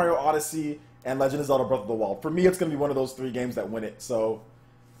 Super Mario Odyssey, and Legend of Zelda Breath of the Wild. For me, it's going to be one of those 3 games that win it. So,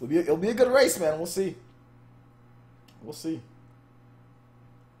 it'll be a good race, man. We'll see. We'll see.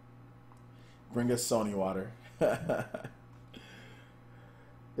 Bring us Sony water.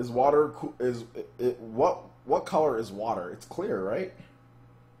 Is water... What color is water? It's clear, right?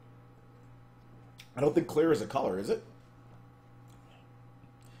 I don't think clear is a color, is it?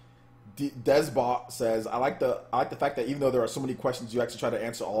 Desbot says, I like the fact that even though there are so many questions, you actually try to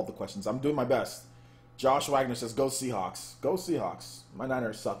answer all of the questions. I'm doing my best. Josh Wagner says, go Seahawks. Go Seahawks. My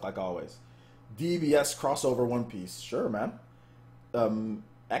Niners suck like always. DBS crossover One Piece. Sure, man.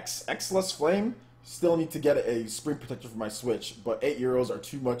 Xless Flame. Still need to get a screen protector for my Switch, but €8 are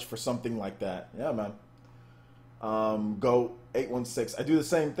too much for something like that. Yeah, man. Go 816. I do the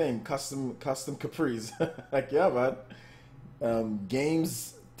same thing. Custom capris. Heck yeah, man.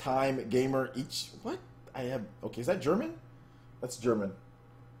 Games Time Gamer each. What? I have. Okay, is that German? That's German.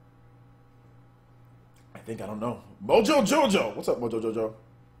 I think, I don't know. Mojo Jojo. What's up, Mojo Jojo?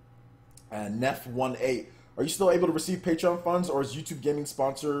 And Nef18. Are you still able to receive Patreon funds, or is YouTube Gaming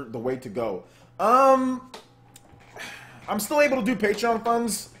sponsor the way to go? I'm still able to do Patreon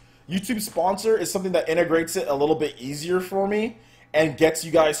funds. YouTube sponsor is something that integrates it a little bit easier for me and gets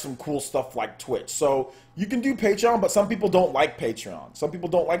you guys some cool stuff like Twitch. So you can do Patreon, but some people don't like Patreon. Some people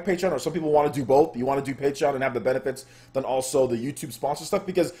don't like Patreon, or some people want to do both. You want to do Patreon and have the benefits, then also the YouTube sponsor stuff,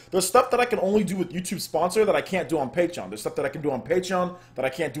 because there's stuff that I can only do with YouTube sponsor that I can't do on Patreon. There's stuff that I can do on Patreon that I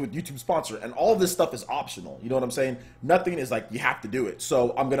can't do with YouTube sponsor, and all of this stuff is optional. You know what I'm saying? Nothing is like you have to do it.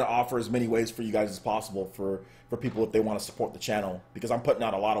 So I'm gonna offer as many ways for you guys as possible for people if they want to support the channel, because I'm putting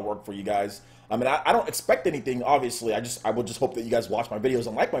out a lot of work for you guys. I mean, I don't expect anything, obviously. I will just hope that you guys watch my videos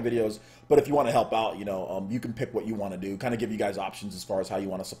and like my videos. But if you want to help out, you know, you can pick what you want to do. Kind of give you guys options as far as how you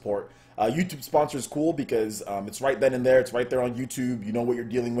want to support. YouTube sponsor is cool because it's right then and there. It's right there on YouTube. You know what you're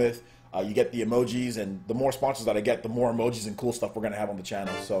dealing with. You get the emojis, and the more sponsors that I get, the more emojis and cool stuff we're gonna have on the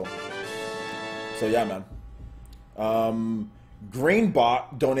channel. So yeah, man.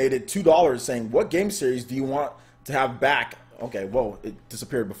 Greenbot donated $2 saying, "What game series do you want to have back?" Okay, whoa, it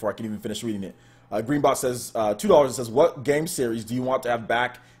disappeared before I can even finish reading it. Greenbot says $2 and says, "What game series do you want to have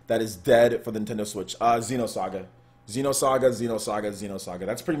back that is dead for the Nintendo Switch?" Xenosaga. Xenosaga.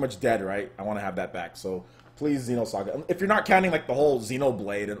 That's pretty much dead, right? I want to have that back. So please, Xenosaga. If you're not counting like the whole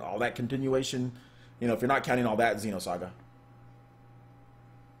Xenoblade and all that continuation, you know, if you're not counting all that, Xenosaga.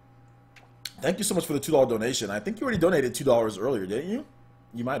 Thank you so much for the $2 donation. I think you already donated $2 earlier, didn't you?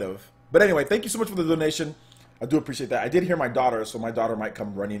 You might have. But anyway, thank you so much for the donation. I do appreciate that. I did hear my daughter, so my daughter might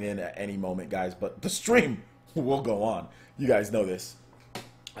come running in at any moment, guys. But the stream will go on. You guys know this.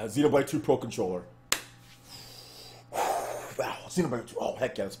 Xenoblade 2 Pro Controller. Wow, Xenoblade 2. Oh,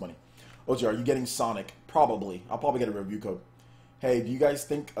 heck yeah, that's money. OJ, are you getting Sonic? Probably. I'll probably get a review code. Hey, do you guys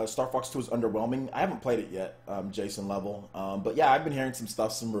think Star Fox 2 is underwhelming? I haven't played it yet, Jason Level. But yeah, I've been hearing some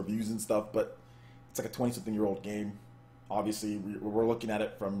stuff, some reviews and stuff. But it's like a 20-something-year-old game. Obviously, we're looking at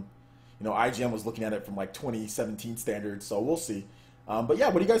it from... You know, IGN was looking at it from like 2017 standards, so we'll see. But yeah,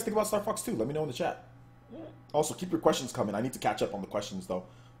 what do you guys think about Star Fox 2? Let me know in the chat. Also, keep your questions coming. I need to catch up on the questions, though.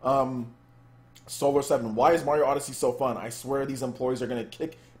 Solar7, why is Mario Odyssey so fun? I swear these employees are going to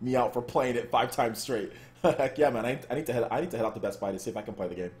kick me out for playing it 5 times straight. Heck yeah, man. I need to head out to Best Buy to see if I can play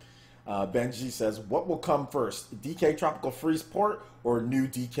the game. Benji says, what will come first? DK Tropical Freeze port or new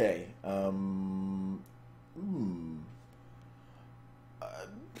DK?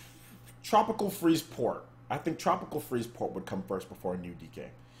 Tropical Freeze port. I think Tropical Freeze port would come first before a new DK.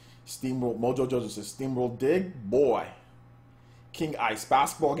 Steamroll Mojo Jojo says Steamroll Dig. Boy. King Ice.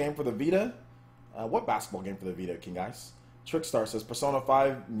 Basketball game for the Vita. What basketball game for the Vita, King Ice? Trickstar says Persona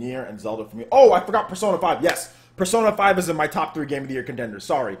 5, Nier, and Zelda for me. Oh, I forgot Persona 5. Yes. Persona 5 is in my top 3 Game of the Year contenders.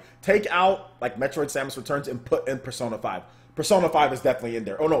 Sorry. Take out like Metroid Samus Returns and put in Persona 5. Persona 5 is definitely in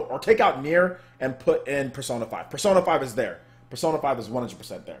there. Oh no, or take out Nier and put in Persona 5. Persona 5 is there. Persona 5 is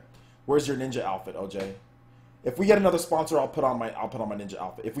 100% there. Where's your ninja outfit, OJ? If we get another sponsor, I'll put on my ninja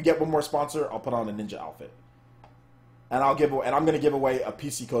outfit. If we get one more sponsor, I'll put on a ninja outfit. And I'm gonna give away a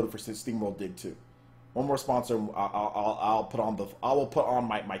PC code for Steamroll Dig too. One more sponsor, I will put on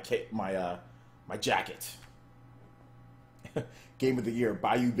my jacket. Game of the Year,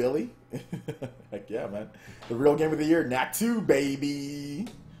 Bayou Billy. Heck yeah, man. The real Game of the Year, Knack 2, baby.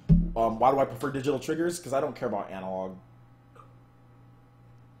 Why do I prefer digital triggers? Because I don't care about analog.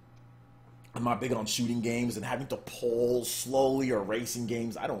 I'm not big on shooting games and having to pull slowly or racing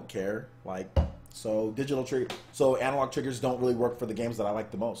games. I don't care. So analog triggers don't really work for the games that I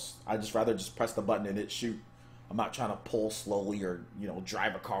like the most. I just rather just press the button and hit shoot. I'm not trying to pull slowly or, you know,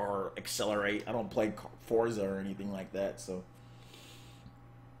 drive a car or accelerate. I don't play Forza or anything like that. So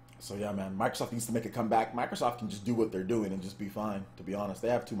yeah, man. Microsoft needs to make a comeback. Microsoft can just do what they're doing and just be fine, to be honest. They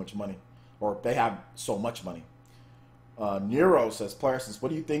have too much money. Or they have so much money. Nero says, PlayerEssence, what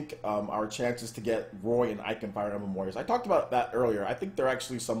do you think our chances to get Roy and Ike in Fire Emblem Warriors? I talked about that earlier. I think they're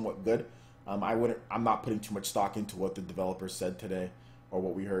actually somewhat good. I'm not putting too much stock into what the developers said today or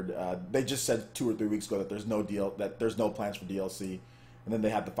what we heard. They just said 2 or 3 weeks ago that there's no plans for DLC, and then they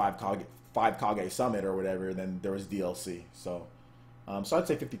had the 5 Kage Summit or whatever, and then there was DLC. So I'd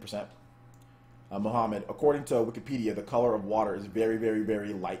say 50%. Mohammed, according to Wikipedia, the color of water is very, very,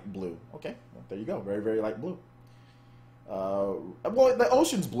 very light blue. Okay, well, there you go, very, very light blue. Well, the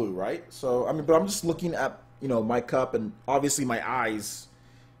ocean's blue, right? So I mean, but I'm just looking at, you know, my cup, and obviously my eyes.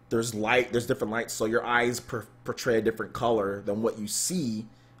 There's light. There's different lights, so your eyes portray a different color than what you see.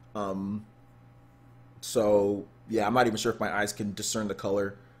 So yeah, I'm not even sure if my eyes can discern the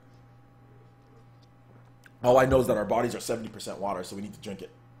color. All I know is that our bodies are 70% water, so we need to drink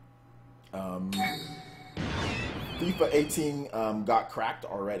it. FIFA 18 got cracked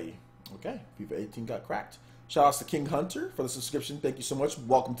already. Okay, FIFA 18 got cracked. Shout outs to King Hunter for the subscription. Thank you so much.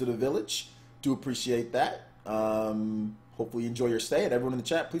 Welcome to the village. Do appreciate that. Hopefully you enjoy your stay. And everyone in the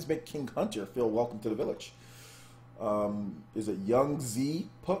chat, please make King Hunter feel welcome to the village. Is it Young Z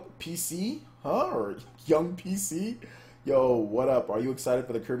PC? Huh? Or Young PC? Yo, what up? Are you excited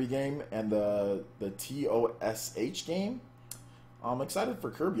for the Kirby game and the TOSH game? I'm excited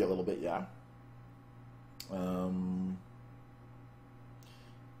for Kirby a little bit, yeah.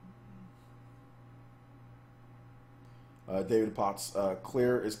 David Potts,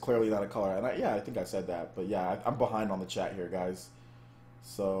 clear is clearly not a color. And yeah, I think I said that. But yeah, I'm behind on the chat here, guys.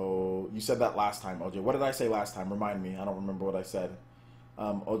 So you said that last time, OJ. What did I say last time? Remind me. I don't remember what I said.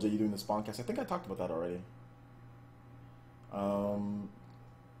 OJ, you doing the Spawncast? I think I talked about that already.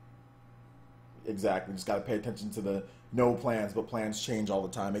 Exactly. Just got to pay attention to the no plans, but plans change all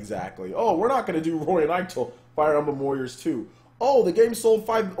the time. Exactly. Oh, we're not going to do Roy and Ike till Fire Emblem Warriors 2. Oh, the game sold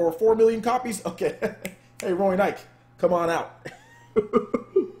 5 or 4 million copies? Okay. Hey, Roy and Ike, come on out.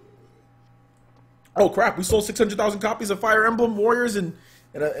 Oh, crap. We sold 600,000 copies of Fire Emblem Warriors in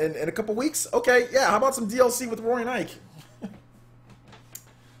a couple weeks? Okay, yeah. How about some DLC with Roy and Ike?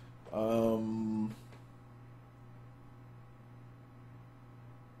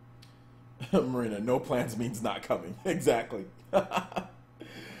 Marina, no plans means not coming. Exactly.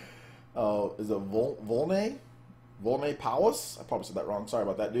 Oh, is it Volney? Volney Palace? I probably said that wrong. Sorry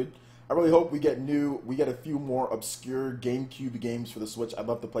about that, dude. I really hope we get a few more obscure GameCube games for the Switch. I'd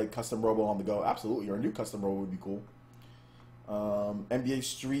love to play Custom Robo on the go. Absolutely, or a new Custom Robo would be cool. NBA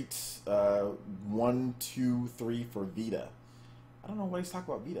Street 1, 2, 3 for Vita. I don't know what he's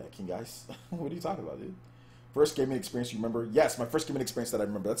talking about Vita, King guys. What are you talking about, dude? First gaming experience you remember? Yes, my first gaming experience that I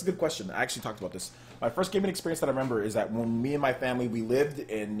remember. That's a good question. I actually talked about this. My first gaming experience that I remember is that when me and my family, we lived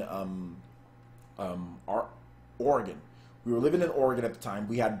in Oregon. We were living in Oregon at the time.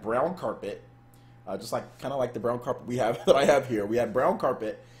 We had brown carpet, just like kind of like the brown carpet we have that I have here. We had brown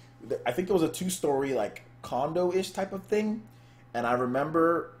carpet. I think it was a 2-story like condo-ish type of thing. And I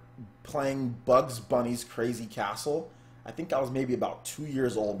remember playing Bugs Bunny's Crazy Castle. I think I was maybe about 2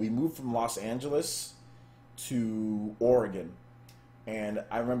 years old. We moved from Los Angeles to Oregon, and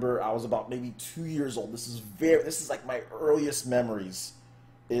I remember I was about maybe 2 years old. This is like my earliest memories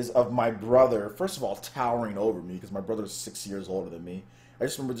is of my brother, first of all, towering over me because my brother is 6 years older than me. I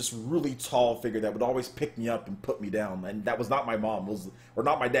just remember this really tall figure that would always pick me up and put me down, and that was not my mom, or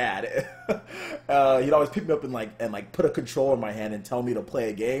not my dad. He'd always pick me up and like put a controller in my hand and tell me to play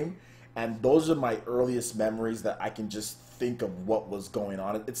a game. And those are my earliest memories that I can just think of what was going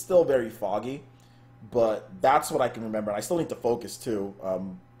on. It's still very foggy, but that's what I can remember. And I still need to focus too.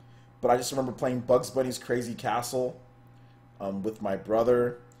 But I just remember playing Bugs Bunny's Crazy Castle with my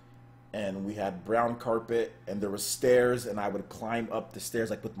brother, and we had brown carpet, and there was stairs, and I would climb up the stairs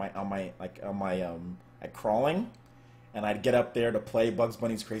like with like crawling, and I'd get up there to play Bugs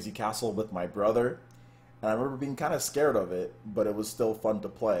Bunny's Crazy Castle with my brother. And I remember being kind of scared of it, but it was still fun to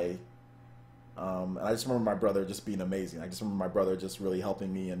play. And I just remember my brother just being amazing. I just remember my brother just really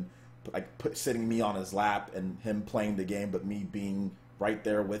helping me and like sitting me on his lap and him playing the game, but me being right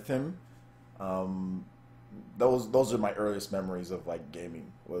there with him. Those are my earliest memories of like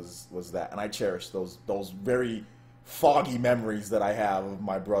gaming. Was that, and I cherish those very foggy memories that I have of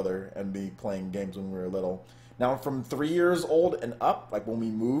my brother and me playing games when we were little. Now, from 3 years old and up, like when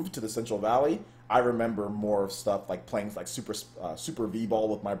we moved to the Central Valley, I remember more of stuff like playing like Super V-Ball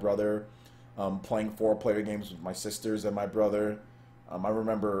with my brother. Playing 4-player games with my sisters and my brother. I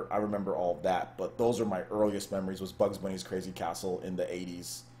remember all of that, but those are my earliest memories. Was Bugs Bunny's Crazy Castle in the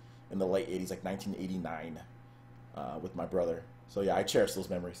 80s, in the late 80s, like 1989, with my brother. So yeah, I cherish those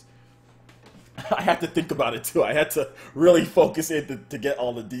memories. I had to think about it too. I had to really focus in to get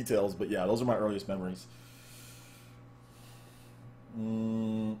all the details, but yeah, those are my earliest memories.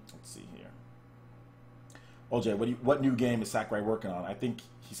 Let's see here. OJ, what new game is Sakurai working on? I think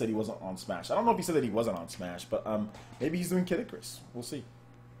he said he wasn't on Smash. I don't know if he said that he wasn't on Smash, but maybe he's doing Kid Icarus. We'll see.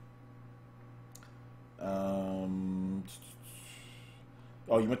 Oh,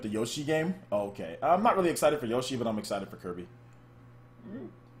 you went the Yoshi game? Oh, okay. I'm not really excited for Yoshi, but I'm excited for Kirby.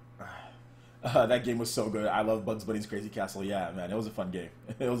 That game was so good. I love Bugs Bunny's Crazy Castle. Yeah, man, it was a fun game.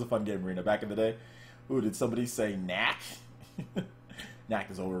 It was a fun game, Marina. Back in the day. Ooh, did somebody say Knack?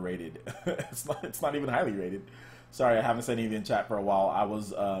 Knack is overrated. It's not even highly rated. Sorry, I haven't said anything in chat for a while. I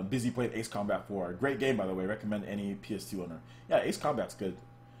was busy playing Ace Combat 4. Great game, by the way. Recommend any PS2 owner. Yeah, Ace Combat's good.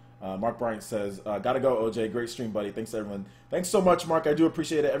 Mark Bryant says, gotta go, OJ. Great stream, buddy. Thanks, everyone. Thanks so much, Mark. I do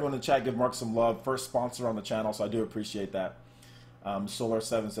appreciate it. Everyone in the chat, give Mark some love. First sponsor on the channel, so I do appreciate that.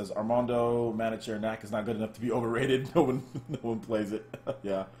 Solar7 says, Armando Manager Knack is not good enough to be overrated. No one plays it.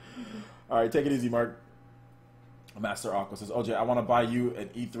 Yeah. All right, take it easy, Mark. Master Aqua says, OJ, I want to buy you an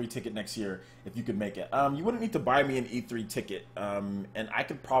E3 ticket next year if you could make it. You wouldn't need to buy me an E3 ticket, and I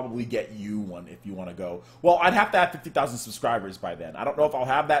could probably get you one if you want to go. Well, I'd have to have 50,000 subscribers by then. I don't know if I'll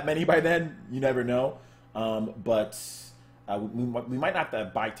have that many by then. You never know. But we might not have to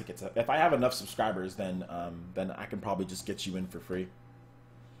buy tickets. If I have enough subscribers, then I can probably just get you in for free.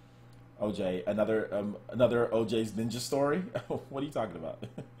 OJ, another OJ's Ninja story? What are you talking about?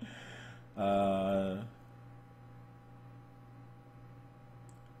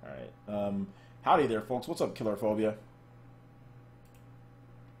 Alright. Howdy there, folks. What's up, Killer Phobia?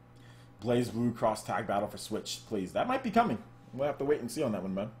 Blaze Blue Cross Tag Battle for Switch, please. That might be coming. We'll have to wait and see on that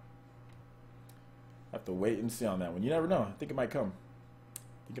one, man. Have to wait and see on that one. You never know. I think it might come.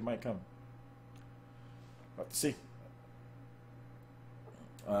 I think it might come. We'll have to see.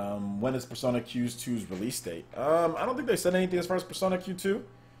 When is Persona Q2's release date? I don't think they said anything as far as Persona Q2,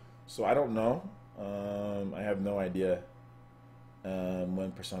 so I don't know. I have no idea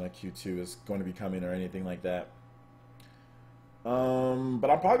when Persona Q2 is going to be coming or anything like that. But I'm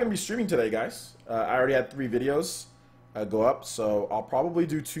probably going to be streaming today, guys. I already had 3 videos go up, so I'll probably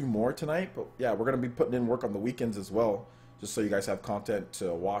do 2 more tonight. But yeah, we're going to be putting in work on the weekends as well, just so you guys have content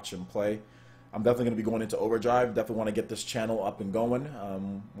to watch and play. I'm definitely going to be going into overdrive. Definitely want to get this channel up and going.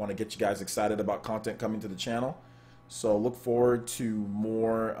 Want to get you guys excited about content coming to the channel. So look forward to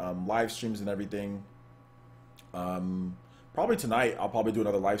more live streams and everything. Probably tonight I'll probably do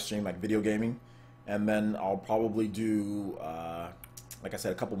another live stream like video gaming, and then I'll probably do like I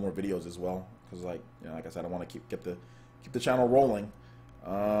said, a couple more videos as well, because like I said, I want to keep the channel rolling.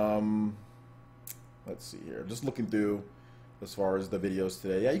 Let's see here. I'm just looking through as far as the videos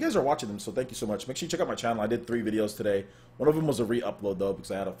today. Yeah, you guys are watching them, so thank you so much. Make sure you check out my channel. I did 3 videos today. One of them was a re-upload though, because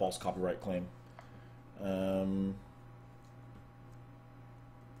I had a false copyright claim.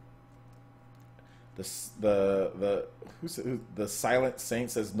 The Silent Saint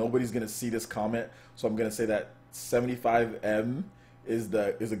says nobody's gonna see this comment, so I'm gonna say that 75M is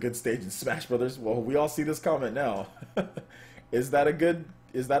a good stage in Smash Brothers. Well, we all see this comment now. Is that a good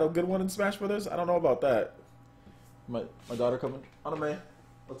one in Smash Brothers? I don't know about that. My daughter coming. Anime,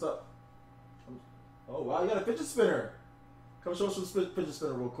 what's up? Oh wow, you got a fidget spinner. Come show us some fidget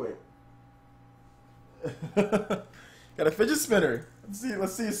spinner real quick. Got a fidget spinner. Let's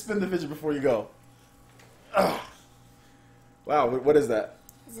see you spin the fidget before you go. Ugh. Wow, what is that?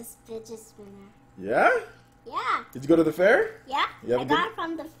 It's a fidget spinner. Yeah? Yeah. Did you go to the fair? Yeah. I got it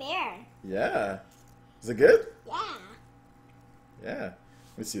from the fair. Yeah. Is it good? Yeah. Yeah.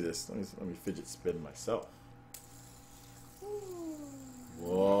 Let me see this. Let me fidget spin myself.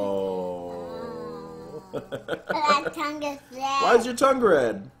 Whoa. My tongue is red. Why is your tongue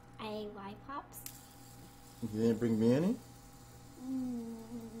red? I ate white pops. You didn't bring me any?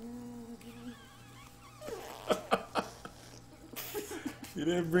 You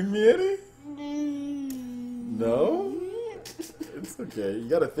didn't bring me any? No? It's okay. You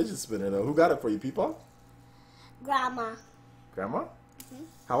got a fidget spinner though. Who got it for you, Peepaw? Grandma. Grandma? Mm-hmm.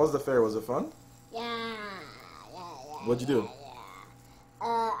 How was the fair? Was it fun? Yeah. What'd you do?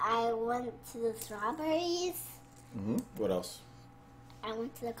 I went to the strawberries. Mm-hmm. What else? I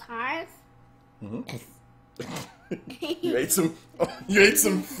went to the cars. Mm-hmm. You ate some. You ate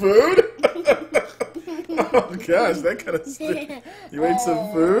some food. Oh gosh, that kind of stuff. You ate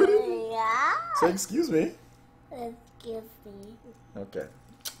some food? Yeah. Say excuse me. Excuse me. Okay.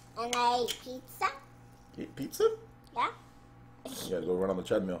 And I ate pizza. You ate pizza? Yeah. You gotta go run on the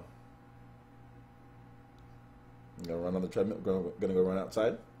treadmill. You gonna run on the treadmill? Gonna go run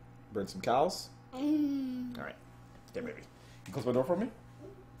outside? Burn some cows? Alright. Okay, baby. You close my door for me?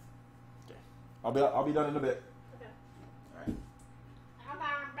 Okay. I'll be done in a bit. Okay. Alright.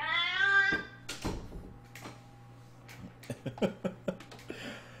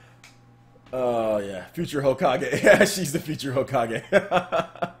 Oh yeah, future Hokage. Yeah, she's the future Hokage.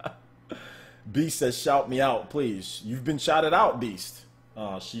 Beast says, "Shout me out, please." You've been shouted out, Beast.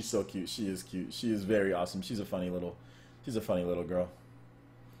 Oh, she's so cute. She is cute. She is very awesome. She's a funny little girl.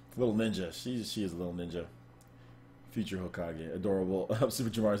 Little ninja. She is a little ninja. Future Hokage, adorable. Super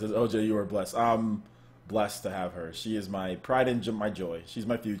Jamar says, "OJ, you are blessed." I'm blessed to have her. She is my pride and my joy. She's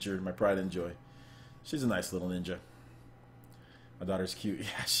my future, my pride and joy. She's a nice little ninja. My daughter's cute.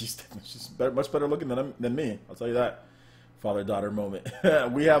 Yeah, she's much better looking than me. I'll tell you that. Father-daughter moment.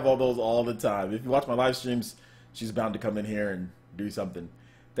 We have all those all the time. If you watch my live streams, she's bound to come in here and do something.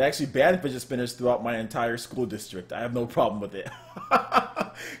 They actually banned fidget spinners throughout my entire school district. I have no problem with it.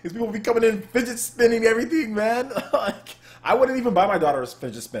 Because people be coming in fidget spinning everything, man. Like, I wouldn't even buy my daughter a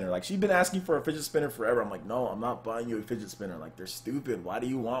fidget spinner. Like, she'd been asking for a fidget spinner forever. I'm like, no, I'm not buying you a fidget spinner. Like, they're stupid. Why do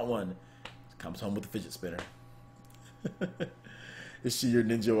you want one? She comes home with a fidget spinner. Is she your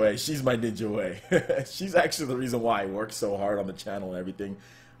ninja way? She's my ninja way. She's actually the reason why I work so hard on the channel and everything.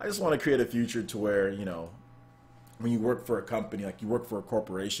 I just want to create a future to where, you know, when you work for a company, like you work for a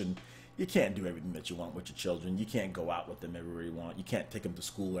corporation, you can't do everything that you want with your children. You can't go out with them everywhere you want. You can't take them to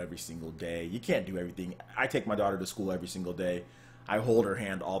school every single day. You can't do everything. I take my daughter to school every single day. I hold her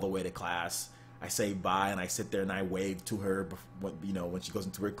hand all the way to class. I say bye and I sit there and I wave to her, you know, when she goes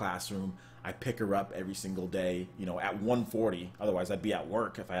into her classroom. I pick her up every single day, you know, at 1:40. Otherwise, I'd be at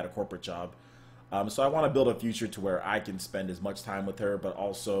work if I had a corporate job. So I want to build a future to where I can spend as much time with her, but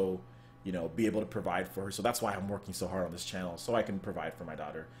also, you know, be able to provide for her. So that's why I'm working so hard on this channel, so I can provide for my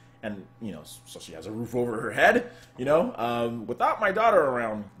daughter. And, you know, so she has a roof over her head, you know. Without my daughter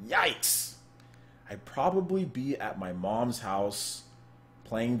around, yikes. I'd probably be at my mom's house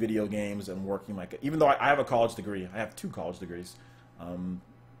playing video games and working like, even though I have a college degree. I have 2 college degrees.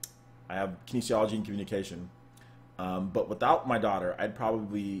 I have kinesiology and communication. But without my daughter, I'd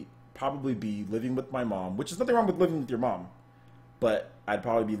probably be living with my mom, which is nothing wrong with living with your mom. But I'd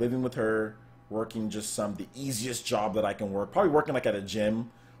probably be living with her, working just the easiest job that I can work. Probably working like at a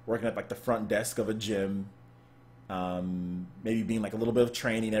gym, working at like the front desk of a gym. Maybe being like a little bit of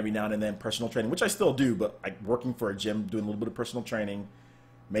training every now and then, personal training, which I still do, but like working for a gym, doing a little bit of personal training,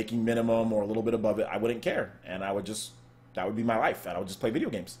 making minimum or a little bit above it, I wouldn't care. And I would just, that would be my life. And I would just play video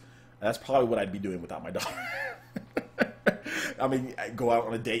games. And that's probably what I'd be doing without my daughter. I mean, I go out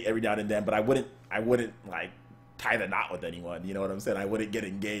on a date every now and then, but I wouldn't like tie the knot with anyone. You know what I'm saying? I wouldn't get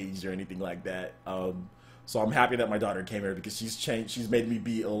engaged or anything like that. So I'm happy that my daughter came here because she's changed. She's made me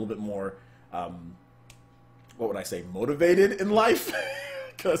be a little bit more, what would I say, motivated in life.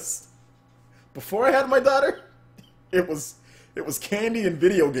 Because before I had my daughter, it was candy and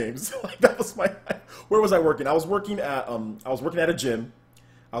video games. Like that was my. Where was I working? I was working at a gym.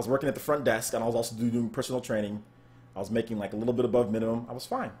 I was working at the front desk, and I was also doing personal training. I was making like a little bit above minimum. I was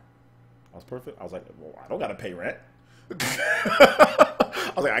fine. I was perfect. I was like, well, I don't gotta pay rent.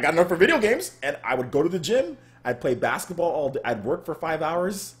 I was like, I got enough for video games, and I would go to the gym. I'd play basketball all day. I'd work for 5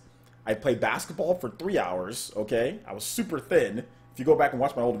 hours. I'd play basketball for 3 hours. Okay, I was super thin. If you go back and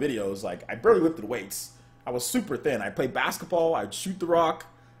watch my old videos, like I barely lifted weights. I was super thin. I'd play basketball. I'd shoot the rock.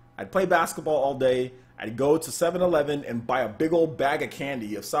 I'd play basketball all day. I'd go to 7-Eleven and buy a big old bag of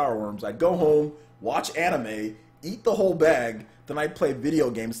candy of sour worms. I'd go home, watch anime, eat the whole bag. Then I'd play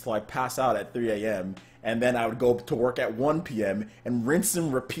video games till I pass out at 3 a.m. And then I would go to work at 1 p.m. and rinse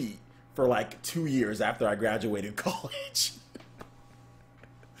and repeat for like 2 years after I graduated college.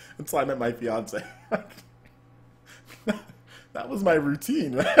 Until I met my fiance. That was my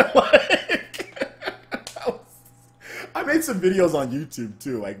routine, man. I made some videos on YouTube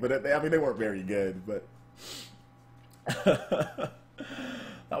too, like, but I mean they weren't very good, but that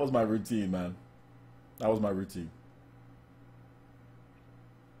was my routine, man. That was my routine.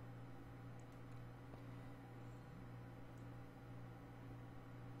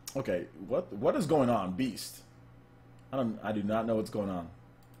 Okay, what is going on, Beast? I do not know what's going on.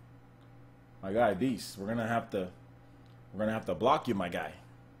 My guy, Beast, we're gonna have to block you, my guy.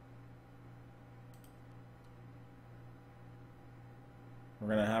 We're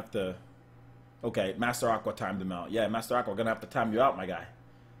gonna have to. Okay, Master Aqua timed him out. Yeah, Master Aqua, we're gonna have to time you out, my guy.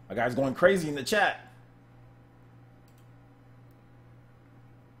 My guy's going crazy in the chat.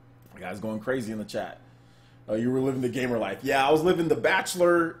 My guy's going crazy in the chat. Oh, you were living the gamer life. Yeah, I was living the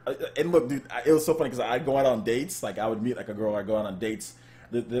bachelor. And look, dude, it was so funny because I'd go out on dates. Like, I would meet like a girl. I'd go out on dates,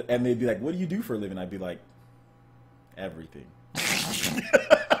 and they'd be like, "What do you do for a living?" I'd be like, "Everything."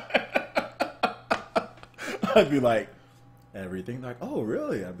 I'd be like, "Everything." They're like, "Oh,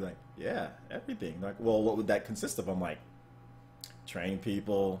 really?" I'd be like, "Yeah, everything." They're like, "Well, what would that consist of?" I'm like, train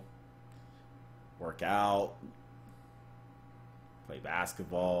people, work out, play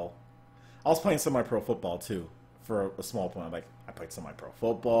basketball. I was playing semi-pro football too for a small point. I'm like, I played semi-pro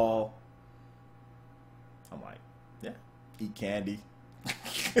football. I'm like, yeah, eat candy,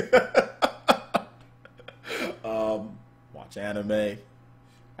 watch anime.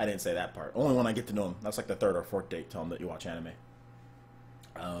 I didn't say that part. Only when I get to know him. That's like the 3rd or 4th date. Tell him that you watch anime.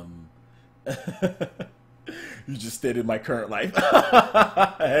 You just stated my current life.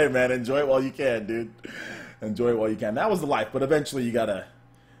 Hey man, enjoy it while you can, dude. Enjoy it while you can. That was the life, but eventually you gotta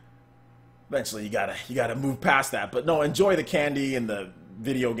move past that. But no, enjoy the candy and the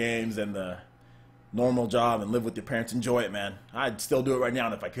video games and the normal job and live with your parents. Enjoy it, man. I'd still do it right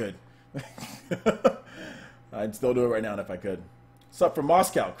now if I could. I'd still do it right now if I could. What's up from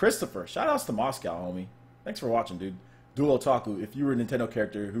Moscow? Christopher. Shout outs to Moscow, homie. Thanks for watching, dude. Dual Otaku. If you were a Nintendo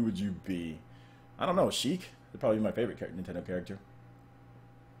character, who would you be? I don't know. Sheik? That'd probably be my favorite Nintendo character.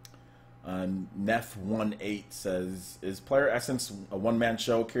 Nef18 says, "Is Player Essence a one-man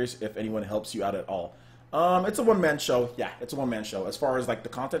show? Curious if anyone helps you out at all." It's a one-man show. Yeah, it's a one-man show. As far as like the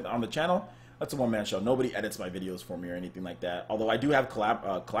content on the channel, that's a one-man show. Nobody edits my videos for me or anything like that. Although I do have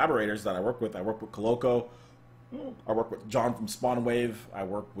collaborators that I work with. I work with Coloco. I work with John from Spawnwave. I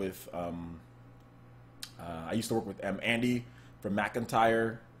work with. I used to work with Andy from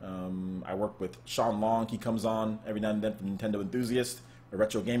McIntyre. I work with Sean Long. He comes on every now and then from Nintendo Enthusiast or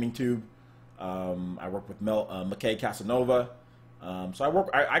Retro Gaming Tube. I work with McKay Casanova. So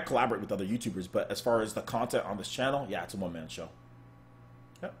I collaborate with other YouTubers. But as far as the content on this channel, yeah, it's a one-man show.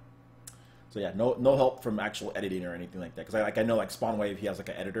 Yep. So yeah, no help from actual editing or anything like that. Because I know like Spawnwave, he has like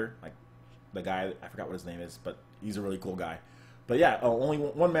an editor, like the guy, I forgot what his name is, but he's a really cool guy. But yeah, only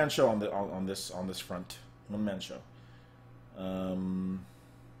one-man show on this front. One-man show.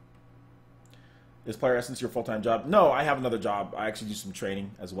 Is Player Essence your full-time job? No, I have another job. I actually do some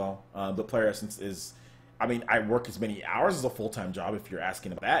training as well. But Player Essence is, I mean, I work as many hours as a full-time job if you're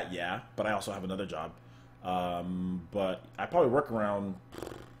asking about that, yeah. But I also have another job. But I probably work around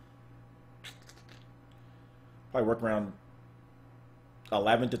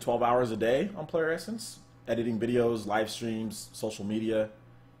 11 to 12 hours a day on Player Essence. Editing videos, live streams, social media,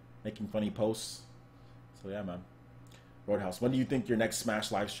 making funny posts. So yeah, man. Roadhouse, when do you think your next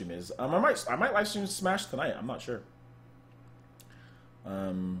Smash live stream is? I might live stream Smash tonight. I'm not sure.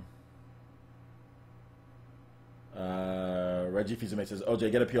 Reggie Fizame says,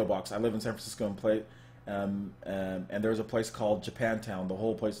 "OJ, get a PO box. I live in San Francisco and play. And there's a place called Japantown. The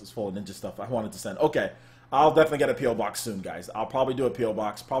whole place is full of ninja stuff. I wanted to send. Okay, I'll definitely get a PO box soon, guys. I'll probably do a PO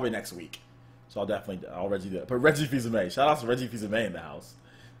box probably next week. So I'll Reggie do it. But Reggie Fizame, shout out to Reggie Fizame in the house."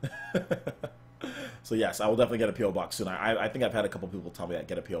 So yes, I will definitely get a PO box soon. I think I've had a couple people tell me that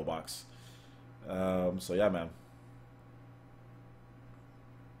get a PO box. So yeah, man.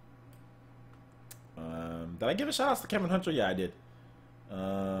 Did I give a shout out to Kevin Hunter? Yeah, I did.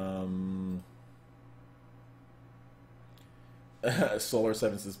 Solar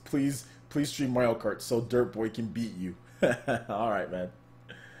 7 says, please stream Mario Kart so Dirt Boy can beat you. All right, man.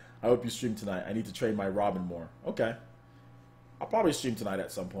 I hope you stream tonight. I need to train my Robin more. Okay. I'll probably stream tonight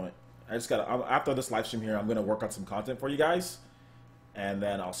at some point. I just gotta, after this live stream here, I'm gonna work on some content for you guys, and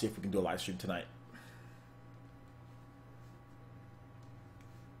then I'll see if we can do a live stream tonight.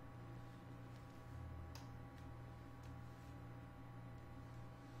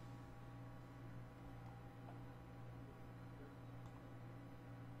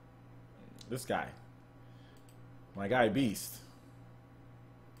 This guy, my guy Beast.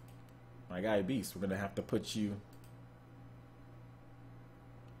 My guy Beast. We're gonna have to put you.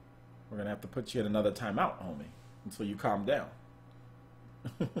 We're gonna have to put you in another timeout, homie, until you calm down.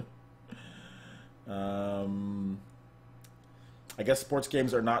 I guess sports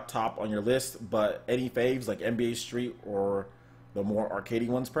games are not top on your list, but any faves like NBA Street or the more arcadey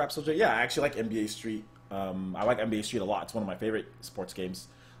ones, perhaps? Yeah, I actually like NBA Street. I like NBA Street a lot. It's one of my favorite sports games.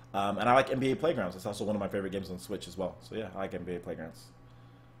 And I like NBA Playgrounds. It's also one of my favorite games on Switch as well. So yeah, I like NBA Playgrounds.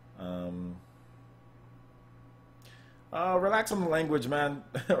 Relax on the language, man.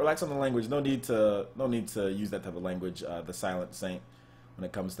 Relax on the language. No need to use that type of language. The Silent Saint, when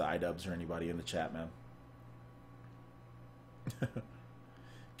it comes to iDubbbz or anybody in the chat, man.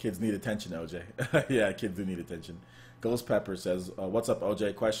 Kids need attention, OJ. Yeah, kids do need attention. Ghost Pepper says, "What's up,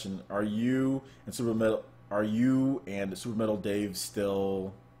 OJ? Question: Are you and Super Metal Dave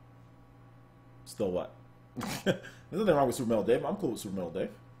still what?" There's nothing wrong with Super Metal Dave. I'm cool with Super Metal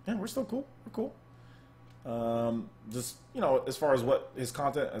Dave. Yeah, we're still cool. We're cool. Just, you know, as far as what his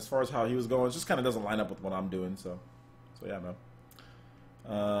content, as far as how he was going, it just kind of doesn't line up with what I'm doing. So yeah, man.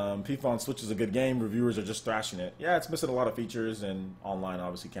 FIFA on Switch is a good game. Reviewers are just thrashing it. Yeah, it's missing a lot of features, and online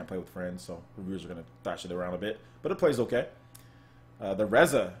obviously can't play with friends, so reviewers are gonna thrash it around a bit, but it plays okay. The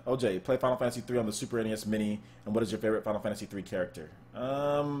Reza, OJ, play Final Fantasy 3 on the Super NES Mini, and what is your favorite Final Fantasy 3 character?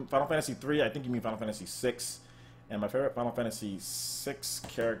 Final Fantasy 3, I think you mean Final Fantasy 6, and my favorite Final Fantasy 6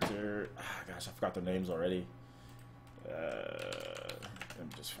 character, gosh, I forgot their names already.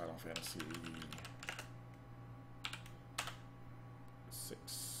 Just Final Fantasy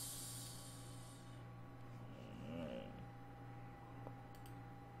 6.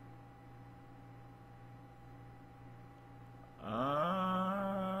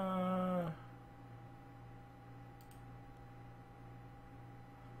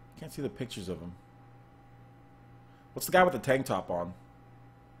 Can't see the pictures of him. What's the guy with the tank top on?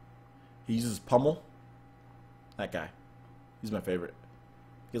 He uses pummel. That guy. He's my favorite.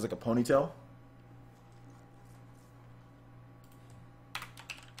 He has like a ponytail.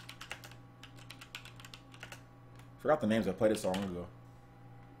 Forgot the names. I played it so long ago.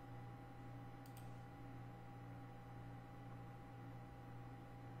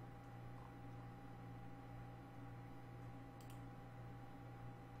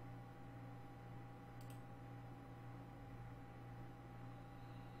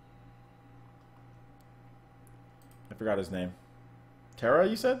 Forgot his name. Terra,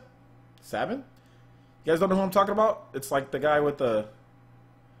 you said? Sabin? You guys don't know who I'm talking about? It's like the guy with the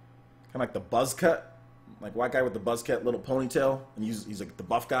kind of like the buzz cut, like white guy with the buzz cut, little ponytail, and he's like the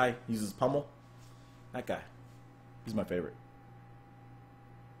buff guy. He uses pummel. That guy. He's my favorite.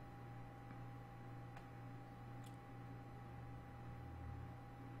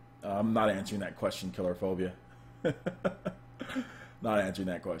 I'm not answering that question, Killer Phobia. Not answering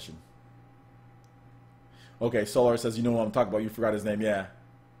that question. Okay, Solar says, you know what I'm talking about. You forgot his name. Yeah.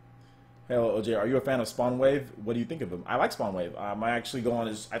 Hello, OJ. Are you a fan of Spawn Wave? What do you think of him? I like Spawn Wave. I actually go on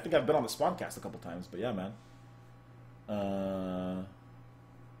his... I think I've been on the Spawncast a couple times. But yeah, man. So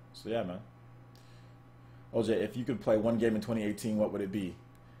yeah, man. OJ, if you could play one game in 2018, what would it be?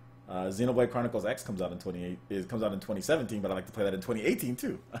 Xenoblade Chronicles X comes out in 2017, but I like to play that in 2018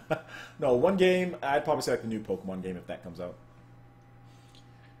 too. No, one game. I'd probably say like the new Pokemon game if that comes out.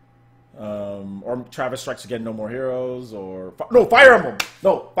 Or Travis Strikes Again, No More Heroes, or no Fire Emblem.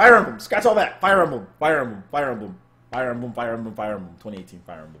 No Fire Emblem. Scratch all that. Fire Emblem. Fire Emblem. Fire Emblem. Fire Emblem. Fire Emblem. Fire Emblem. 2018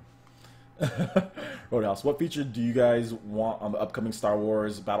 Fire Emblem. Roadhouse. What feature do you guys want on the upcoming Star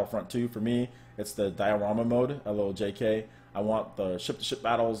Wars Battlefront 2? For me, it's the diorama mode. LOJK. I want the ship-to-ship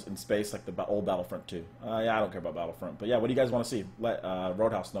battles in space like the old Battlefront 2. Yeah, I don't care about Battlefront. But yeah, what do you guys want to see? Let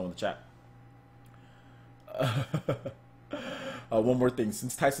Roadhouse know in the chat. One more thing.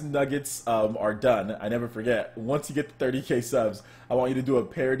 Since Tyson Nuggets are done, I never forget, once you get to 30K subs, I want you to do a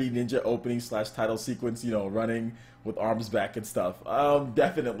parody ninja opening / title sequence, you know, running with arms back and stuff.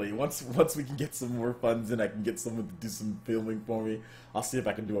 Definitely. Once we can get some more funds and I can get someone to do some filming for me, I'll see if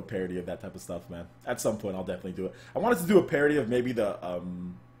I can do a parody of that type of stuff, man. At some point, I'll definitely do it. I wanted to do a parody of maybe the,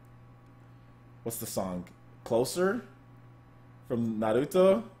 what's the song? Closer? From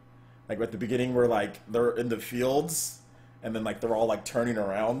Naruto? Like at the beginning where like they're in the fields and then like they're all like turning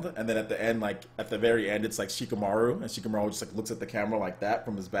around and then at the end, like at the very end, it's like Shikamaru and Shikamaru just like looks at the camera like that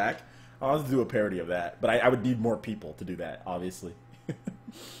from his back. I wanted to do a parody of that, but I would need more people to do that, obviously.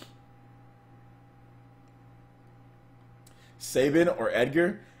 Sabin or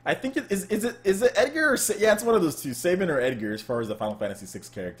Edgar? I think is it Edgar or yeah, it's one of those two, Sabin or Edgar, as far as the Final Fantasy VI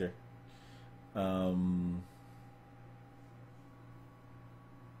character.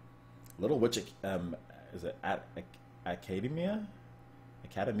 Little Witch, is it Academia,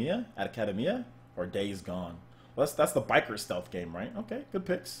 or Days Gone? Well, that's the biker stealth game, right? Okay, good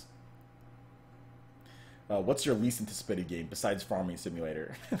picks. What's your least anticipated game besides Farming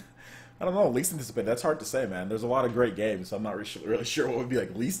Simulator? I don't know, least anticipated. That's hard to say, man. There's a lot of great games, so I'm not really sure what would be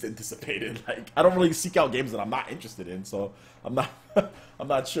like least anticipated. Like, I don't really seek out games that I'm not interested in, so I'm not. I'm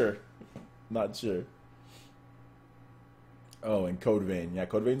not sure. Not sure. Oh, and Code Vein. Yeah,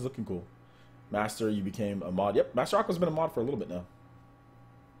 Code Vein's looking cool. Master, you became a mod. Yep, Master Aqua's been a mod for a little bit now.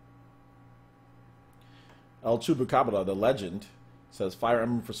 El Chupacabra, the legend, says Fire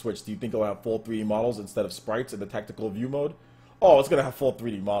Emblem for Switch. Do you think it'll have full 3D models instead of sprites in the tactical view mode? Oh, it's going to have full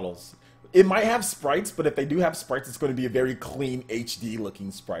 3D models. It might have sprites, but if they do have sprites, it's going to be a very clean HD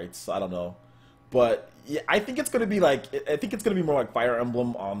looking sprites. I don't know. But yeah, I think it's going to be like, I think it's going to be more like Fire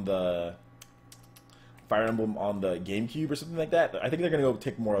Emblem on the GameCube or something like that. I think they're going to go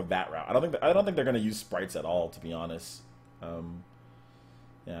take more of that route. I don't think they're going to use sprites at all, to be honest. Yeah, I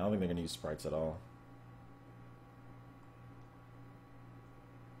don't think they're going to use sprites at all.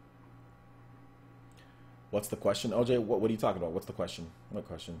 What's the question, OJ? What are you talking about? What's the question? What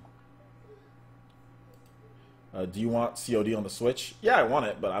question? Do you want COD on the Switch? Yeah, I want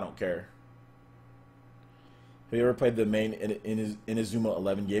it, but I don't care. Have you ever played the main Inazuma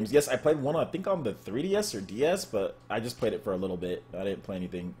 11 games? Yes, I played one, I think, on the 3DS or DS, but I just played it for a little bit. I didn't play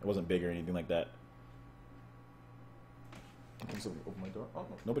anything. It wasn't big or anything like that. I think somebody opened my door. Oh,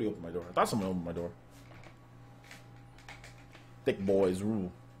 no, nobody opened my door. I thought someone opened my door. Thick boys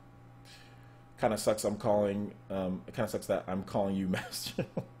rule. Kind of sucks. It kind of sucks that I'm calling you Master.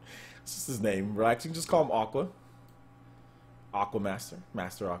 This is his name. Relax. You can just call him Aqua. Aqua Master.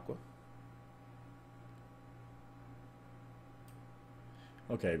 Master Aqua.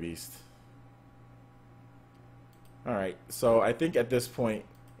 Okay, Beast. All right. So I think at this point,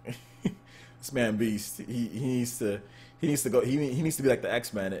 this man Beast, he needs to go. He needs to be like the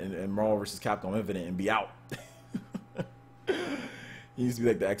X-Men in Marvel vs. Capcom Infinite and be out. He needs to be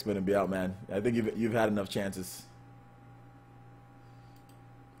like the X-Men and be out, man. I think you've had enough chances.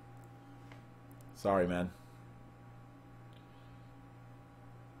 Sorry, man.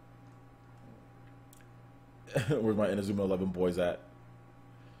 Where's my Inazuma 11 boys at?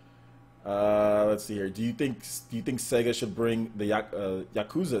 Let's see here. Do you think Sega should bring the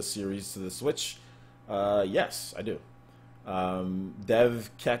Yakuza series to the Switch? Yes, I do.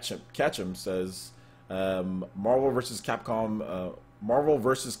 Dev Ketchum says, Marvel versus Capcom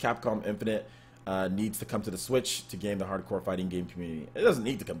Infinite needs to come to the Switch to gain the hardcore fighting game community. It doesn't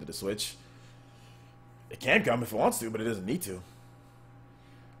need to come to the Switch. It can come if it wants to, but it doesn't need to.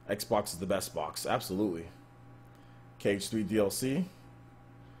 Xbox is the best box, absolutely. KH3 DLC.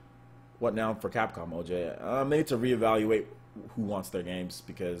 What now for Capcom, OJ? They need to reevaluate who wants their games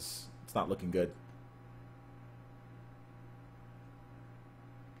because it's not looking good.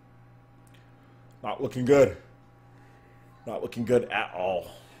 Not looking good. Not looking good at all.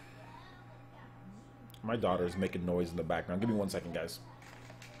 My daughter is making noise in the background. Give me 1 second, guys.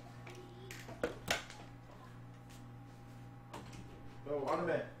 Oh, on a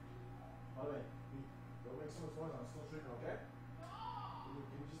minute. On a minute. Don't make so much noise. I'm still drinking, okay? Give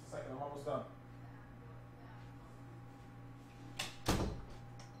me just a second. I'm almost done.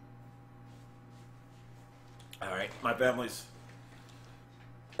 All right, my family's.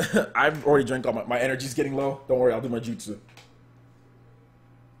 I've already drank all my energy's getting low. Don't worry, I'll do my jutsu.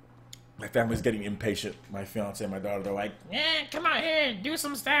 My family's getting impatient. My fiance and my daughter, they're like, yeah, come on here, do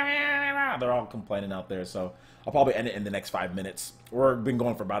some stuff. They're all complaining out there, so I'll probably end it in the next 5 minutes. We've been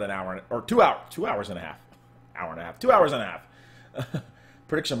going for about an hour, or 2 hours. 2 hours and a half. Hour and a half. 2 hours and a half.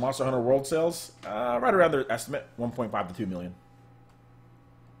 Prediction, Monster Hunter World sales, right around their estimate, 1.5 to 2 million.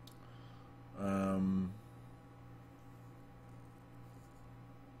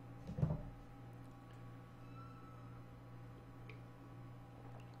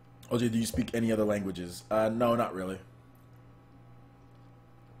 OJ, do you speak any other languages? No, not really.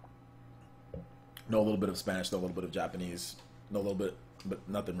 Know a little bit of Spanish, know a little bit of Japanese, know a little bit, but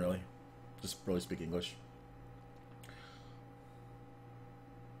nothing really. Just really speak English.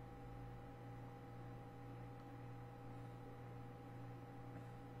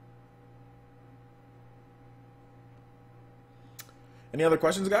 Any other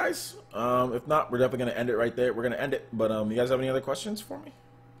questions, guys? If not, we're definitely going to end it right there. We're going to end it, but you guys have any other questions for me?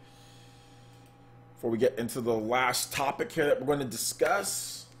 Before we get into the last topic here that we're going to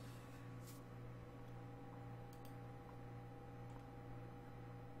discuss.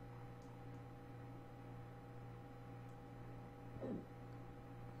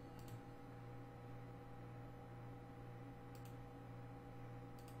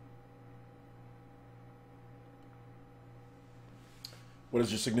 What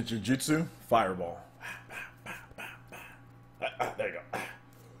is your signature jutsu? Fireball. There you go.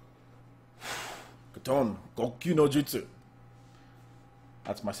 Katon Gokyu no Jutsu.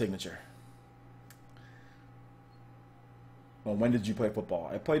 That's my signature. Well, when did you play football?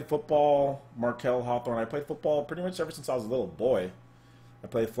 I played football, Markel Hawthorne. I played football pretty much ever since I was a little boy. I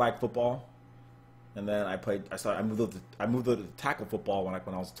played flag football, and then I moved to tackle football when I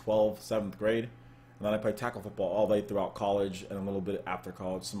was 12, 7th grade, and then I played tackle football all the way throughout college and a little bit after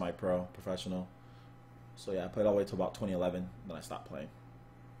college, semi-pro, professional. So yeah, I played all the way to about 2011. Then I stopped playing.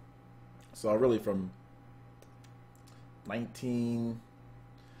 So really from 19,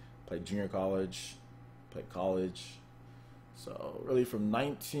 played junior college, played college. So really from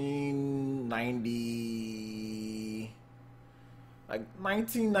 1990, like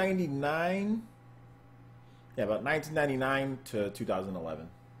 1999, yeah, about 1999 to 2011.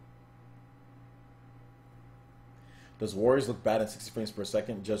 Does Warriors look bad at 60 frames per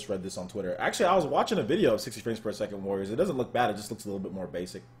second? Just read this on Twitter. Actually, I was watching a video of 60 frames per second Warriors. It doesn't look bad. It just looks a little bit more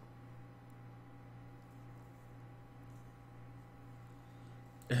basic.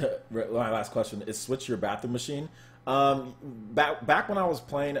 My last question is: Switch your bathroom machine? Back when I was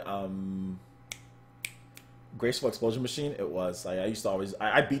playing Graceful Explosion Machine, it was. I used to always.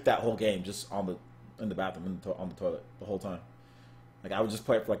 I beat that whole game just in the bathroom on the toilet the whole time. Like I would just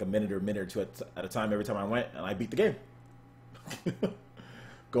play it for like a minute or two at a time every time I went, and I beat the game.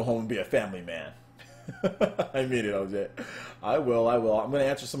 Go home and be a family man. I mean it, OJ. I will. I'm going to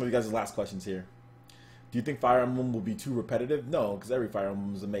answer some of you guys' last questions here. Do you think Fire Emblem will be too repetitive? No, because every Fire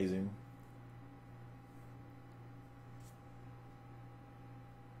Emblem is amazing.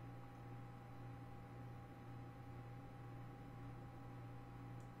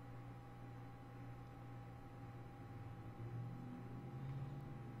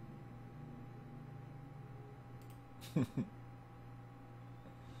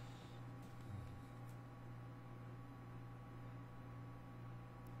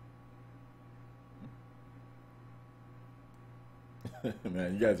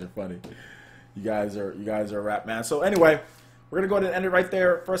 Man, you guys are funny. You guys are a rap, man. So anyway, we're gonna go ahead and end it right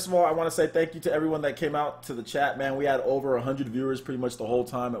there. First of all, I want to say thank you to everyone that came out to the chat, man. We had over 100 viewers pretty much the whole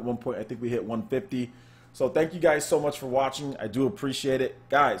time. At one point, I think we hit 150. So thank you guys so much for watching. I do appreciate it,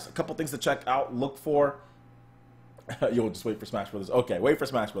 guys. A couple things to check out. Look for. You'll just wait for Smash Brothers. Okay, wait for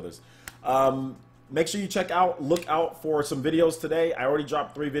Smash Brothers. make sure you look out for some videos today. I already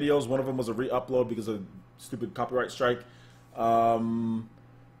dropped 3 videos. One of them was a re-upload because of stupid copyright strike. I'll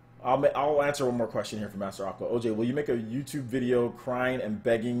answer one more question here from Master Aqua. OJ, will you make a YouTube video crying and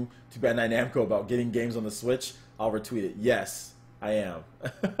begging to Bandai Namco about getting games on the Switch? I'll retweet it. Yes, I am.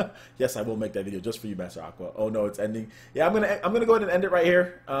 Yes, I will make that video just for you, Master Aqua. Oh no, it's ending. Yeah, I'm gonna go ahead and end it right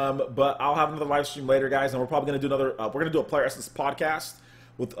here. But I'll have another live stream later, guys, and we're probably gonna do another. We're gonna do a Player Essence podcast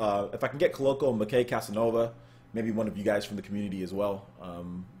with if I can get Coloco and McKay Casanova, maybe one of you guys from the community as well.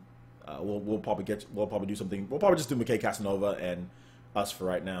 We'll probably do something. We'll probably just do McKay Casanova and us for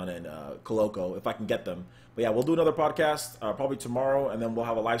right now, and Coloco if I can get them. But yeah, we'll do another podcast probably tomorrow, and then we'll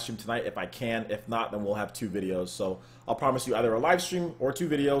have a live stream tonight if I can. If not, then we'll have 2 videos. So I'll promise you either a live stream or 2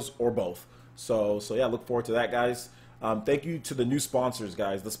 videos or both. So yeah, look forward to that, guys. Thank you to the new sponsors,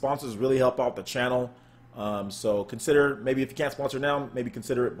 guys. The sponsors really help out the channel. So consider, maybe if you can't sponsor now, maybe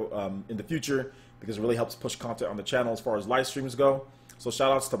consider it in the future, because it really helps push content on the channel as far as live streams go. So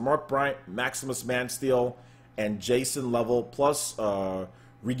shout outs to Mark Bryant, Maximus Mansteel, and Jason Level, plus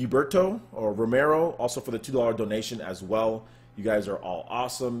Rigiberto or Romero, also for the $2 donation as well. You guys are all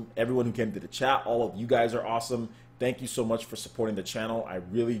awesome. Everyone who came to the chat, all of you guys are awesome. Thank you so much for supporting the channel. I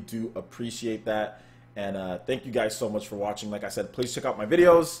really do appreciate that. And thank you guys so much for watching. Like I said, please check out my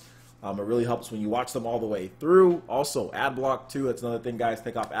videos. It really helps when you watch them all the way through. Also, ad block too. That's another thing, guys.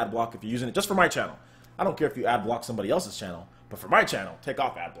 Take off ad block if you're using it just for my channel. I don't care if you ad block somebody else's channel, but for my channel, take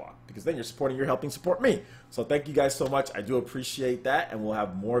off ad block, because then you're helping support me. So thank you guys so much. I do appreciate that, and we'll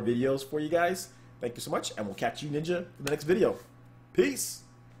have more videos for you guys. Thank you so much, and we'll catch you, Ninja, in the next video. Peace.